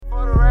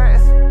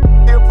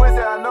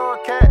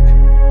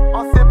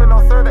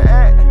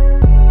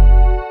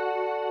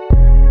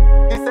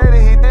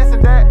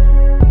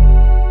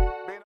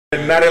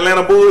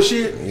Atlanta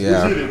bullshit?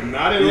 Yeah.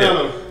 Not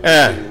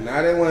Atlanta.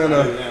 Not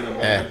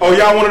Atlanta. Oh,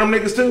 y'all one of them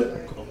niggas too?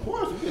 Of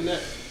course, we been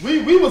that.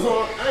 We was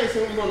on. I ain't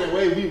saying we was on that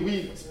wave.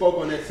 We spoke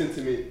on that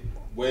sentiment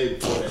way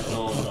before that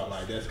song started.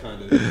 Like that's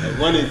kind of a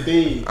running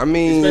theme. I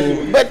mean, especially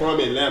when you're from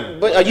Atlanta.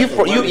 But are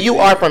you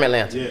are from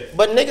Atlanta? Yeah.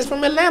 But niggas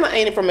from Atlanta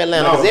ain't from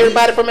Atlanta because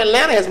everybody from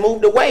Atlanta has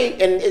moved away,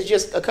 and it's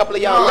just a couple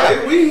of y'all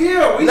left. We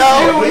here.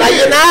 No,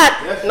 you're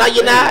not. No,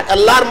 you're not. A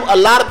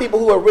lot of people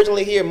who are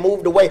originally here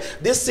moved away.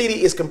 This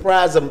city is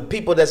comprised of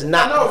people that's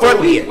not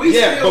from here. But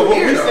what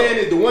we're saying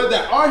is the ones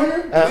that are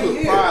here, we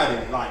took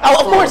pride in. Like,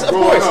 of course.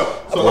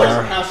 So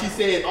like how she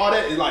said all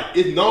that is like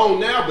it's known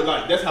now, but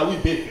like that's how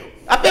we've been here.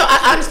 I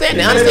understand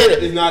that. I understand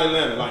it. It's not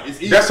Atlanta. Like it's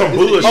That's some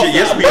bullshit.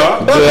 Yes, we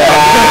are.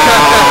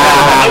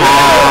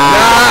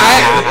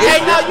 Hey,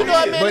 no, you know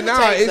what, man? But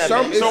nah, it's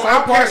some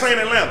Outkast parts. ain't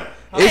Atlanta.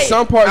 It's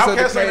some parts of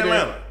the Outkast ain't state.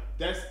 Atlanta.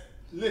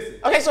 Listen.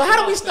 Okay, so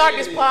how do we start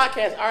this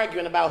podcast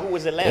arguing about who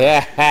is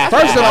Atlanta?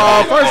 First of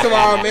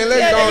all, man,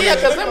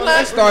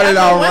 let's start it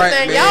off right,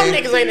 man. Y'all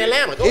niggas ain't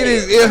Atlanta. Go It ahead.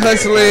 is ill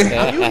hustling.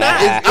 You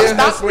not. It's I'm ill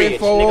hustling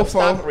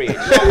Stockbridge. 404.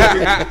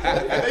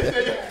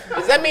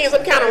 Does that mean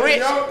some kind of rich?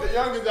 The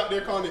youngest out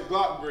there calling it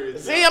Glock Bridge.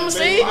 See, I'm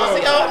see.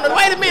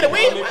 Wait a minute.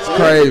 Crazy.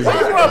 Where you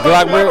from? Who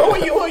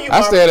are you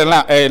I from? stay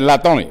at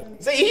Latonia.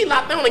 See, he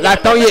Latonia.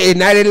 Latonia is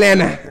not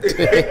Atlanta.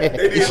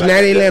 It's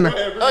not Atlanta.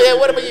 Oh yeah,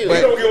 what about you? We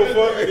don't give a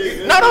fuck.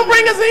 No, don't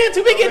bring us in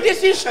till we get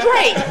this shit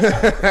straight.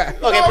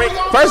 Okay,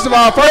 First of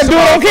all, Let's do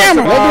it on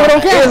camera.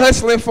 Ill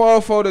Hustling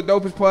 404, the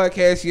dopest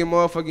podcast in your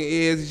motherfucking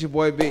ears. It's your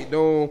boy Big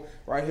Doom.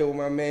 Right here with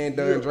my man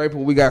Don Draper.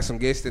 We got some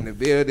guests in the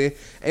building.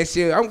 And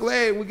shit, I'm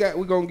glad we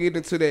gonna get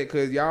into that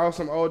because y'all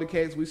some older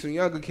cats, we some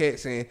younger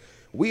cats, and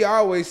we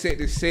always set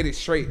it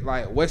straight.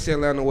 Like what's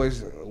Atlanta,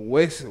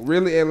 what's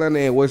really Atlanta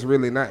and what's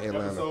really not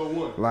Atlanta.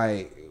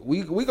 Like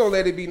we gonna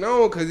let it be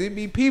known because it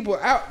be people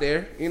out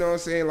there, you know what I'm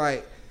saying?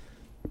 Like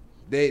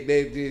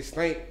they just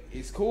think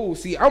it's cool.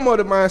 See, I'm of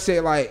the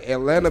mindset like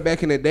Atlanta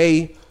back in the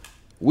day.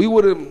 We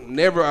would have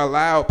never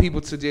allowed people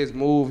to just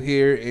move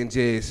here and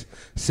just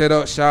set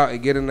up shop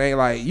and get a name.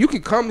 Like, you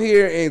can come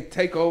here and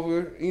take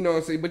over, you know what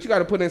I'm saying? But you got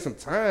to put in some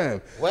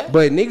time. What?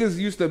 But niggas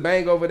used to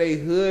bang over their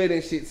hood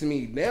and shit to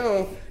me.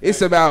 Now,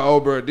 it's about, oh,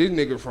 bro, this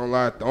nigga from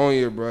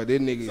Latonia, bro. This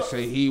nigga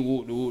say he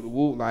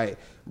whoop. Like,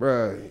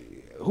 bro,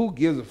 who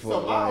gives a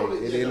fuck? Like,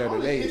 at the end of the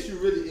day. The issue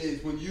really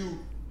is when you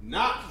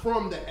not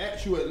from the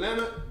actual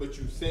Atlanta, but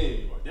you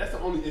saying you are. That's the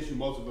only issue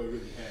most of us really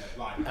have.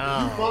 Like, you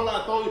from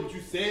Latonia, but you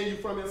saying you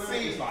from Atlanta.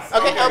 It's like,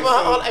 Okay, hold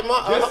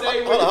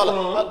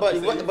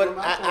but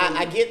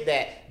I get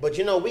that. But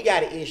you know, we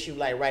got an issue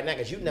like right now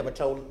because you never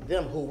told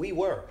them who we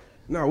were.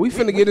 No, we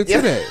finna get into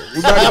that. We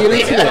about to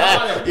get into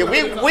that.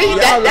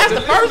 Yeah, that's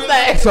the first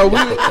thing. So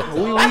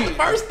that's the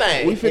first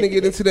thing. We finna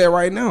get into that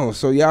right now.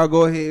 So y'all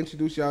go ahead and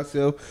introduce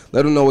yourself.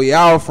 Let them know where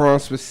y'all from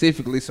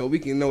specifically, so we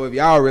can know if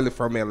y'all really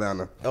from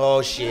Atlanta.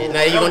 Oh shit!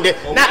 Now you gonna do?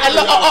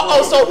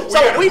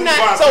 So we not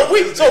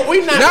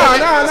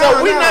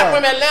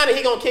from Atlanta.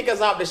 He gonna kick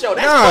us off the show.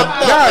 That's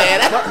fucked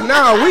up,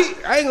 man.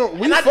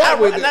 We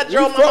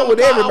fuck with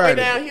everybody.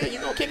 Down here, you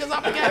gonna kick us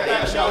off the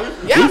goddamn show?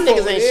 Y'all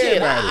niggas ain't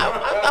shit.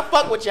 I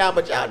fuck with y'all,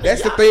 but y'all.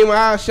 That's the theme of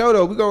our show,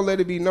 though. We gonna let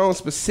it be known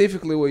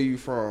specifically where you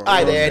from. All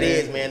right, there it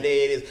is, man. There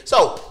it is.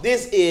 So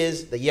this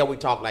is the Yeah We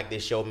Talk Like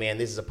This show, man.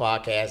 This is a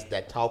podcast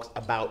that talks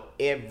about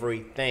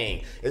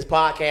everything. Our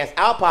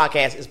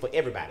podcast is for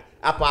everybody.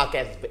 Our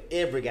podcast is for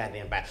every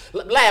goddamn body.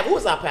 Lav, who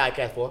is our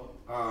podcast for?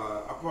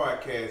 Our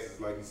podcast is,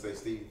 like you say,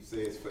 Steve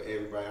says, for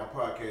everybody. Our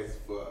podcast is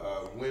for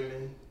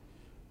women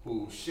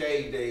who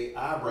shave their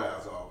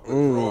eyebrows off but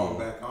draw them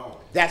back on.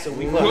 That's what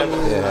we want.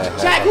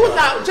 Jack, who is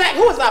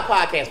our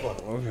podcast for?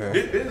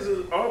 Okay.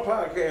 Our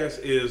podcast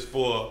is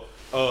for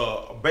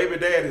baby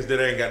daddies that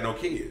ain't got no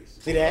kids.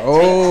 See that?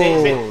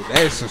 Oh,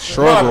 that's a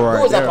struggle right there.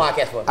 Who is our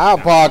podcast for? Our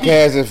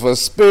podcast is for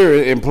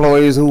Spirit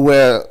employees who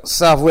wear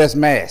Southwest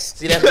masks.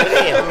 See, that's what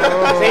it is.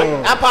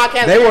 Our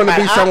podcast. They want to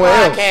be somewhere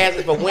else. Our podcast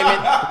is for women,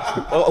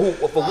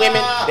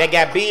 that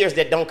got beards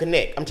that don't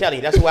connect. I'm telling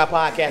you, that's who our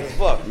podcast is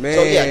for. Man,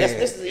 so yeah,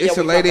 this is it's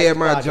a lady at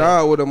my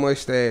job with a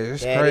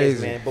mustache. It's crazy,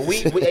 is, man. But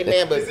it's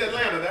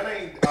Atlanta. That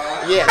ain't.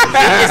 It's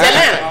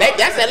Atlanta.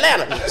 That's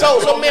Atlanta.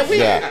 So man,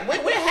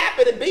 we're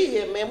happy to be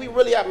here, man. We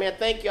really are, man.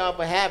 Thank y'all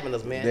for having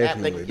us, man.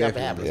 Definitely. For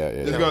having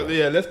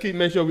us. Let's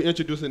make sure we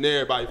introducing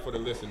everybody for the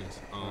listeners,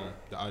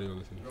 the audio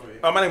listeners.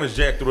 My name is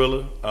Jack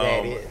Thriller.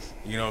 That is.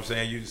 You know what I'm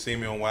saying? You can see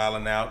me on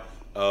Wildin' Out,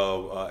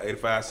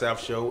 85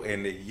 South Show,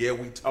 and the Yeah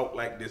We Talk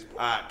Like This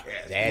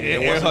podcast. That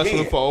is. And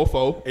Hustling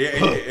 404.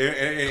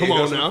 Yeah, come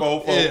on now.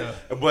 404. Yeah.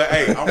 But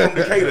hey, I'm from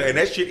Decatur, and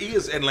that shit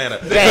is Atlanta.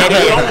 That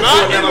is. I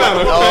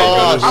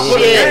put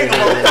a gang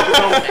of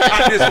motherfuckers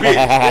on this bitch.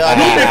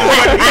 You niggas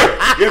right here.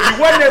 If you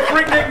wasn't at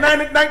Freaknik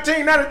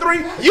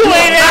 1993, you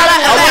ain't in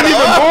Atlanta. I wasn't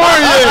even born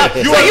yet.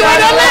 You ain't in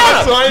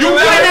Atlanta. You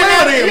ain't in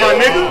Atlanta, my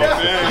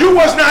nigga. You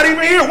was not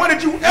even here. What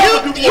did you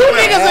ever do? You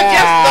niggas are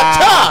just the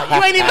tar. You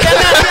ain't even in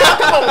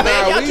Atlanta. Come on, man.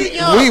 Y'all too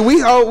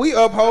young. We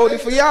uphold it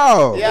for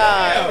y'all.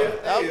 Yeah.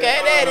 Okay,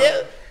 that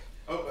is.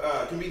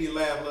 Comedian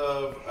Lab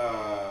Love,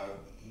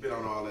 been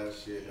on all that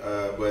shit.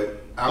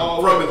 But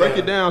I'm from break Atlanta.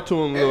 it down to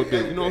him a little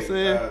bit. You know what I'm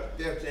saying?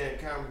 Def Jam,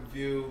 Comic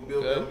View,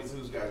 Bill Gumby's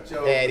Who's Got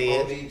Jokes, That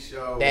is. Monique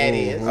Show. That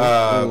is.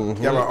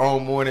 Got my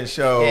own morning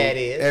show. That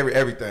is.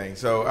 Everything.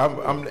 So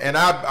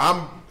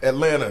I'm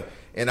Atlanta.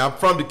 And I'm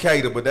from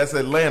Decatur, but that's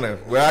Atlanta.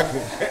 Where I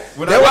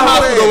when That I was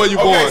hospital where you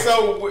born. Okay,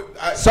 so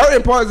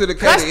certain parts of the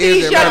Cuss Decatur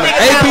is these young Atlanta.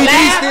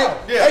 niggas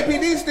out loud.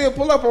 APD still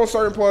pull up on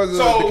certain parts of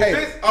so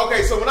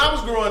Decatur. so when I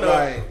was growing up,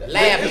 Right.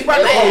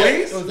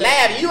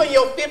 Lab, you in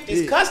your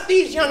 50s. Cuss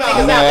these young niggas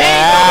When out.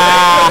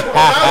 I was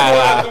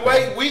growing up, the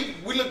way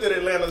we looked at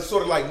Atlanta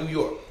sort of like New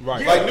York.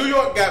 Right. Like New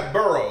York got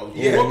boroughs.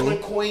 Brooklyn,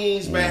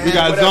 Queens, Manhattan. We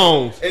got whatever.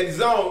 zones.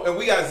 And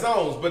we got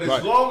zones. But as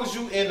Right. long as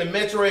you in the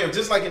metro area,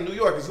 just like in New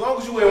York, as long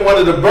as you in one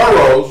of the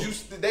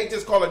boroughs, they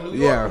just call it New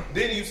York. Yeah.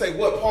 Then you say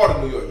what part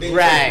of New York? Then you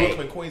Right. say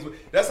Brooklyn, Queens.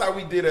 That's how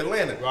we did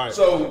Atlanta. Right.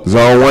 So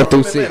Zone 1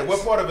 through Atlanta. 6.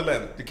 What part of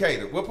Atlanta?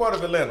 Decatur. What part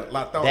of Atlanta?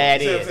 Latonia.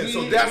 That You see what is. I'm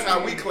saying? So that's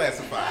how we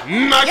classify. Hold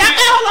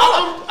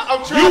on.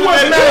 I'm trying to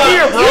wasn't let out you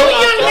here, know. bro. You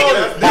young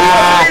niggas.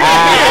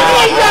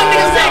 Young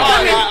niggas say,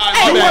 come here.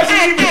 You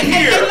wasn't even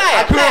here.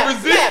 I couldn't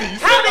resist it. You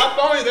said my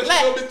phone. That's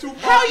a little bit too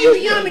far. How you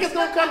young niggas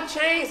gonna come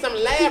change some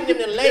lab them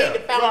and lay the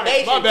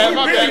foundation? My bad.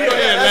 Go ahead,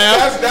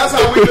 man. That's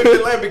how we looked at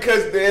Atlanta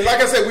because,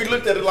 like I said, we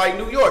looked at it like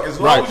New York. As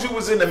long Right. as you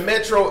was in the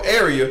metro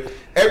area,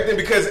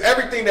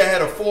 everything that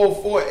had a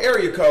 404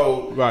 area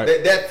code, Right.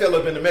 that fell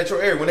up in the metro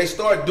area. When they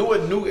started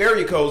doing new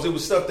area codes, it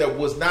was stuff that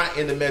was not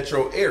in the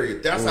metro area.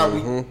 That's how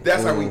we.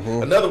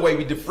 Another way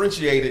we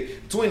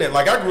differentiated between that.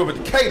 Like I grew up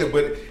in Decatur,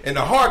 but in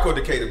the hardcore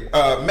Decatur,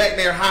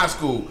 McNair High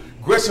School.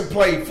 Gresham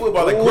played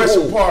football at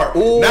Gresham Park.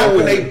 Not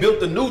when they built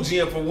the new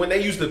gym, for when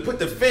they used to put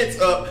the fence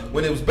up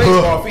when it was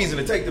baseball season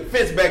and take the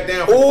fence back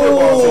down for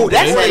football season.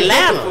 That's When they built the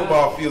Atlanta.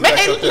 football field Man,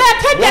 back hey, up there. Lab,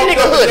 take that Walk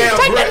nigga up and hoodie. down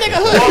Take that Gresham-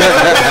 nigga walk up and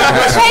down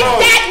Gresham Take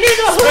Road. that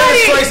nigga Spanish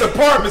hoodie. Trace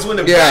Apartments when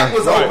the Yeah. back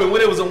was Right. open, when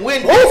it was a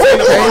window in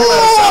the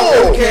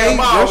Southwest Cam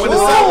Mall, when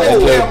the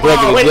Southwest Cam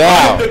Mall, When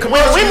the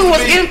commercials women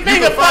was used to be, getting you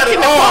finger could find fucked in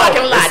it the all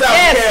parking lot. in South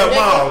Yes, Cam nigga.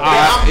 Mall.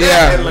 I'm yeah.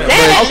 that Atlanta.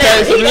 That Okay,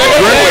 so Atlanta.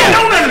 I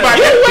don't know nothing about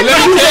that. Let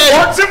me tell you.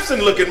 Bart Simpson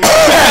looking.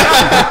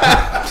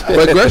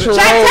 But Gresham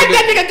Take Road,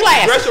 that nigga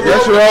glass.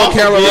 Gresham Road,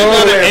 Carroll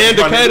Road, and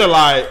Decatur,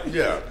 like.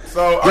 Yeah.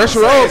 So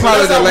Gresham Road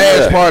probably the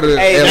last part of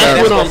Hey, That's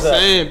Atlanta. what I'm what's up.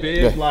 saying,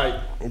 bitch. Like.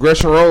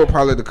 Gresham Road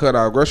probably the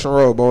cutoff. Gresham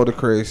Road, Boulder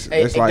Crest.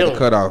 Hey, That's hey, like the Dylan.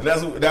 cutoff.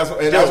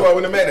 That's why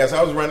when the man that's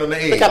I was running on the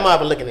edge. Look, I'm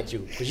up looking at you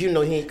because you know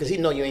he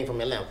know you ain't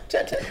from Atlanta.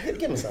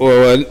 Give me something.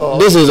 Well,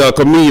 this is a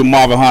comedian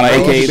Marvin Hunter,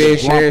 Oh, aka he been the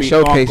sharing Grumpy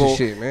showcase and Uncle,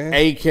 shit, man.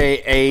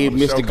 aka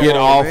Mr. Come Get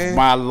on, Off man.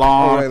 My Oh,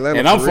 Lawn, Atlanta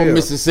and I'm for from real.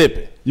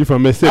 Mississippi. You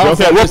from Mississippi? I'm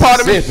Okay, from what part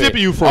of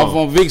Mississippi you from? I'm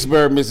from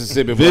Vicksburg,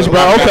 Mississippi. Vicksburg,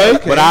 bro. okay.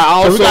 But I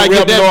also gotta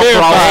rep get that North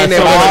verified, Carolina,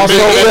 so and I also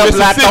it's rep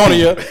Mississippi.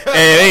 Latonia,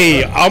 and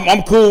hey,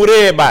 I'm cool with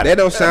everybody. That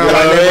don't sound You know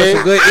like what that I was mean?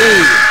 some good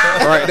eating.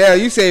 Right there,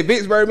 you said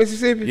Vicksburg,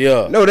 Mississippi?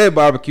 Yeah. No, that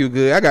barbecue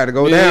good. I got to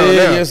go Yeah, down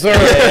now. yes, sir. I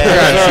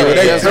gotta see what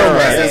they Yes, talking sir.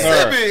 about. Yes,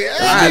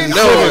 sir. I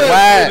know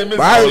it. Why?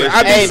 But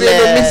I be Hey, seeing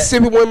the man.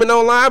 Mississippi women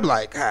online. I'm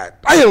like, God,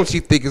 damn, she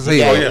thick as hell.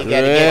 Yeah, yeah. you gotta get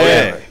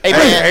Yeah. one. Hey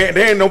man, Hey,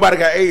 there ain't nobody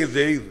got AIDS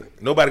there either.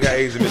 Nobody got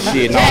AIDS in this shit.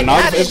 Shit, no,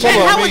 Jack, it's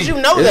how would you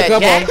know It's a that,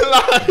 couple Jack? of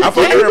them. I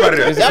fuck everybody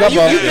there.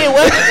 You did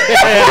what?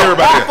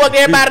 Everybody You fucked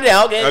everybody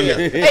there. Okay. Oh, yeah.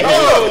 Hey,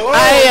 look,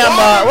 I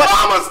am. What?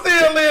 Mama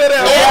still live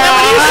there.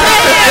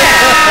 Yeah,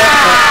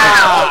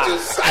 Don't you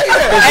say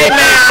that? Hey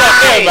man, fuck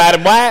Everybody,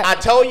 boy. I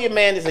told you,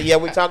 man. This is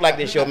we talk like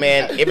this show,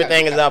 man.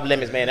 Everything is off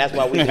limits, man. That's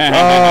why we just trying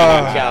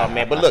to with y'all,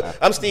 man. But look,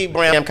 I'm Steve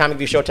Brown. I'm Comic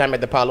View Showtime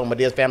at the Apollo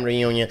Medea's Family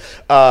Reunion.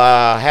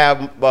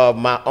 Have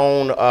my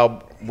own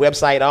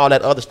website, all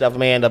that other stuff,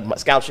 man. The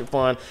Scholarship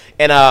Fund,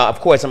 and of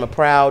course, I'm a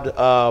proud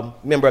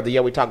member of the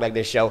We Talk Like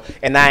This show,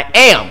 and I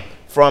am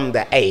from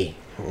the A.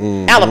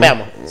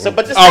 Alabama. So,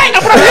 but just don't do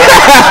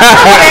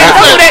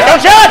that.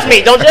 Don't judge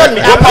me. Don't judge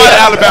me. What part of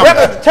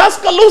Alabama?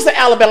 Tuscaloosa,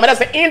 Alabama. That's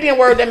an Indian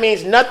word that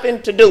means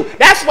nothing to do.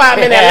 That's why I'm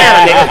in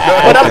Atlanta, nigga.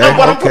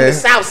 But I'm from the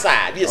South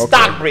Side. Yeah,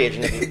 Stockbridge,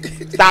 nigga.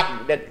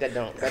 That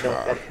don't.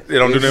 They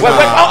don't do that.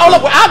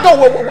 Look, I'll go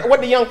with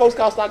what the young folks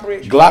call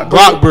Stockbridge.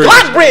 Glockbridge.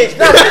 Glockbridge.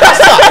 No,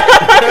 what's up?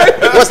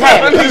 What's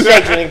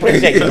happening?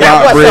 Appreciate you.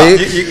 Now, what's up?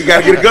 You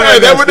gotta get a gun. Hey,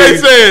 that's what they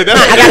said. That's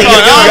I gotta get a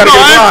gun. No,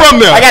 I ain't from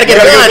there. I gotta get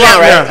a gun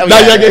now, right? now. Now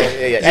you gotta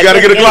get- You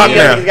gotta get a Glock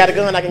now. You got a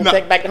gun I can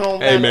take back to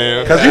home. Hey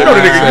man, Cause you know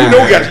the nigga, you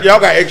know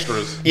y'all got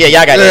extras. Yeah,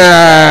 y'all got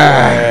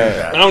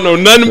that. I don't know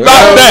nothing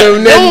about that.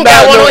 Noon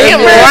got one on him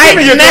right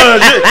Give me your now.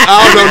 guns. I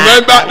don't know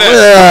nothing about that.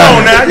 Come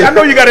on now, I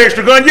know you got an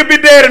extra gun. You'll be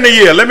dead in a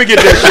year. Let me get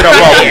that shit up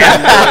off you.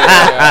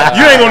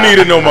 You ain't gonna need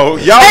it no more.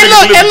 Y'all Hey,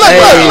 look, niggas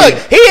look.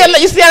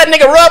 You see how that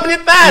nigga rubbing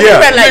his thighs? Yeah,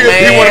 He better like, nigga,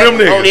 he man, one of them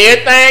niggas. on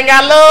everything I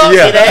love,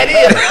 Yeah. see that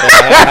is.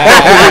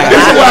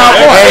 This is why I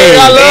want.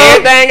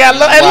 Everything I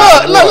love.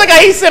 And look how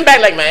he's sitting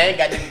back like, man, I ain't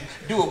got to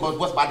do it, but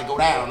what's about to go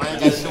down? I ain't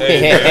got to do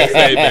it.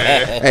 Hey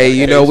man, Hey,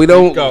 you know, we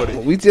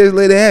just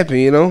let it happen,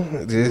 you know?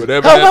 Just,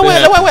 whatever. Oh, happened, wait,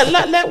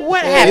 let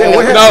what happened?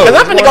 what happened? Because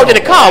I'm finna go to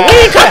the car. We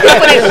ain't come here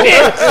for this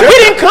shit. We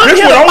didn't come This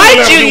here what to I'm fight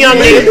gonna you, do. young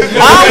niggas.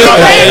 All we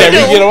came to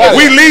do.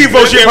 We leave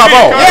before shit pop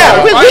off.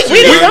 Yeah, we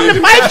didn't come to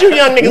fight you,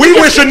 young niggas. We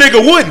wish a nigga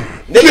wouldn't.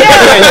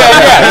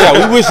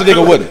 Yeah. We wish the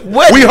nigga wouldn't.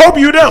 We hope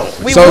you don't.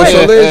 So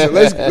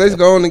let's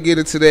go on and get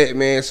into that,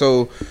 man.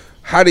 So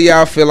how do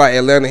y'all feel like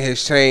Atlanta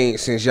has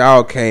changed since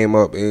y'all came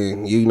up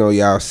and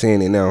y'all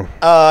seeing it now?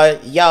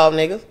 Y'all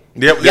niggas.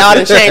 Yep, y'all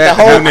done changed the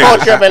whole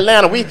culture of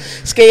Atlanta. We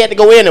scared to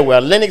go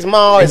anywhere. Lenox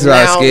Mall is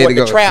now what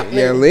the trap.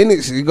 Yeah,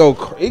 Lenox, he go.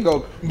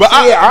 But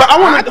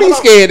I be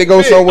scared to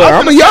go somewhere.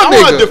 I'm a young nigga.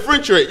 I want to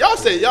differentiate. Y'all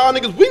say y'all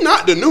niggas. We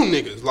not the new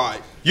niggas.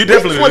 Like you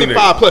definitely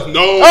 25 plus.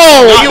 No. Oh,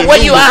 how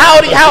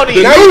old are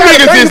you? The new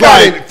niggas is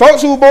like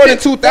folks who were born in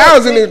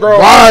 2000 is grown.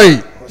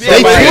 Right. Yeah,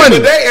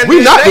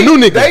 we not the new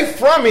niggas. They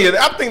from here.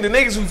 I think the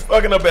niggas who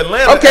fucking up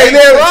Atlanta. Okay,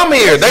 they from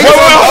here. They from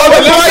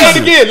other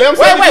places.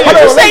 Wait, what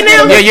you say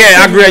now?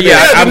 Yeah, I agree.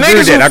 I agree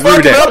with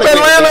that. Up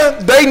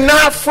Atlanta, they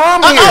not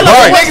from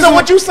here. So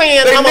what you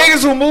saying? They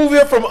niggas who move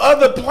here from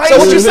other places. So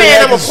what you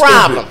saying? I'm a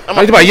problem. You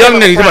talking about young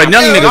niggas? You talking about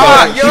young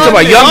niggas? You talking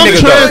about young niggas?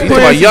 You talking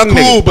about young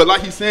niggas? But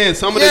like he's saying,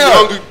 some of the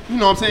younger, you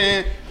know what I'm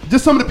saying?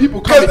 Just some of the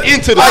people coming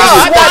into the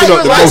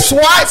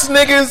SWAT's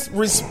niggas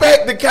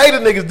respect Decatur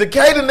niggas.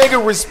 Decatur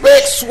niggas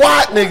respect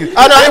SWAT niggas.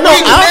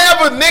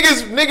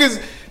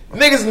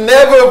 Niggas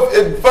never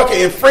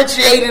fucking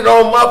infuriated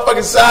on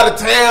motherfucking side of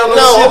town.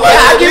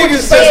 I get what you're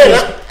saying.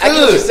 I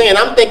get what you're saying.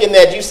 I'm thinking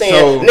that you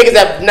saying niggas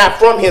that not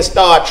from here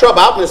start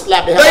trouble. I'm gonna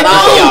slap the hell out of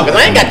all y'all because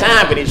I ain't got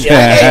time for this shit.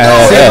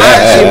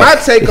 See, my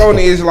take on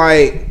it is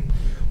like,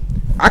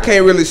 I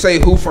can't really say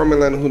who from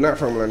Atlanta, who not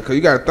from Atlanta, because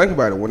you got to think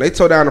about it. When they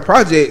tore down the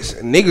projects,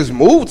 niggas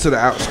moved to the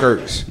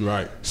outskirts.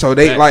 Right. So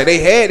they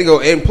had to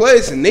go. And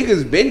plus,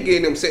 niggas been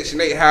getting them Section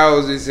 8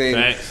 houses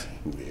and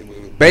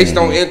based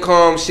on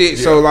income shit.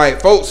 Yeah. So like,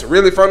 folks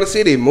really from the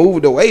city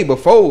moved away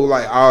before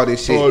like all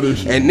this shit.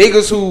 And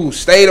niggas who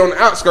stayed on the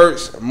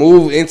outskirts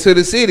moved into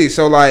the city.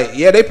 So like,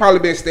 yeah, they probably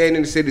been staying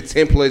in the city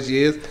 10 plus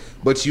years,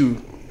 but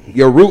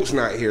your roots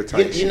not here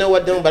type. You know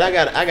what, dude? But I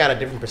got a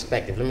different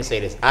perspective. Let me say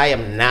this: I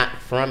am not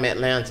from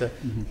Atlanta,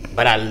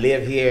 but I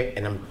live here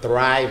and I'm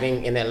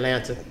thriving in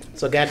Atlanta.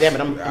 So goddamn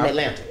it, I'm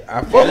Atlanta.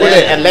 I fuck with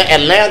it.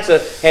 Atlanta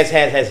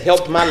has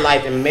helped my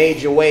life in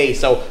major ways.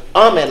 So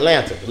I'm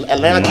Atlanta.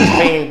 Atlanta's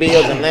paying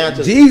bills.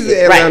 Atlanta's Jesus,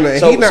 Atlanta.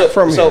 Right. He not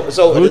from here.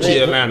 Lucci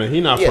Atlanta.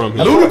 He not from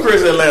here.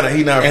 Ludacris Atlanta.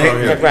 He not from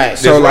here. Right.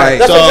 So like,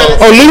 Lute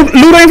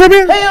ain't from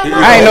here?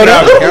 I ain't know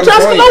that.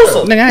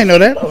 Tuscaloosa. Nigga, I ain't know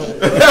that.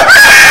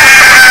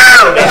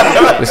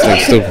 This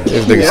nigga stupid.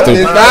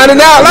 It's finding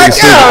out like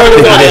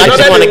I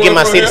just want to give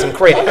my city some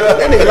credit.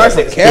 That nigga like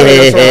some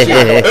Canada.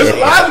 There's a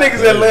lot of niggas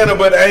in Atlanta,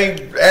 but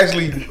ain't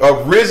actually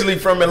originally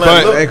from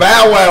Atlanta. Look,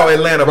 Bow Wow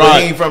Atlanta, but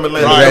he ain't from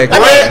Atlanta.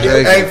 Brad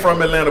ain't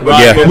from Atlanta, but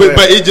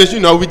but it's just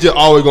we just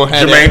always gonna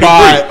have that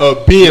pride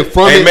of being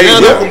from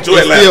Atlanta. Welcome to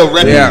Atlanta. Still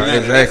representing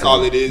Atlanta. That's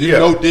all it is. You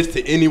know this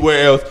to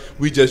anywhere else.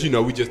 We just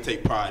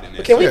take pride in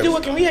that. Can we do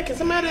it? Can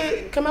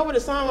somebody come out with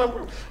a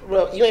song?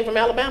 You ain't from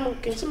Alabama?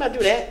 Can somebody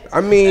do that? I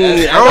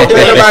mean, I don't think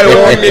nobody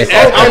wants this.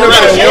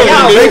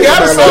 They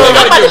got a song.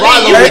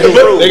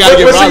 They gotta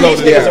get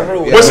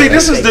Rollo. But see,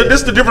 this is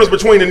the difference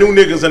between the new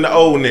niggas and the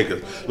old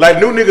niggas. Like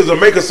new niggas will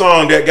make a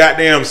song that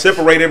goddamn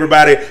separate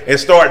everybody and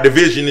start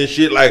division and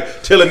shit.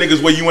 Like telling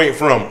niggas where you ain't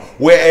from.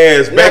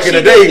 Whereas back in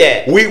the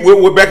day,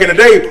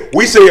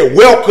 we said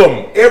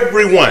welcome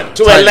everyone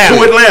to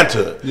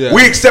Atlanta. Yeah.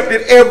 We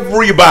accepted everybody.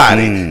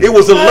 It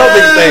was a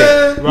loving thing.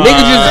 Right.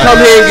 Niggas used to come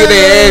here and get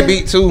their ass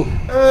beat too.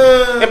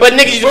 But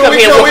niggas used to come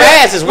here and whoop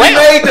ass as well. We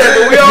made that,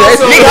 but we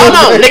also hold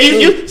on, nigga.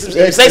 You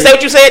say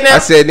what you said now. I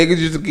said niggas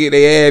used to get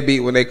their ass beat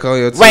when they come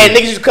here too. Right,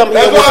 niggas used to come here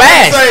and whoop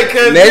ass.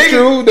 That's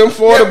true. Them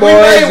Florida boys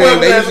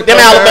and they used to them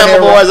Alabama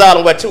boys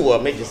all them two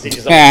of them. They just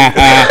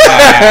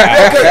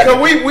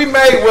we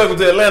made welcome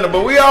to Atlanta,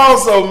 but we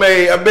also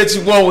made I bet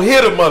you won't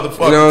hit a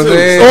motherfucker. You know what I'm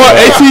saying? Or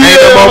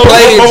ATL.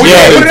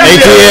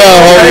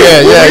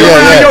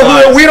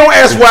 Yeah. We don't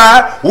ask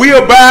why. We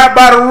abide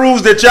by the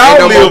rules that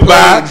y'all live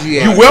by.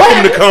 You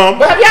welcome to come.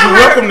 You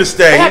welcome to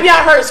stay. Have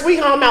y'all heard "Sweet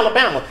Home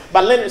Alabama"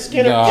 by Leonard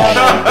Skinner? Y'all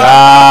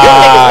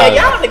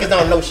niggas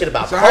don't know shit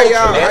about. So culture,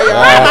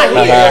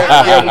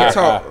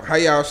 how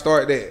y'all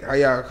start that? How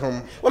y'all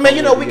come? Well, man,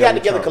 we got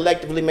together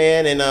collectively,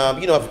 man, and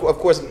of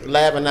course,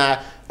 Lav and I.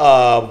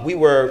 We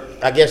were,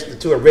 I guess, the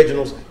two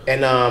originals,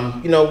 and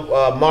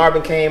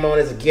Marvin came on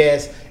as a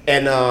guest,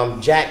 and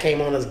Jack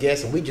came on as a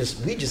guest, and we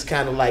just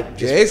kind of like.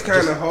 It's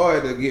kind of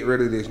hard to get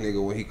rid of this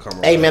nigga when he come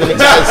around. Hey man, let me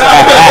tell you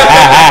something.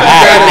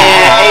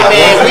 Hey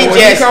man, when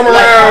he come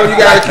around, you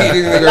gotta keep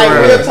this nigga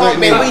around. Real talk,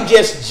 man. We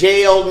just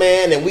jailed,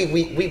 man, and we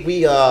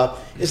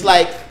it's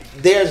like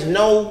there's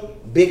no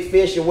big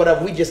fish or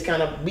whatever. We just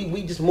kind of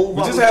we just move on.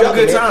 We just have a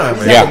good time, man.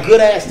 We just have a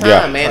good ass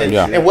time, man.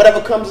 And whatever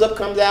comes up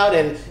comes out,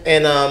 and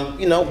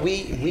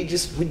we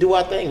do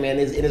our thing, man.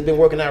 It has been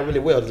working out really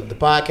well. The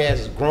podcast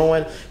is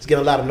growing. It's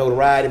getting a lot of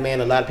notoriety,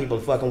 man. A lot of people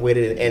are fucking with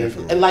it,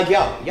 and like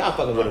y'all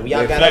fucking with it.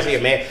 Y'all got us here,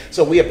 man.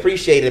 So we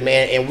appreciate it,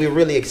 man, and we're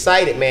really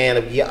excited, man,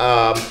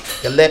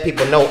 to let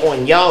people know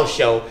on y'all's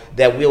show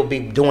that we'll be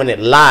doing it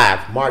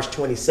live March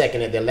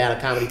 22nd at the Atlanta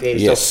Comedy Theater.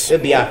 Yes. So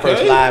it'll be our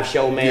first live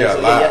show, man.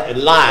 Yeah,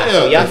 live.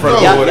 So y'all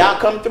Y'all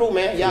come through,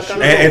 man. Y'all come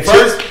through. And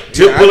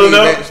Tip pulling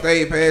up.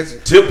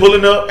 Tip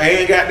pulling up.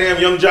 And goddamn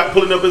Young Jock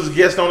pulling up as a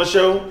guest on the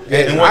show.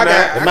 And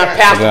whatnot. My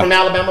pastor from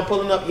Alabama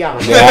pulling up, y'all.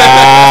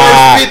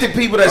 First 50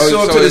 people that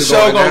show up to the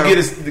show gonna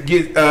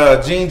get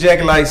jean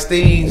jacket like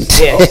Steve's.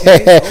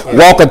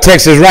 Walker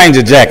Texas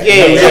Ranger jacket.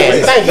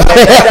 Yeah. Thank you.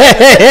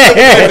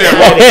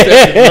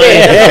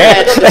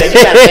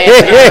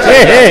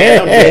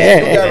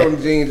 You got on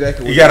the jean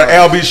jacket. You got an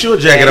LB Sure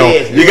jacket on.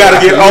 You got to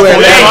get off on that.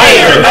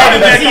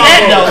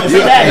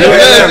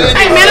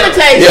 Hey man, let me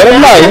tell you. Yeah,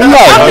 them nice.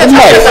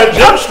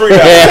 Jump Street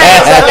out.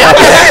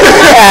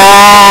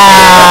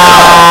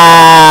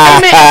 Hey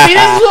man, see,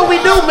 this is what we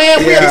do, man.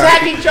 We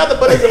attack each other,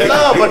 but it's in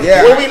love. But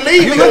when we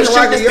leave, we gonna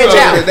shoot this bitch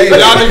out.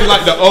 Y'all niggas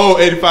like the old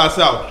 85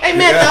 South. Hey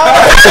man,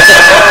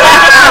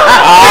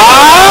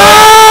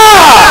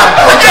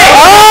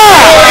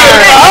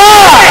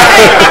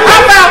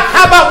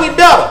 how about we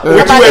double? How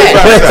about that?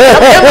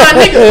 Them my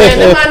niggas, man.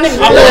 Them my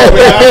niggas.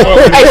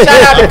 Hey,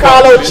 shout out to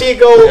Carlo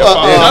Chico.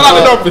 Shout out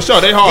to them for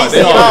sure. They hard.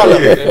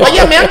 But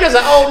yeah, man, I'm just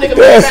an old nigga,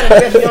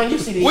 man. You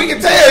see these. We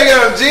can tell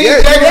young jeans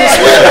jackets and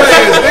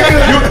sweatpants,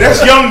 nigga. That's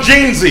Young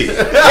Jeansy. And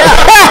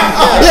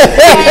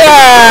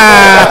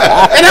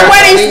I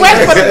wear these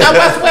sweats for the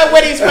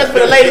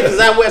ladies because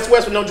I wear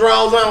sweats with no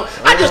drawers on.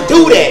 I just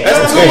do that.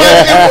 That's too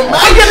much information.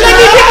 I just let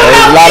these people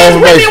know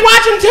women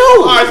watching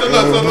too. All right, so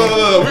look.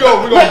 We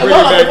gonna bring it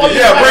back.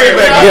 Yeah, bring it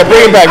back. Yeah,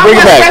 bring it back. I wear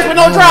sweats with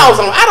no drawers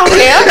on. I don't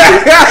care.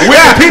 With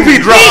the PP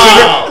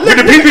drops.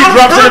 With the PP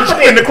drops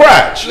in the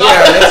crotch.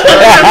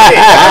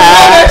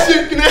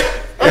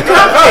 I'm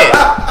confident.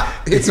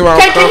 Can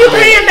you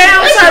bend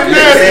down, sir?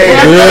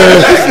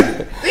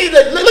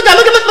 Look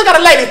how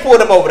the ladies pull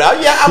them over there.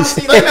 Yeah, I'm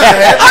seeing that.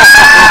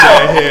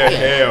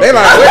 They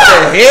like, what the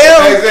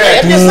hell?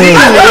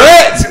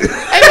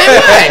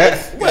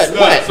 What?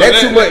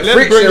 That's too much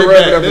friction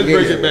rubbing up Let's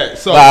bring it back.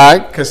 So,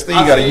 Cause Steve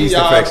got a yeast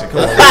infection. Come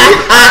on.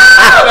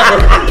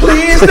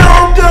 Please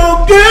don't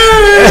go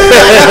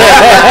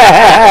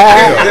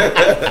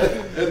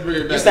let's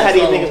bring it back. You see how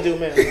these niggas do,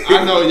 man?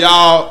 I know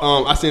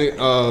y'all. I seen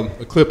a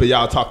clip of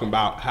y'all talking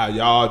about how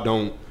y'all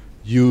don't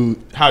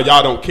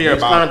care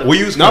about. We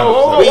use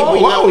No, We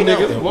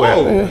niggas.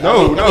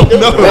 know. No. Let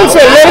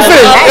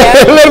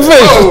him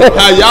finish.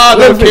 How y'all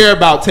don't care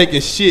about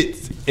taking shits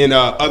in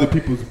other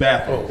people's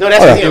bathrooms. No,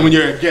 that's And when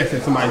you're a guest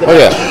at somebody's Oh,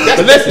 yeah.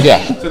 But listen,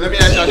 Yeah. so let me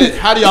ask y'all this.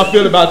 How do y'all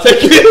feel about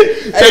taking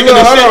Hey, the look,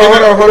 shit?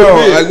 hold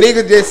on. A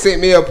nigga just sent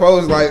me a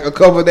post like a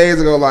couple of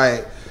days ago.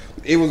 Like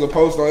it was a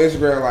post on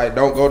Instagram like,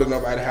 "Don't go to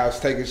nobody's house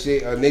taking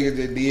shit." A nigga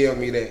just DM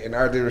me that, and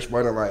I just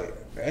responded like,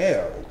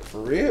 "Damn,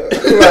 for real."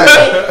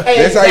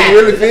 That's how you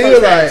really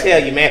feel. I Like,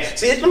 tell you, man.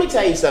 See, let me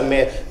tell you something,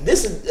 man.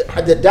 This is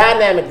the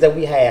dynamic that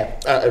we have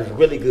is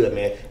really good,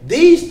 man.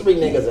 These three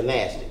niggas are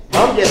nasty.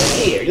 I'm just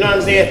here. You know what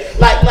I'm saying?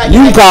 Like You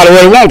can call it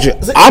what you want you.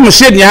 I'm gonna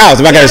shit in your house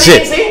if I gotta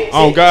shit.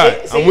 Oh God,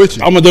 I'm with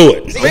you. I'm gonna do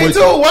it. Me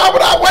too. Why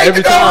would I wait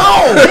Every to go time.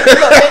 home?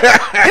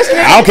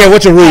 I don't care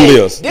what your rule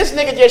is. This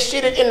nigga just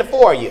shitted in the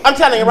for you. I'm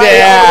telling you right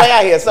now, on the way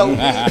out here. So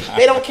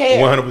they don't care.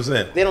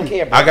 100%. They don't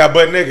care. Bro. I got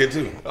butt naked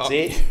too.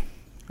 See?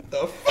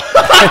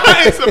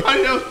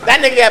 Somebody else. That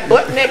nigga got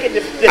butt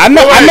naked. I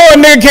know a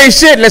nigga can't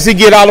shit unless he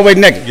get all the way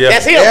naked. Yeah.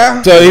 That's him.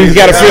 yeah. So he's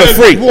gotta feel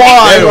free.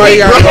 That's why you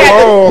gotta go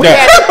home. We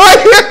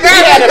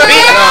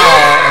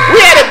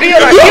had a bill.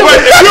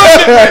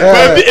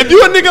 If you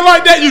a nigga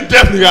like that, you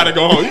definitely gotta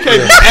go home. You can't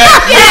be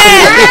asking.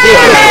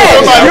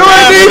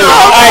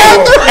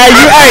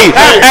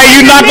 Hey,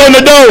 you knock on the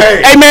door.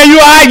 Hey man, you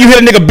alright? You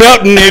hit a nigga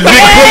belting and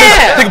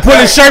nigga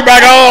pull his shirt back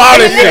on, all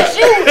this shit.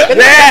 The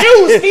nigga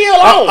shoes still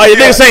on. Oh, you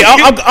nigga say,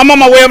 I'm on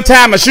my way, I'm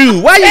tying my shoes.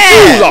 Why your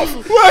shoes off?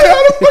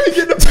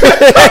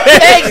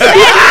 Exactly.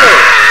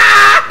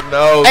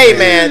 No. Hey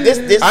man, this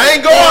I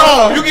ain't going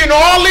home. You getting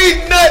all these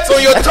nuts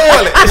on your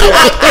toilet.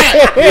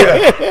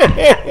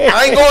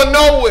 I ain't going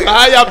nowhere.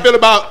 How y'all feel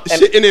about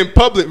shitting in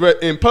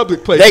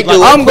public places? They do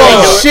it. I'm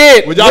gonna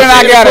shit Would when y'all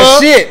I shit in gotta the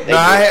shit. No,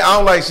 I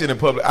don't like shit in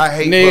public. I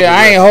hate Nigga, public.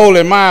 I ain't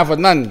holding mine for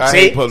nothing. I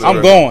hate public.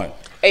 I'm going.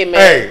 Hey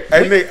man.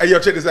 Hey, nigga, hey, yo,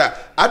 check this out.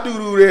 I do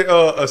that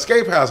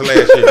escape house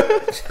last year.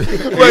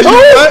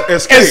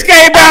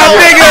 Escape out,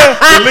 nigga.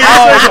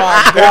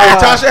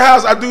 At Tasha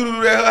house, I do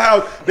that her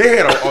house. They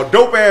had a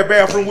dope ass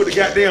bathroom with the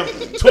goddamn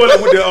toilet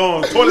with the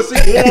toilet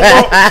seat warm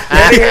up.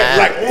 And they had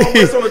like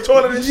armrests on the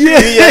toilet and shit.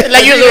 Yeah,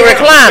 like you was a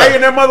recliner. They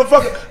in that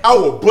motherfucker. I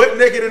was butt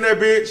naked in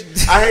that bitch.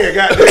 I had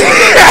goddamn.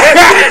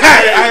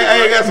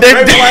 I got some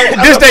baby wipes.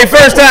 This they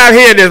first time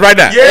hearing this right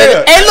now.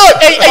 Yeah. Hey, look.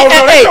 Hey, Oh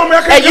no, they told me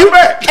I couldn't come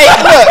back. Hey,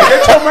 look. They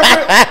told me I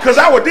couldn't,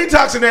 cause I was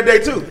detoxing that day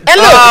too.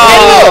 And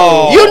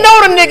look, you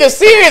know the nigga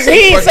serious.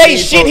 He ain't say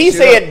shit. He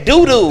said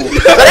doo doo.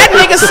 So that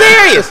nigga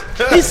serious.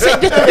 He said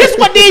this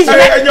what these.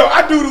 Hey, yo,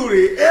 I do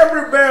in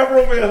every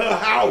bathroom in her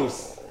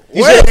house.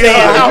 You see what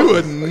I'm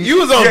saying? You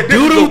was on This is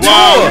doodle a wild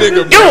tour.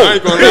 nigga, bro. I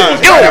ain't gonna lie.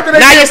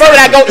 Now you see what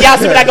I go. Y'all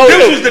see what I go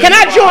through. Can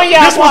I join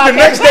y'all? This was the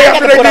next day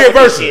after they did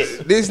Versus.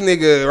 This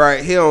nigga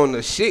right here on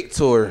the shit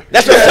tour.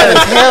 That's what I'm trying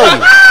to tell you.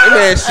 That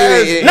man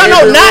shit in No,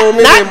 every not room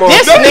in that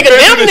this motherfucker. nigga.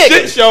 Them The shit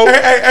niggas. show.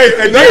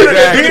 Hey, The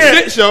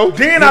shit show.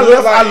 then He I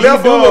look left. like,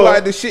 he do look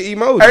like the shit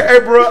emoji. Hey,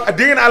 bro.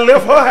 Then I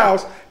left her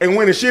house and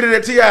went and shitted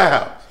at T.I.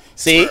 house.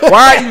 See?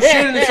 Why are you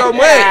shitting so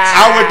much?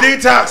 I was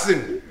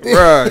detoxing.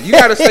 Bruh, you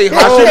gotta stay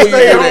home when you do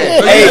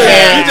that. Hey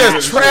man, You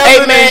just hey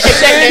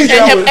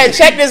traveling man, and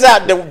check this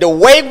out. The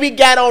way we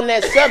got on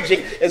that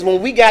subject is when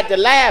we got the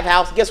live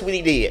house. Guess what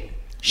he did?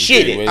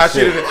 Shit it.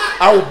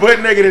 I was butt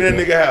naked in that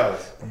nigga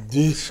house.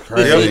 This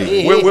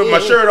Yep. with my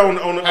shirt on.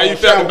 How you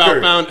felt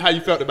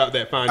about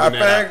that finding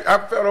that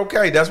out? I felt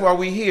okay. That's why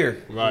we here.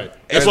 Right.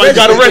 That's why you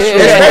got a restroom.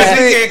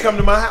 Especially you can't come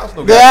to my house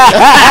no And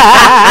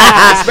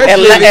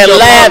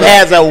Lab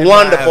has a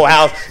wonderful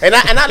house, and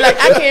I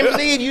can't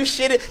believe you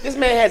shitted. This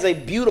man has a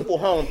beautiful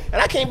home,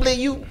 and I can't believe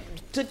you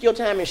took your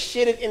time and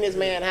shitted in this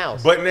man's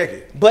house. Butt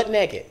naked. Butt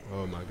naked.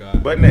 Oh my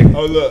God. Butt naked.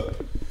 Oh look.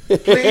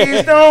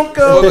 Please don't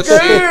go, Full of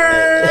shit.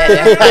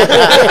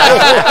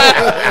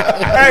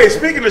 Hey,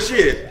 speaking of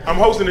shit, I'm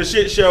hosting a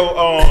shit show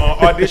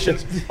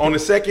auditions on the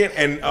 2nd,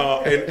 and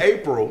in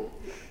April,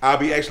 I'll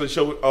be actually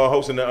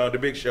hosting the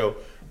big show,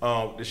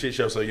 the shit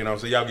show. So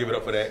so y'all give it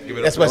up for that. Give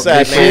it That's up. what's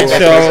up,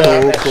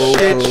 man. Cool.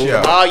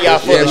 All y'all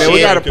full Yeah, of man, shit. we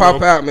gotta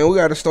pop out, man. We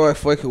gotta start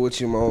fucking with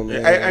you, man.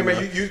 Hey,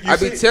 man, you I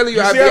be telling you,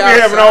 I I be be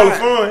having all the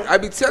outside. fun. I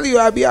be telling you,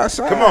 I be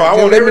outside. Come on, I Just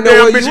want let every me know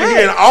damn where bitch you in at.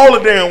 here and all the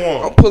damn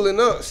I'm ones. pulling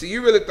up. See,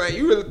 you really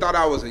thought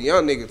I was a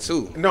young nigga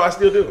too, No, I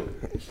still do.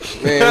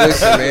 man.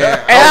 Listen, man.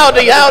 Hey, how old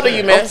are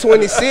you, man? I'm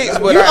 26,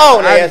 but You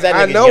old as that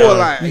I nigga know young. a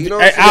lot. You know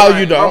what Hey, I'm how saying?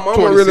 you Like, dog? my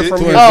mama really from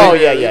here. Oh, for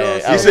yeah, real, you yeah, know yeah.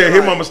 what He I'm said saying?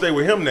 his mama stay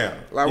with him now.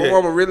 Like Yeah. my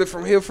mama really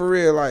from here for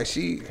real. Like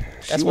she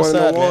That's one what's of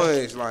up, the man.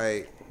 ones.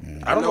 Like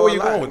I don't know where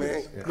you're going with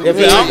man.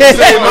 this. How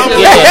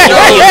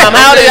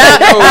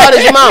old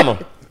is your mama?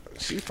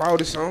 She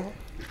 40 something.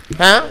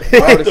 Huh?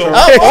 40 something.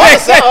 Oh,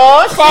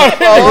 shit.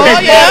 Oh,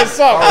 yeah.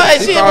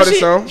 She 40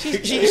 something.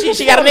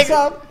 She got a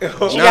nigga?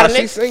 She Nah, got a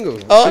she nigga? single.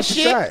 Oh, She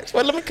shit. shot.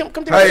 Well, let me come to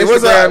Hey,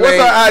 what's Instagram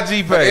our name. IG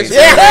page?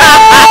 Yeah.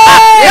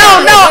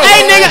 No,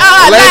 hey, nigga.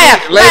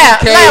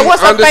 Lab,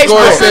 what's up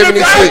Facebook?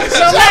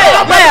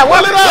 Lab,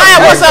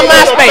 what's up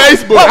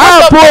MySpace?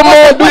 I'll pull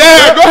more. Go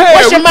ahead.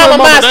 What's your We mama put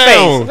mama MySpace?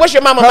 down. What's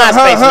your mama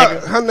MySpace,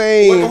 nigga? Her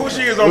name. Who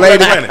she is on Lady,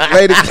 Black Planet?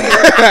 Lady,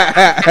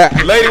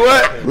 Lady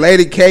what?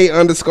 Lady K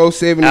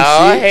 _76.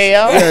 Oh, hell.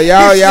 Yeah,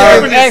 y'all. Yeah,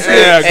 go ahead.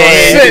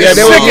 Yeah,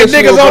 they will get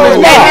niggas you on going the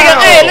wild. Hey,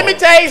 nigga, hey, let me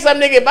tell you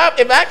something, nigga.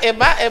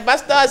 If I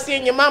start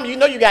seeing your mama, you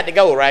know you got to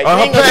go, right? You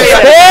ain't gonna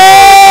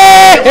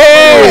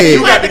Hey.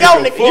 You got to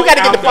go, nigga. You got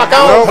to get the fuck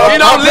on. He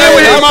don't live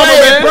with his mama,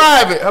 man.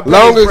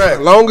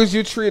 Private. Long as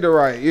you treat her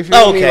right. You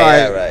feel me? Okay,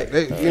 Like, alright.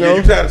 you You know.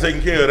 you tired of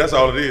taking care of? That's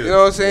all it is. You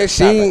know what I'm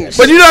saying?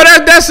 But you know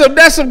that's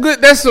some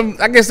good.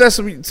 I guess that's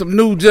some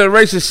new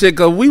generation shit.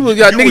 Cause we was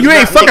nigga, was you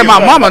ain't not fucking my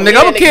nigga. mama, nigga.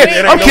 I'm Yeah, killing,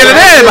 nigga, I'm ain't killing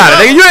no everybody,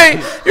 nigga. You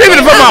ain't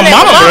finna fuck my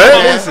mama, bro.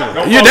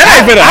 You that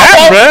ain't finna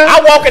happen, bro. I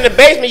walk in the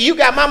basement, you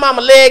got my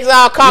mama legs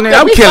all cocked Nigga, up.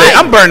 I'm we killing. fight.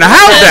 I'm burning the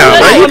house down,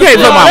 bro. You can't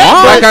fuck my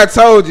Like mama. I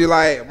told you,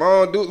 like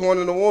Mom Duke's one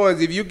of the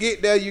ones. If you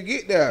get there, you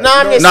get there. No,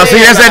 I'm You just know? No, see,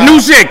 that's that new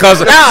shit.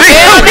 Cause No,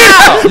 hell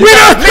no. we Man,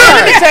 let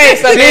don't. me tell you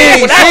something. She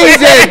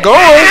just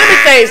going. Let me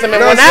tell you something.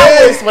 You know what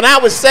I'm saying? When I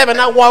was 7,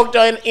 I walked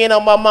in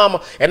on my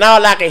mama, and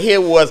all I could hear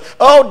was,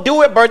 "Oh,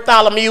 do it,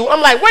 Bartholomew."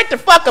 I'm like, wait the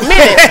fuck a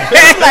minute.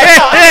 I'm like,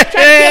 no, I'm trying to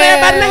kill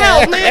everybody in the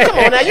house, man. Come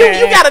on now,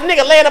 you got a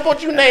nigga laying up on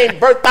you named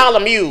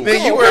Bartholomew.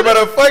 Then you Come worry on, about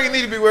her fucking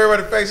need to be worried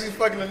about the fact she's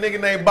fucking a nigga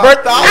named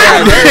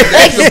Bartholomew.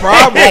 That's the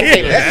problem.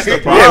 That's the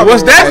problem. Yeah,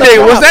 what's that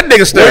nigga? What's that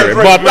nigga story?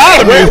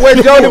 Bartholomew.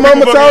 What Jody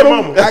mama Fuck told your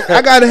him? mama.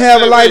 I gotta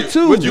have a life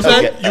too. What you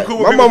say? You cool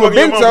with My people mama fucking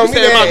your been mama? told me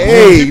Saying that. my Hey,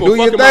 people do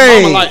your fucking my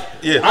mama thing. like,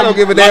 Yeah. I don't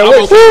give a like, damn I'm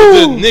what. supposed to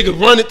Woo. just niggas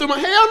running through my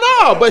hell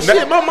no, but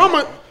shit, my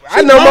mama.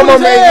 I know my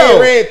mama ain't hell.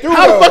 get ran through.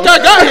 How the though. fuck I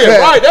got here?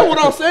 Right, that's what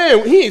I'm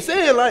saying. He ain't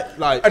saying like.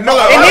 No, And hold then-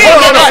 on, wait.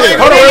 your mama in Yeah,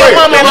 hold on, Atlanta. Your let me-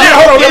 mama in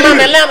Atlanta. Your mama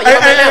in Atlanta.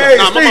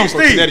 Nah, my mama from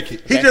Steve,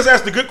 Connecticut. he just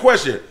asked a good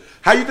question.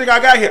 How you think I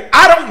got here?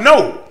 I don't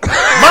know.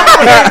 My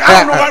mama,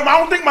 I don't know. I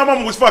don't think my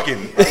mama was fucking.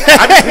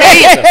 I just know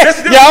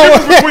there's a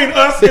difference between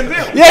us and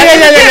them. Yeah.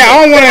 I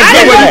don't want to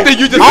know about that.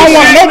 I don't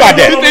want to know about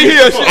that.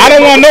 I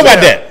don't want to know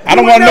about that. I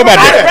don't want to know about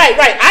that.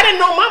 Right. I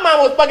didn't know my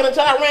mama was fucking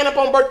until I ran up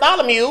on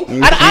Bartholomew.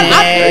 I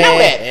didn't know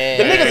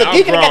that. The nigga's a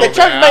deacon and got the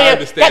church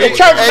man,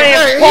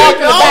 parked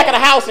in the back of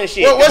the house and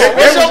shit.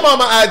 What's your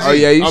mama IG? Oh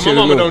yeah, you My should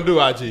mama have don't do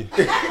IG.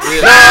 What's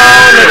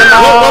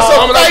her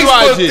Mama don't do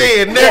Facebook IG.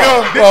 then,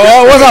 nigga?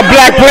 Oh, what's up,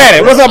 Black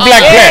Planet? What's up,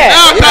 Black Planet?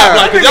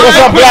 What's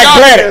up, Black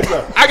Planet?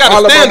 I got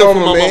All to of stand my up for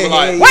mama, my man. mama.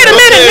 Like, Wait a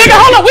minute, nigga.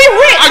 Hold on. We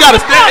rich. I got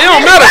to stand. It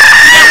don't matter.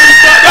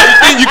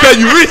 You think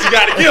you rich, you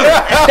got to kill it. Wait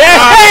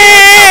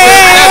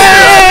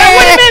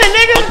a minute,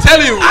 nigga. I'm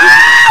telling you. And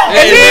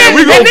Hey, then- man,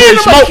 we gonna and then bring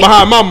I'm smoke a-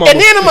 behind my mama. And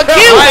then I'm a I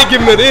cute. ain't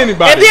giving it to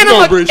anybody. And then We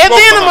gonna bring smoke I'm a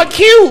behind.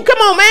 cute. Come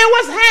on, man.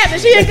 What's happening?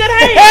 She in good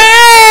hands.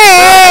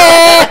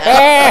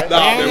 Nah,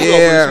 man, we gonna bring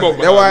Yeah, Now, smoke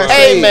that's why I behind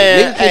say Hey, man,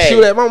 niggas can hey.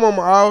 shoot at my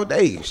mama all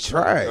day.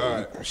 Try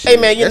it. Hey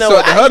man, you That's know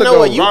what the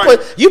what? You know what?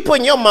 Hutter You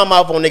putting your mama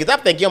off on niggas. I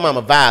think your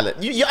mama violent. I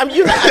mean, your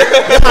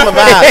mama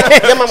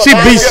violent. Your mama She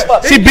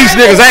beats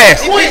niggas'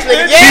 ass. She beats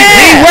niggas.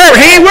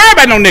 He ain't worried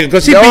about no nigga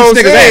because she You know beats what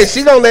I'm niggas' saying? ass.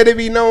 She gonna let it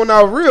be known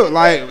out real.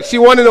 Like she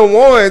one of them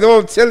ones.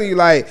 I'm telling you,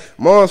 like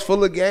mom's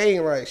full of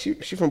game. Like she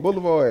from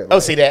Boulevard. Oh,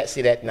 see that?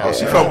 No,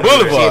 She from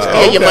Boulevard.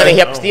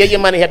 Steal your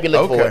money, help you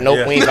look for it. Nope,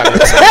 yeah. we ain't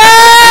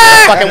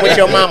fucking with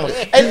your mama.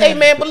 Hey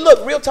man, but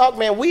look, real talk,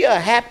 man. We are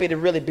happy to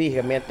really be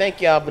here, man.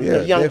 Thank y'all,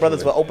 the young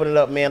brothers, for opening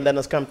up, man, letting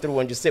us come through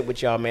and just sit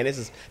with y'all, man.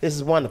 This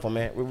is wonderful,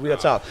 man. Real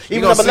talk.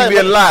 You gonna see me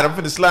a lot. I'm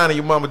finna slide in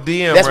your mama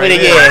DM. That's right what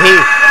it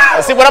now.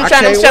 is. See what I'm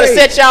trying to can't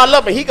set y'all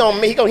up, and he gonna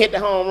hit the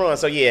home run.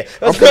 So yeah.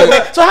 That's good,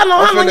 man. So how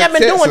long y'all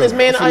been doing this,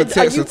 man? I'm finna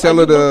text her, tell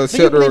her to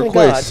set the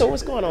request. So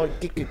what's going on?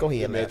 Go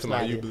ahead, man.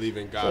 Tonight you believe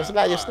in God.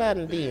 So you're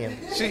sliding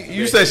DM.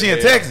 You said she in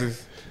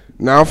Texas.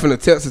 Now I'm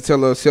finna text her, tell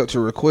her to accept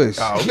your request.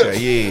 Oh, okay,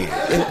 yeah.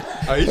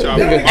 Oh, he trying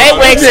to Hey,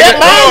 wait, accept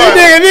mine.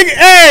 Nigga,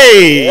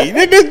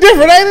 hey, this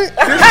different, ain't it?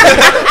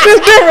 This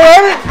different,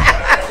 ain't it?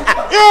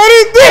 Yo,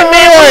 this different.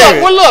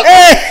 Man, well, look.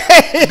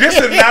 This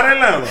is not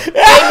Atlanta.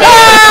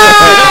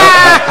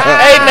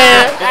 Hey,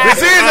 man. This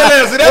is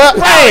Atlanta. That's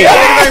the problem. Y'all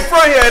niggas ain't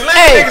from here. Atlanta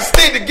Hey. niggas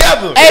stick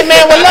together. Hey,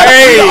 man, well, look. The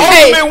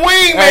Hey. ultimate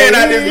wingman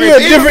out this He bitch. a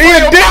different, he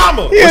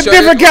a What's your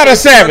different name? kind of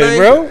What's your savage, name?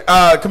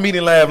 bro.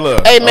 Comedian Lab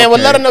Love. Hey, man, well,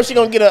 Okay. let her know she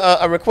gonna get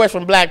a request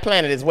from Black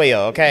Planet as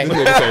well, okay?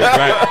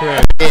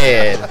 Right.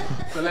 Yeah.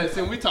 So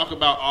listen, we talk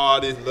about all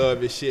this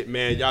love and shit,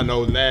 man. Y'all know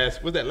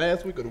was that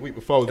last week or the week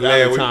before? Last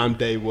week. Valentine's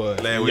Day was.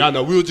 Last And week. y'all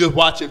know we were just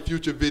watching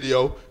Future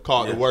video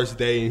called The Worst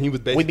Day, and he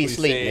was basically be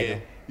sleep, saying,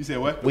 nigga. You said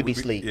what? We be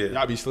sleep. Yeah.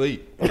 Y'all be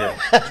sleep. Yeah.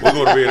 We're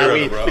going to bed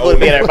early, bro. We go to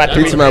bed about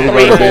Preach 3 about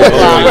we go to bed.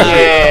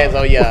 Yes,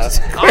 oh yeah.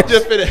 I'm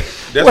just finna.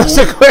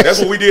 That's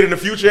what we did in the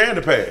future and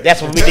the past.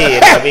 That's what we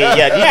did. I mean,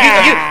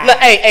 yeah. You look,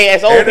 hey,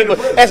 as old people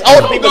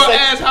I'm gonna say,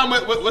 ask how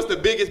much. What's the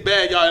biggest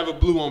bag y'all ever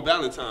blew on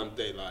Valentine's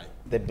Day? Like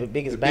the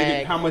biggest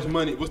bag. how much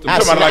money? What's the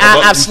I've, talking about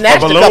like I've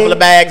snatched a balloon? couple of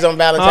bags on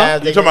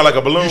Valentine's You Day. talking about like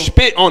a balloon? you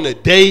spent on a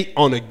date,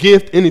 on a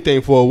gift,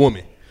 anything for a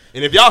woman?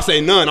 And if y'all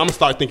say none, I'm gonna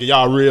start thinking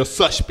y'all real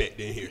suspect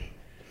in here.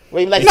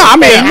 Wait, like Nah, I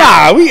mean,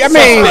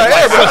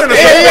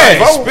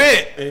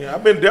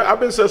 I've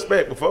been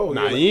suspect before.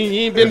 Nah, you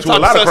ain't been Into a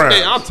talking lot of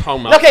suspect. crimes. I'm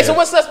talking about. Okay, so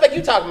what suspect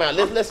you talking about?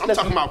 Let's I'm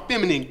talking about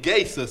feminine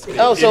gay suspect.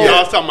 Oh, so- If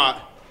y'all talking about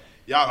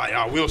y'all like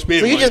y'all will spend.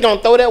 So you money. just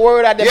gonna throw that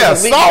word out there? Yeah,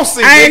 because we-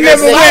 saucy. I ain't nigga,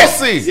 never went.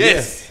 saucy.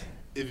 Yes.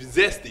 If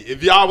zesty.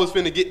 If y'all was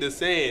finna get to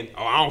saying,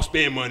 oh, I don't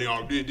spend money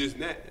on this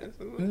and that.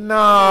 No.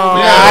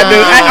 I do.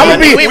 I'm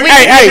gonna be. We- Wait.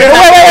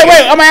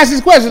 I'm gonna ask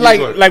this question. Like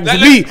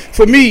Let-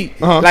 for me,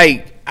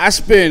 like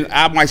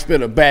I might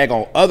spend a bag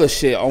on other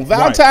shit. On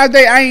Valentine's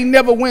Day, I ain't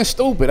never went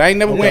stupid. I ain't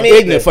never went Me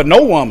ignorant either. for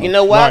no woman. You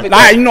know why? Right.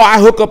 Because- Like, I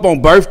hook up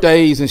on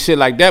birthdays and shit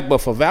like that, but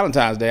for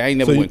Valentine's Day, I ain't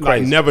never So you went like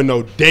crazy. never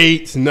no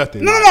dates,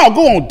 nothing. No,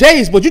 go on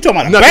dates, but you talking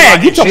about a Nothing bag.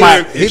 like You talking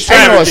about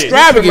extravagant.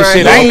 extravagant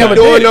shit. I ain't never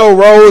doing did it. no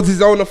roads.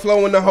 He's on the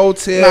floor in the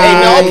hotel.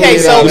 Hey, no, okay,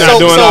 so You're not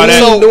doing all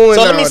that?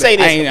 let me say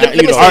this. I ain't- Let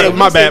me you know, say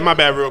this. My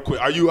bad, real quick.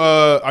 Are you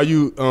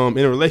in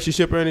a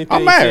relationship or anything?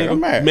 I'm married. Single? I'm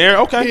married. Married?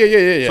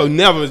 Okay. Yeah. So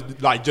never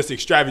like just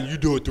extravagant. You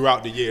do it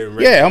throughout the year.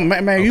 And Yeah,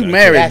 man, you Okay.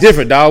 married That's-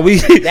 different, dog.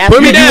 that's-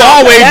 Put me You down.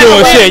 always That's doing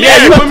what shit. married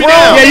Yeah, put me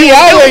down. Yeah, you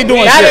always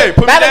doing shit.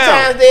 Put me down.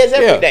 Valentine's Day is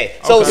every Yeah. day.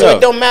 So Okay.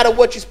 it don't matter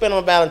what you spend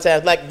on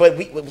Valentine's. Like, but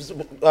we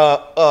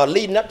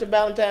leading up to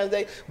Valentine's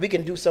Day, we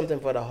can do something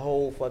for the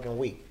whole fucking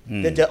week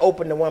to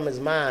open the woman's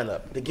mind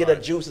up, to get her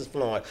juices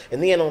flowing,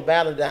 and then on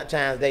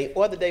Valentine's Day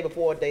or the day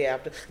before or the day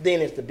after, then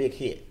it's the big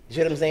hit. You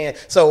see what I'm saying?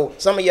 So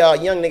some of y'all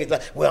young niggas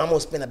like, well, I'm gonna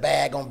spend a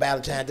bag on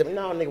Valentine's Day.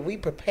 No, nigga, we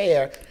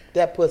prepare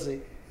that pussy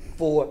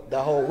for the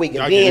whole week, and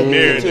Y'all then get we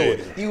get to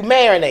marinated. it. You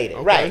marinate it,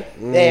 right?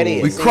 There it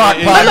is. We See? crock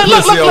Look, pot look, look,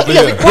 pussy look, over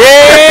yeah, here. we crock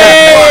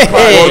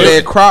Oh,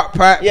 that crock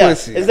pot Yeah.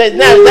 pussy. Is that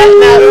now?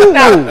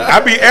 I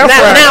be air Now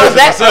frying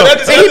that's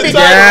myself. see, he be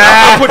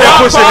I put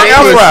that pussy in the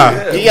air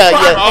fryer.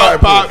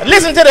 yeah.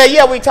 Listen to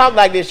the We Talk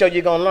Like This show.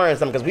 You're gonna learn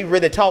something because we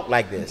really talk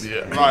like this.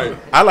 Right.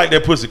 I like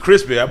that pussy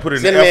crispy. I put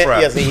it in the air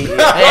fryer. Yes, he. Go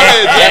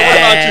ahead,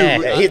 Jack,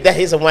 what about you?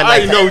 He's a one. I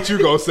already know what you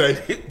gonna say,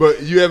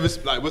 but you ever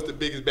like what's the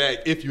biggest bag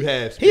if you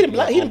have? He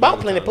done bought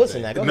plenty of pussy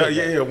now. Go No, ahead.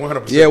 yeah,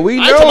 100%. Yeah, we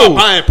I ain't talking know. about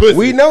buying pussy.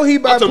 We know he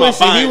buy I'm talking about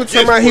pussy. He buying was talking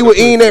gifts about he for was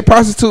the eating that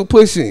prostitute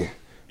pussy.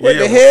 What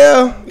the Yeah.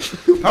 hell?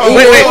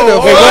 Wait, hold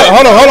on.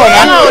 Hold on,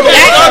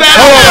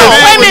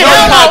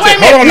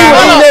 He was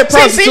eating that See,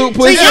 prostitute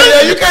pussy.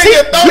 Yeah, you can't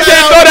get You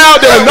can't throw that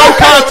out there. No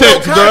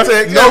context, bro.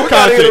 Yeah, No we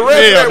gotta get context.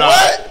 arrested. Hell no.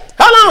 What?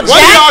 Hold on, Why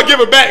do Jack. y'all give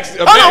a back?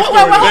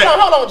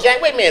 Hold on,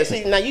 Jack. Wait a minute.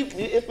 See, now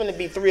it's gonna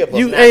be three of us.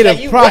 You now. ate Now a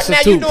you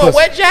prostitute doing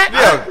what, pussy. Jack?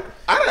 Yeah.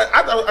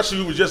 I thought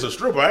she was just a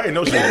stripper. I ain't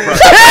know she was a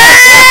prostitute.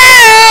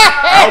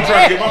 I was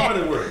trying to get my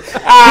money worth. He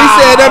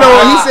said that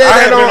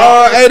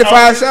on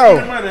 85 South.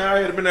 I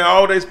had been there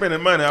all day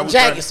spending money. I was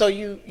Jack, trying- so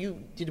you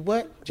did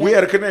what? Jack? we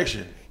had a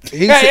connection.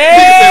 He We said,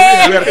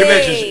 had a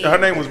connection. Her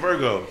name was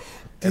Virgo.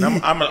 And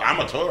I'm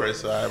a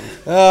tourist. So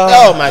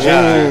Oh my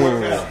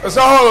God!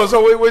 So hold on.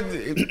 So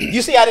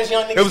You see how this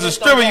young nigga? it was a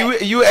stripper.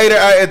 You ate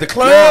it at the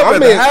club, I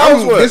at mean, the house. I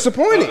was What?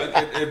 disappointed.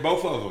 at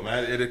both of them,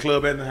 at the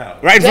club and the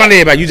house. Right in front of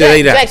everybody. You just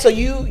ate Jack, that. so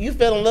you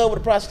fell in love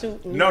with a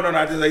prostitute? No,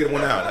 I just ate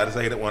one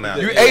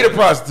out. You ate a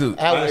prostitute.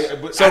 How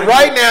was- So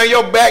right now,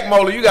 your back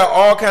molar, you got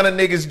all kind of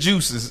niggas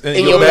juices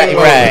in your back,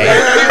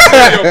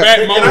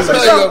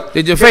 right?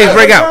 Did your face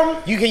break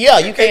out? You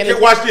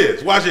can't. Watch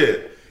this.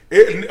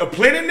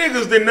 Plenty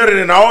niggas did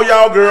nutted in all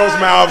y'all girls'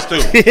 mouths too.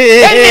 Wait a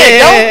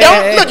minute,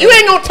 don't look. You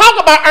ain't gonna talk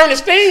about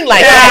Ernestine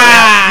like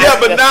that. Yeah,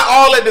 but not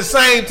all at the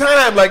same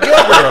time, like your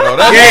girl. Though.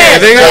 That's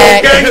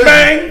Gang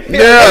bang.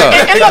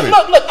 Yeah. And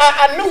look.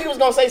 I knew he was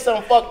gonna say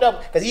something fucked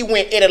up because he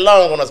went it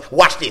along on us.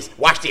 Watch this.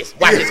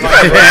 Answer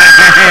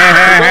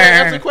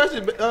the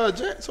question,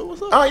 Jack. So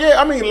what's up? Oh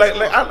yeah, I mean like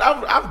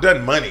I've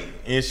done money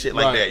and shit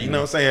like that. You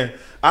know what I'm saying?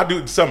 I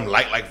do something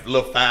like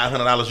little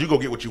 $500. You go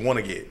get what you want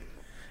to get.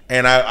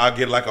 And I'll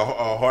get like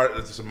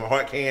some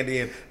heart candy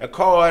and a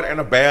card and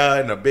a bear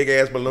and a big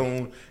ass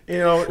balloon. You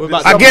know, What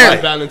about I guess-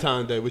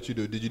 Valentine's Day? What you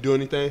do? Did you do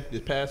anything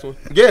this past one?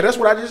 yeah, that's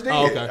what I just did.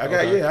 Oh,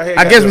 okay.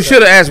 I guess we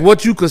should have asked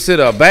what you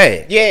consider a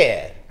bag.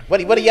 Yeah. What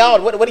do y'all?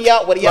 What do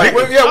y'all? what you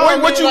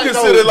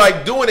consider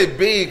like doing it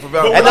big for I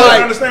Valentine's? know, Hey,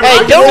 I understand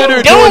what don't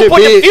doing it put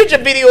the big. future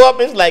video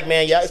up. It's like,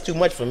 man, y'all, it's too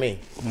much for me.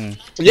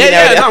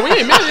 Yeah. No, we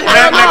ain't missing.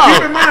 Now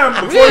keep in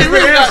mind We before ain't you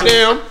really answer.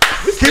 goddamn.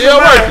 We Keep still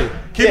in mind. working.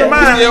 Keep in We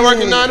mind. still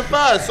working 9 to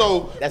 5.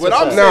 So That's what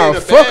what's I'm up. saying, No,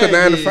 the fuck a bag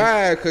 9 to is-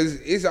 5 because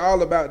it's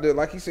all about the,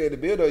 like you said, the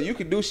build up. You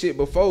can do shit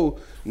before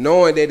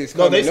knowing that it's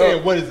No, coming they saying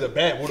up. what is a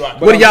bag? What do I?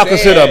 But What do y'all I'm saying-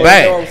 consider a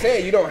bag? You know what I'm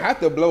saying? You don't have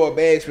to blow a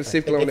bag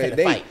specifically on They that finna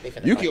day. fight. They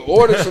finna You fight. can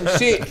order some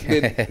shit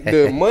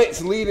the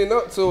months leading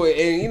up to it,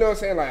 and you know what I'm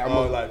saying? Like I'm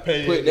gonna like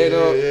pay put it, that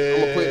up. yeah,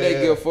 I'm gonna put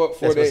that gift up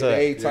for That's that what's up.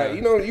 day type.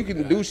 You know, you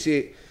can do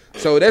shit.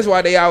 So that's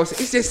why they always.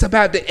 It's just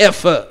about the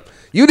effort.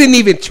 You didn't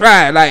even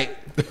try. Like,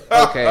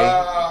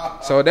 okay.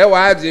 So that's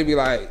why I just be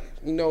like,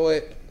 you know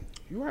what?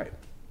 You're right.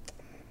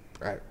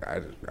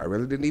 I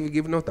really didn't even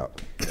give it no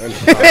thought.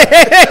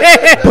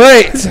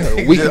 But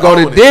we can go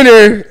to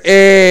dinner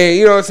and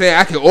you know what I'm saying,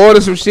 I can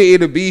order some shit,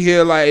 it'll be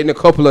here like in a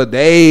couple of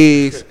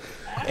days.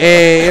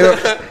 And you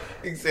know,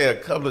 He said a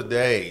couple of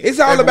days. it's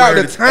all about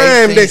the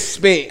February time 18th. that's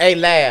spent. Hey,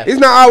 laugh. It's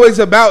not always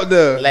about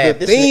the Laugh.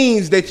 This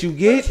things that you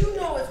get. You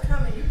know it's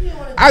coming. You be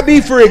on it. I be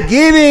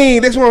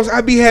forgetting. That's what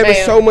I be having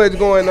Ma'am. so much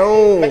going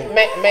on.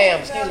 Ma'am,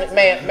 excuse me,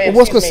 ma'am.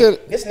 What's excuse me.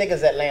 considered- This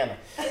nigga's Atlanta.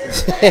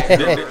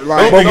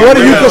 Like, But what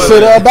do you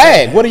consider a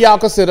bag? What do y'all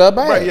consider a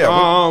bag? Right, yeah.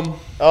 Oh,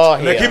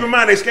 Now keep hell. in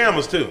mind they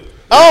scammers too.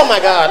 Oh my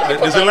God.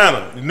 It's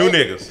Atlanta, new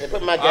niggas.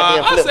 Put my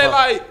goddamn I flip say phone.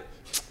 like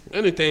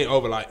anything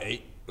over like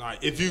 8. Like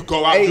if you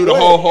go out Eight do the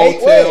what? whole Eight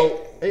hotel,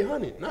 what?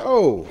 800. No,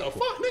 oh. the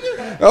fuck,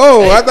 nigga.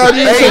 Oh, I thought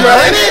you Hey, said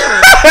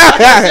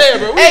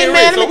bro, we Hey, ain't man, rich,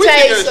 let so me we tell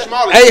you thinking something.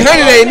 smaller.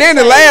 800 ain't nothing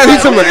to last.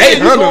 He's talking about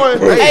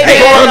 800.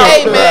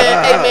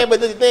 Hey man, but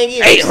the thing is,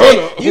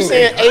 800. you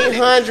saying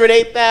 800,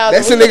 8,000.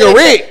 That's We a looking nigga at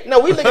rent. y'all- No,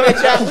 we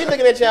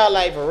looking at y'all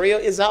like for real.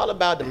 It's all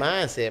about the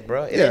mindset,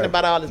 bro. It Yeah. ain't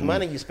about all this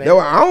money you spend. No,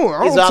 I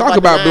don't It's all talk the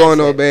about blowing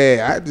no mindset. bag.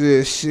 I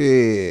just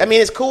shit. I mean,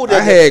 it's cool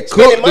that I had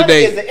spending cooked money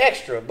today. is the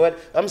extra, but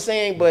I'm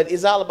saying, but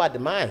it's all about the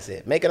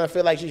mindset, making her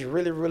feel like she's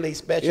really, really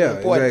special Yeah, and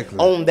important exactly.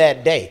 on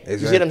that day. You see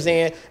what Exactly. I'm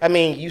saying? I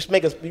mean, you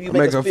make us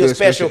her feel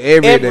special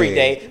every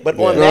day, but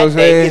Yeah. on You know what that I'm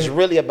day, saying? it's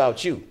really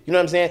about you. You know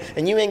what I'm saying?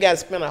 And you ain't got to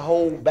spend a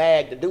whole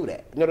bag to do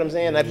that. You know what I'm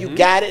saying? Now, if you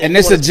got it, And you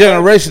it's a wanna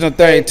spend- generational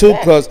thing too,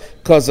 Exactly.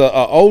 cause a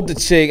older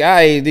chick,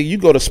 you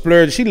go to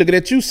splurge, she looking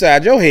at you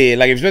side your head,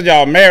 like if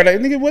y'all married, like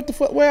nigga, what the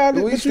fuck? Where all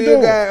this? We What you still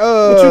doing? got,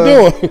 what you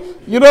doing?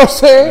 You know what I'm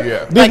saying?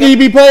 Yeah. This need to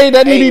be paid.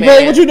 That need Hey, to be man,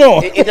 paid. What you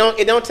doing? It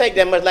don't take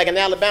that much. Like in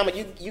Alabama,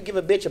 you give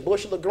a bitch a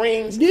bushel of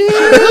greens.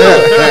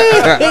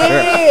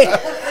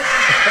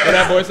 What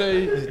that boy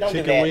say? Don't do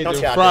Chicken that. wings Don't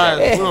and y'all fries.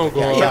 do that. We don't go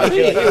Y'all on.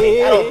 judging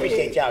me. I don't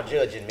appreciate y'all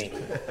judging me.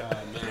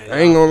 I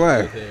ain't gonna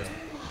lie.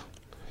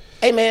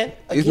 Hey man,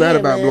 It's not again,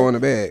 about man, blowing the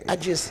bag.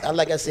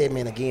 like I said,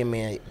 man. Again,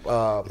 man.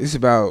 It's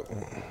about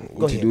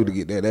what you ahead, do bro. to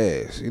get that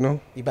ass, you know?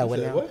 You about what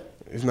now?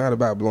 It's not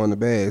about blowing the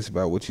bag, it's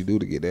about what you do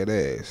to get that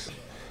ass.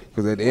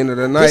 Because at the end of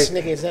the This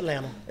night, nigga is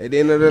Atlanta. at the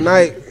end of the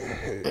night,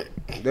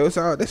 that's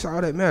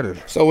all that matters.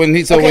 So when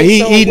he Okay, when he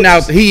so eating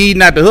what out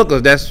eating out the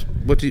hookers, that's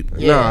what you.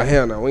 Nah,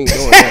 hell no, we ain't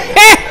doing that.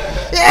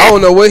 I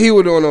don't know what he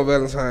was doing on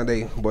Valentine's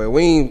Day, but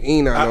we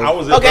ain't out I no.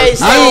 was at Okay, Versus.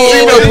 so I ain't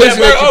seen no pussy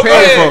that you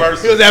paying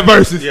for. He was at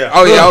Versus. Yeah.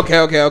 Oh yeah, okay.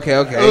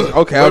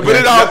 But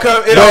it But- all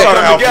come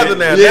together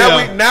now.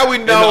 Yeah. Now we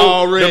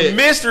all know the red.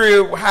 mystery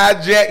of how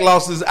Jack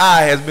lost his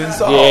eye has been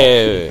solved.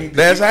 Yeah.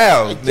 That's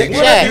how. Jack.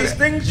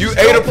 You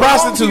ate a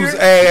prostitute's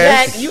Jack,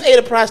 ass. you ate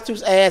a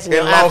prostitute's ass and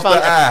your And lost iPhone.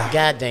 the eye.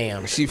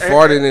 Goddamn. She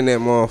farted in that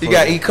motherfucker. You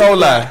got E.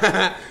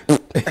 coli.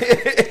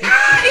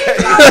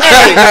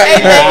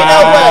 Hey, man, you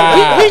know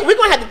what? We're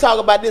going to have to talk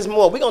about this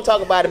more. We're going to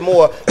talk about it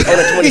more on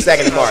the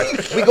 22nd of March.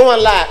 We're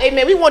going live. Hey,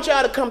 man, we want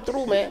y'all to come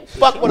through, man.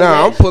 Fuck with us,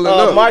 man. I'm pulling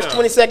up. March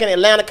 22nd,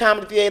 Atlanta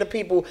Comedy Theater.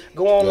 People,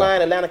 go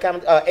online, Atlanta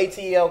Comedy,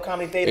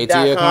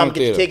 ATLComedyTheater.com,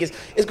 get your tickets.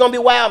 It's going to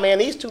be wild, man.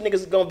 These two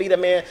niggas are going to be there,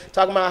 man,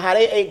 talking about how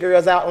they ate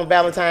girls out on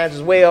Valentine's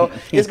as well.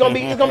 It's going to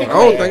be crazy. I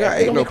don't think I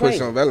ate no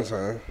pussy on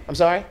Valentine's. I'm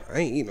sorry? I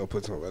ain't eat no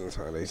pussy on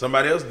Valentine's Day.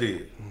 Somebody else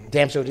did.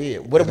 Damn sure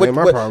did. What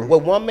problem.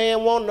 what one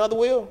man want, another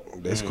will?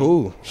 That's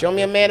cool. Show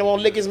me a man that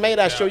won't lick his mate,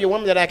 I'll show you a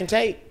woman that I can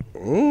take.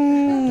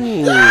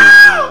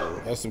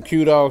 That's some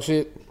cute dog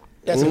shit.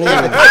 That's some y'all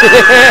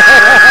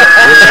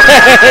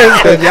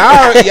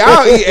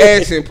eat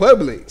ass in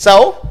public.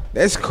 So?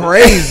 That's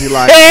crazy.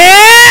 Like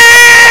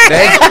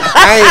that's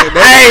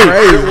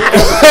crazy.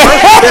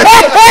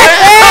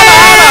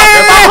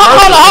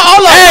 Hold on.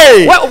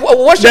 Hey,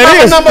 what's your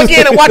mama number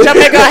again? And watch her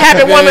make her a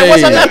happy woman.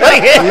 What's her number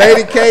again?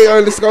 Lady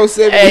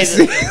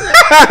K_76.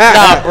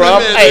 Nah, bro.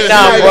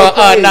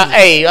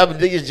 Hey,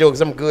 these jokes,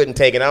 I'm good and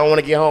taking. I don't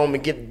want to get home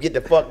and get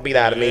the fuck beat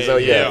out of me. So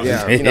yeah.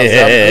 You know, so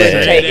I'm good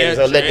and taking.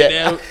 So let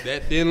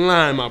that thin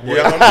line, my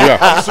boy.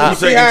 I'm super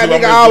See how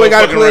nigga always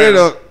gotta clear it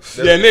up.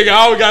 Yeah, nigga,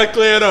 always gotta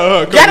clear it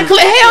up. Gotta clear,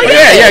 hell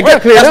yeah. Gotta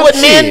clear it up. That's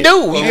what men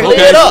do. You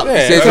clear it up.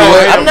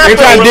 I'm not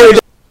trying to deal with.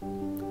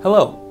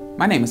 Hello,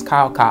 my name is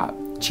Kyle Cobb,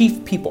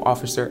 Chief People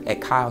Officer at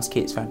Kyle's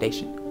Kids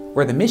Foundation,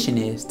 where the mission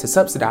is to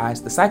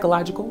subsidize the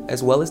psychological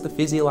as well as the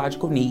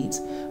physiological needs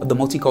of the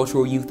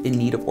multicultural youth in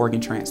need of organ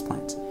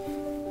transplants.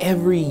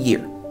 Every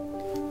year,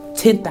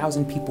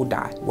 10,000 people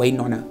die waiting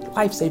on a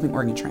life-saving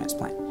organ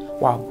transplant.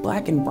 While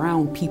black and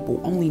brown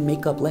people only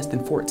make up less than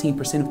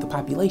 14% of the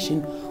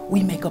population,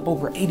 we make up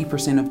over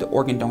 80% of the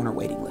organ donor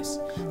waiting list.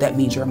 That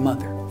means your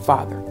mother,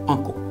 father,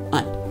 uncle,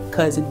 aunt,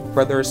 cousin,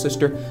 brother, or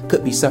sister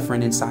could be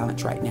suffering in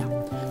silence right now.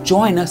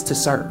 Join us to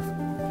serve.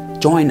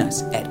 Join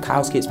us at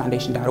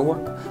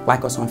KylesKidsFoundation.org,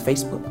 like us on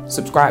Facebook,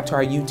 subscribe to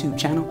our YouTube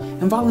channel,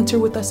 and volunteer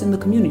with us in the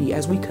community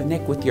as we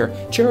connect with your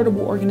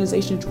charitable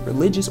organizations,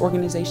 religious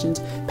organizations,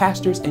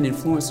 pastors, and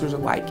influencers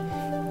alike.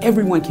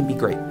 Everyone can be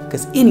great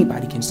because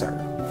anybody can serve.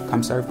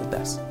 Come serve with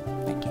us.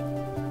 Thank you.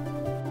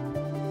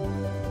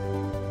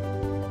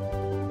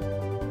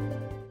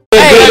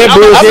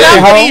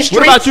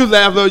 What about you,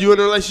 Lavlo? You in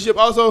a relationship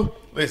also?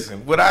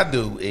 Listen, what I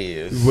do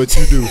is what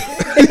you do.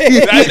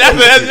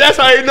 That's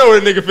how you know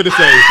what a nigga finna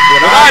say.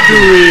 What I do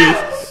is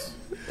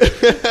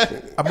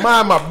I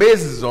mind my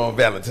business on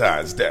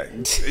Valentine's Day.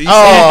 He be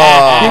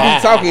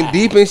talking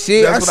deep and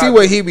shit. That's I see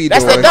what he be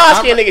doing. That's the dark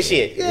skin nigga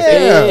shit.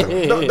 Yeah.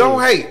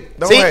 Don't hate.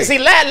 See,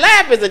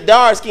 Laugh is a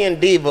dark skinned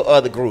diva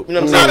of the group. You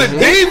know what I'm saying?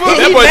 Not a diva.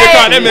 That boy just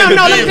called that man a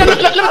diva.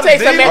 Let me tell you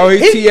something, man. Oh,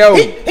 he's T.O.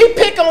 He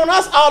pick on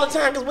us all the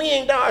time because we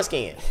ain't dark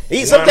skinned.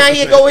 Sometimes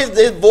he'll go,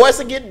 his voice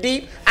will get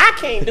deep. I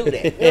can't do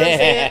that. You know what I'm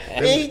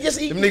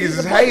saying? Them niggas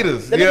is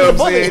haters. You know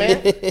what I'm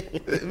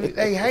saying?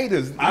 They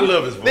haters. I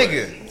love his voice.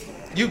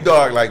 Nigga, you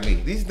dog like me.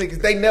 These niggas,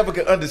 they never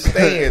can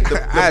understand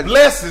the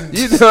blessings.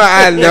 You know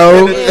I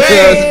know.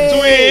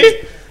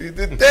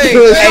 The thing.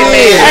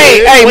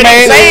 Hey,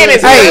 man.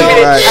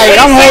 Hey,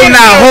 I'm holding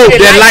out hope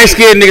that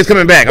light-skinned niggas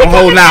coming back. I'm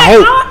holding out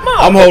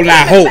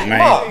hope. Man.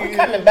 You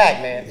coming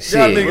back, man.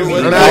 Y'all niggas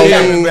was not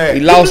coming back. He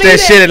lost that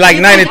shit at like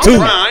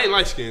 92. I ain't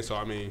light skinned, so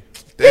I mean.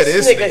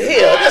 This nigga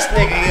here.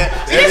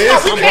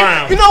 I'm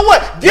brown. You know what?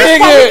 This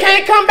Nigga. why we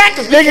can't come back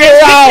because we Nigga, can't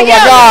oh my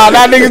God,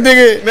 that nigga,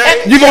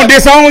 you gonna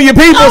disown your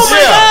peoples? Oh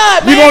my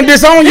God, You gonna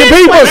disown your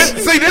peoples?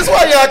 See, this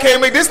why y'all can't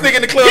make this nigga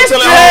in the club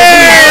telling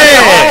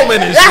Yeah. home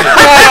and shit.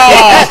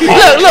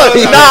 Look,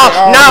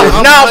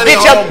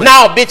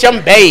 bitch,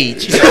 I'm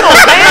beige. Come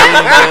on,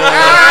 man.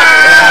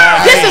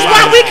 This is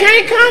why we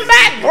can't come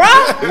back, bro.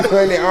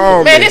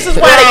 Man, this is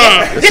why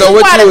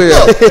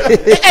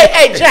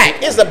Hey,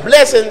 Jack, it's a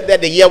blessing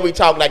that the Yeah We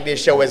Talk Like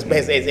This show has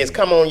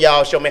come on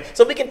y'all show, man.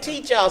 So we can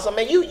teach y'all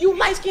something, man. You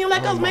light skinned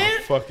like us, man.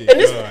 And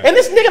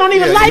this nigga don't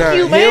even like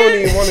you, man. He don't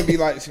even want to be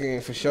light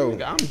skinned for sure.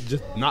 I'm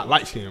just not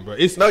light skinned, bro.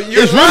 It's you're really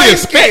a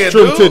light-skinned,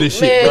 spectrum dude. to this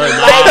shit, bro.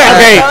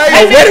 Okay,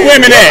 where the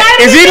women at?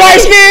 Is he light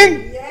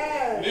skinned?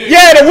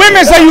 Yeah, the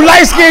women say you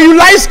light skinned. You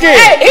light skinned.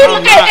 Hey, he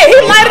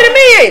lighter than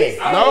me, ain't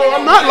he? No,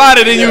 I'm not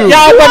lighter than you.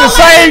 Y'all the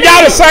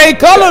same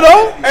color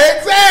though.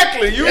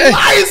 Exactly. You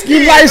light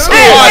skinned. You light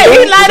skinned. Hey,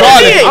 he lighter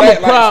than me. I'm a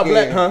proud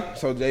black, huh?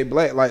 So Jay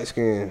Black light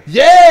skinned.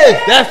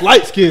 Yes, that's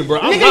light skinned, bro.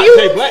 I'm not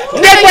Jay Black.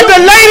 But the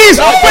ladies,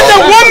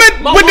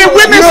 with the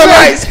women You a say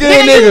light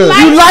skinned nigga.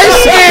 you light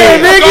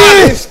skinned,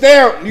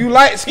 nigga. You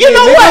light skinned. You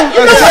know what?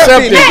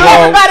 Accepted, Hey, bro.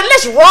 everybody,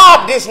 let's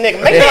rob this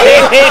nigga. Make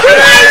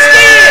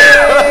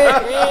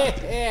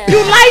You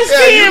light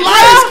skinned, bro.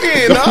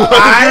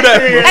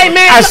 Hey,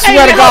 man. I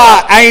swear to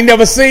God, I ain't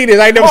never seen this.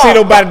 I ain't never seen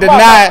nobody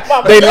deny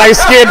they light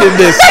skinned in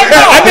this.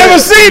 I never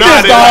seen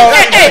this, dog.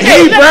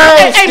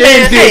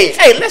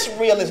 Hey, let's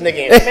reel this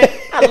nigga in, man.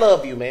 I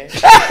love you, man. It's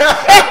a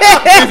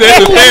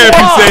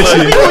therapy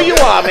session. Be who you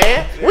are,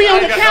 man. We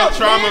on the couch,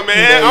 trauma,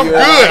 man. I'm good.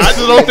 I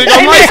just don't think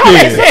I'm light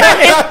skinned.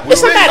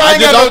 I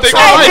just don't think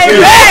I'm light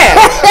skinned.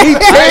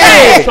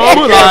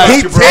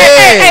 He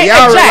 10.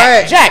 Y'all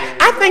relax. Jack,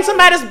 I think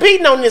somebody's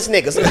beating on this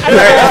nigga. Somebody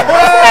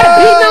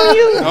beating on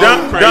you.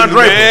 Don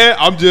Draper. Man,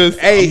 I'm just.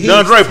 Hey,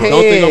 Don Draper.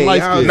 Don't think I'm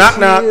light skinned.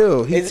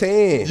 Knock. He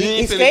 10. You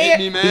ain't finna scared? get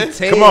me, man. He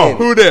 10. Come on.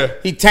 Who there?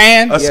 He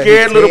tan. A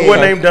scared little boy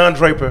named Don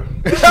Draper.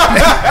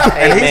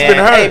 And he's been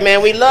hurt. Hey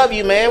man, we love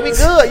you, man. We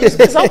good.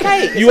 It's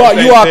okay. You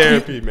are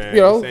therapy, man.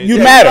 you know, Same you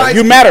therapy. matter.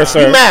 You matter,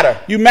 sir. You matter.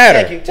 You matter.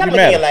 Thank you. Tell You me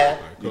again, matter. lad.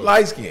 You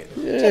light skinned.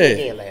 Tell me Yeah.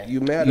 again, lad. You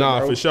matter, Nah,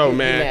 bro. for sure,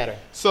 man. You matter.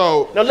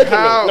 So No, look at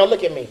how- me. No,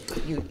 look at me.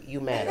 You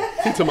matter.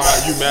 To my,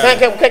 you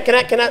matter.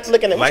 Can I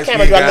look in the Light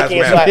camera? Do I look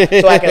skinned in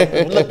guys so I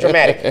can look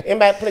dramatic?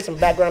 Anybody play some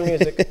background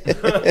music?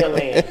 Young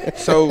man,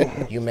 So,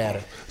 you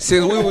matter.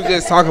 since we were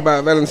just talking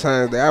about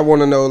Valentine's Day, I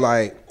want to know,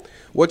 like,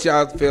 what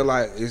y'all feel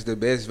like is the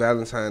best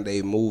Valentine's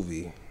Day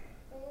movie?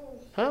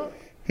 Huh?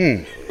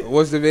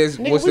 What's the best?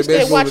 Nigga, What's we the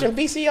best still movie? watching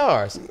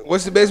VCRs.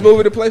 What's the best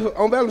movie to play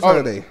on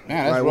Valentine's Day?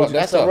 Man, that's Like, rough.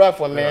 That's tough. a rough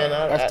one, man.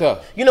 That's tough.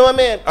 You know what,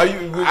 man? Are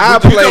you? I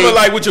Would you play- coming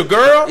like with your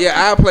girl?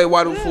 Yeah, I play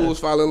Why Do Fools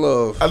Fall in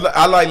Love.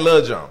 I like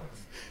Love Jones.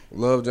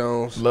 Love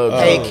Jones. Love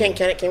Hey, Jones.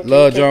 can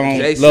Love Jones.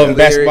 Jason Love Leary.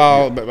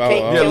 basketball.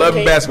 Yeah, love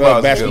basketball.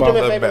 Love basketball. Can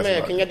you do me a Love favor, man?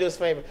 basketball. Can y'all do us a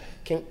favor?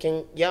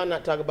 Can y'all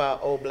not talk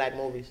about old black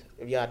movies?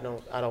 If y'all don't,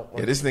 I don't.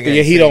 Yeah, this nigga.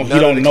 Yeah, ain't he seen don't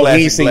none of the know. He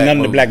ain't classic seen black none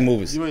of the movies. black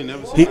movies. You ain't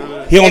never seen He none of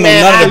that. don't know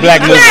none of the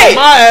black movies. Hey,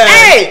 My ass.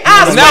 hey,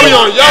 I'll Now we fight-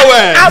 on your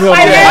ass. I'll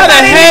fight How the everybody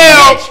in this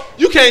hell bitch.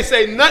 you can't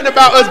say nothing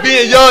about us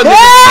being young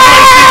niggas?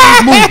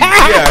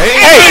 Yeah,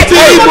 Hey,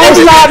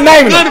 stop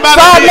naming them.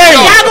 Stop naming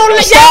Y'all them. gonna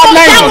let Stop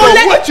naming y'all gonna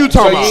them. What you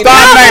talking about?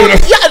 Stop naming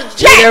them.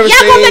 Jack, never y'all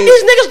gonna let seen-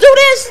 these niggas do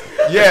this?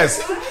 yes.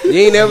 You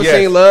ain't never Yes.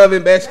 seen Love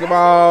and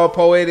Basketball,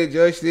 Poetic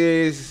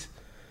Justice,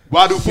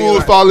 Why do fools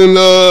like- fall in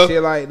love?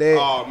 shit like that.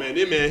 Oh man,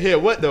 this man here.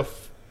 What the?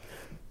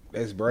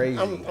 That's crazy.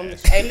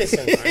 Hey,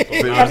 listen.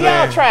 Have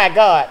y'all tried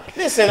God?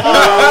 Listen.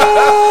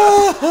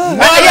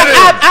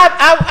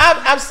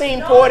 I've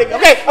seen Poetic.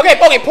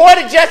 Okay.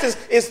 Poetic Justice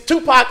is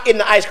Tupac in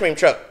the ice cream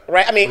truck,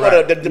 right? I mean,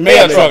 or the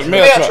Mail mail truck,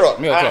 truck.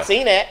 mail truck. I've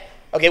seen that.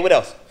 Okay, what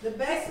else? The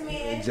best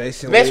man.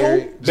 Jason Best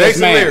Leary. who?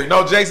 Jason man. Leary.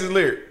 No, Jason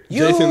Leary.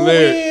 You Jason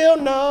Leary. will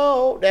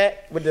know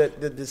that with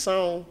the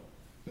song.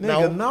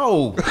 Nigga,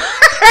 no.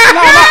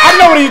 I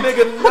know what he.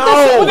 Nigga,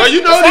 no. Well,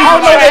 you know I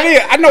know what that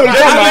is. I know what he's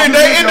talking about.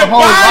 They in the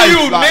whole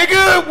bayou, life, like-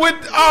 nigga, with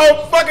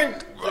fucking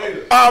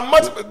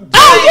much.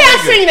 Oh yeah, I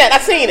seen that.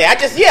 That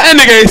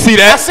nigga ain't see I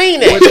that.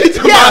 seen it. I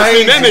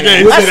seen that nigga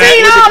ain't I see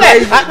seen that. all that.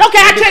 crazy- Okay,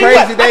 I with the tell you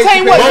what. crazy I tell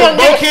you days what, you young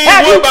nigga. Bokeem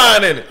Have you?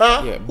 Woodbine in it.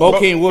 Yeah,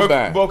 Bokeem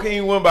Woodbine.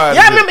 Bokeem Woodbine.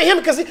 Y'all remember him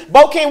because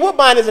Bokeem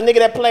Woodbine is a nigga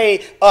that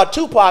played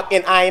Tupac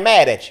in I Ain't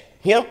Mad at You.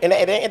 Him and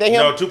him.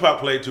 No, Tupac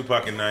played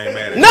Tupac and I Ain't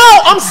Mad at You. No,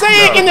 I'm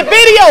saying in the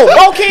video,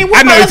 Bokeem Woodbine.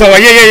 I know you're talking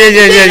about.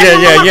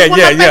 Yeah.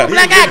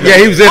 Yeah,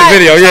 he was in the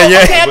video.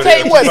 Yeah. Okay, I'll tell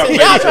you what.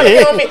 Since y'all trying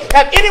to tell me,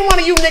 have any one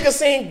of you niggas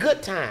seen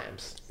Good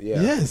Times?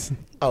 Yes.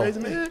 Oh.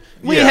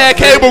 We ain't had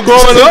cable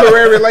growing up.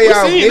 Temporary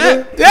layout, We seen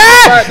nigga.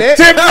 Yeah. that?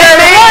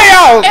 Temporary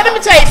layout. And let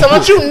me tell you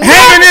something. You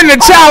Hanging in the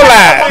child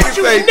line.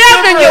 You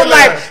never in your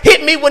life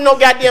hit me with no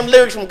goddamn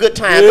lyrics from Good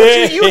Times.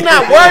 You're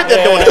not worthy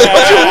of doing it.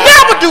 But you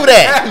never do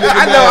that.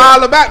 I know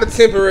all about the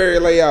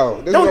temporary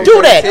layout. This Don't is what do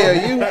I'm that. trying to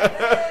tell you.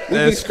 We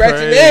be That's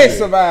scratching crazy. and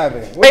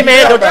surviving. What Hey you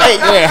man, talking don't, about? hey, you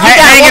got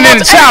hanging one in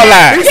more the child time.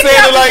 line. Hey, get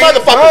out this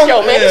motherfucking show,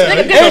 man. This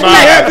nigga Every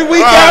disrespect. happy we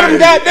got him,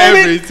 goddamn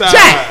Every it.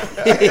 time.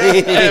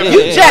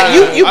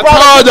 You I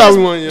brought told us y'all in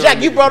we weren't with young this,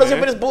 Jack, you niggas, brought us in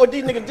man. with this boy.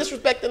 These niggas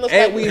disrespecting us.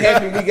 And we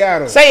happy we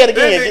got him. Say it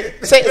again.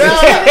 Say y'all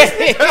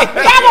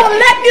gonna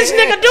let this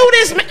nigga do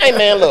this? Man? Hey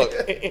man, look.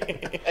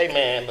 Hey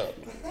man, look.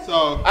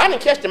 So I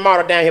didn't catch the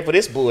martyr down here for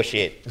this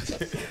bullshit.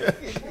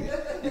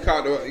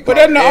 But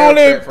them the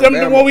only,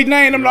 the one we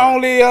named them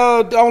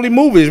the only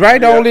movies, right?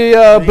 The only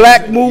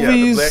black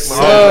movies.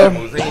 Yeah, the black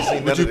movies. He ain't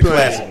seen none of the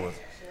classic ones.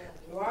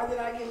 Why did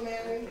I get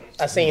married?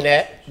 I seen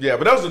that. Yeah,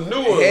 but that was a new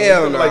one.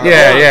 Hell no. Like,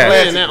 Yeah, the yeah.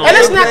 classic. that on- Hey,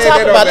 let's not playing talk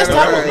that about. on Let's talk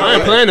Valentine's about. I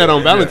ain't playing that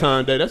on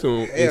Valentine's Day. That's when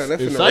Yeah, it's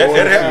that's finna psycho. go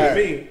That happened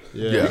to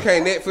me. You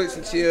can't Netflix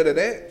and chill to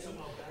that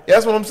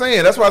That's what I'm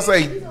saying. That's why I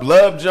say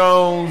Love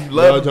Jones,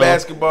 Love Jones.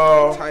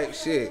 Basketball. type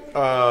shit.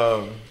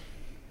 I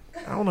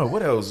don't know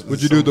what else.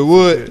 Would you do the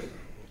wood?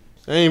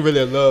 I ain't really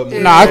a love movie.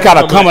 Nah, it's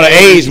got a coming of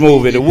age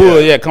movie. The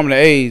Wood, yeah, coming of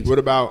age. What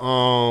about No.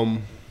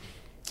 on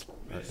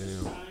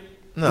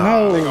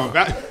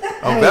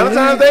On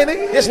Valentine's Day,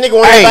 nigga? This nigga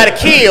want everybody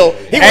killed.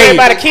 He want Hey.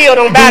 everybody killed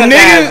on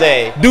Valentine's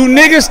Day. Do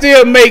niggas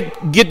still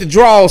get the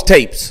draws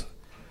tapes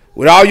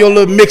with all your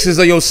little mixes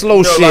of your slow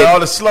You know, shit like all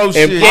the slow and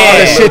shit. all Yeah.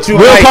 the shit you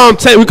We'll like? call them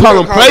tape. We call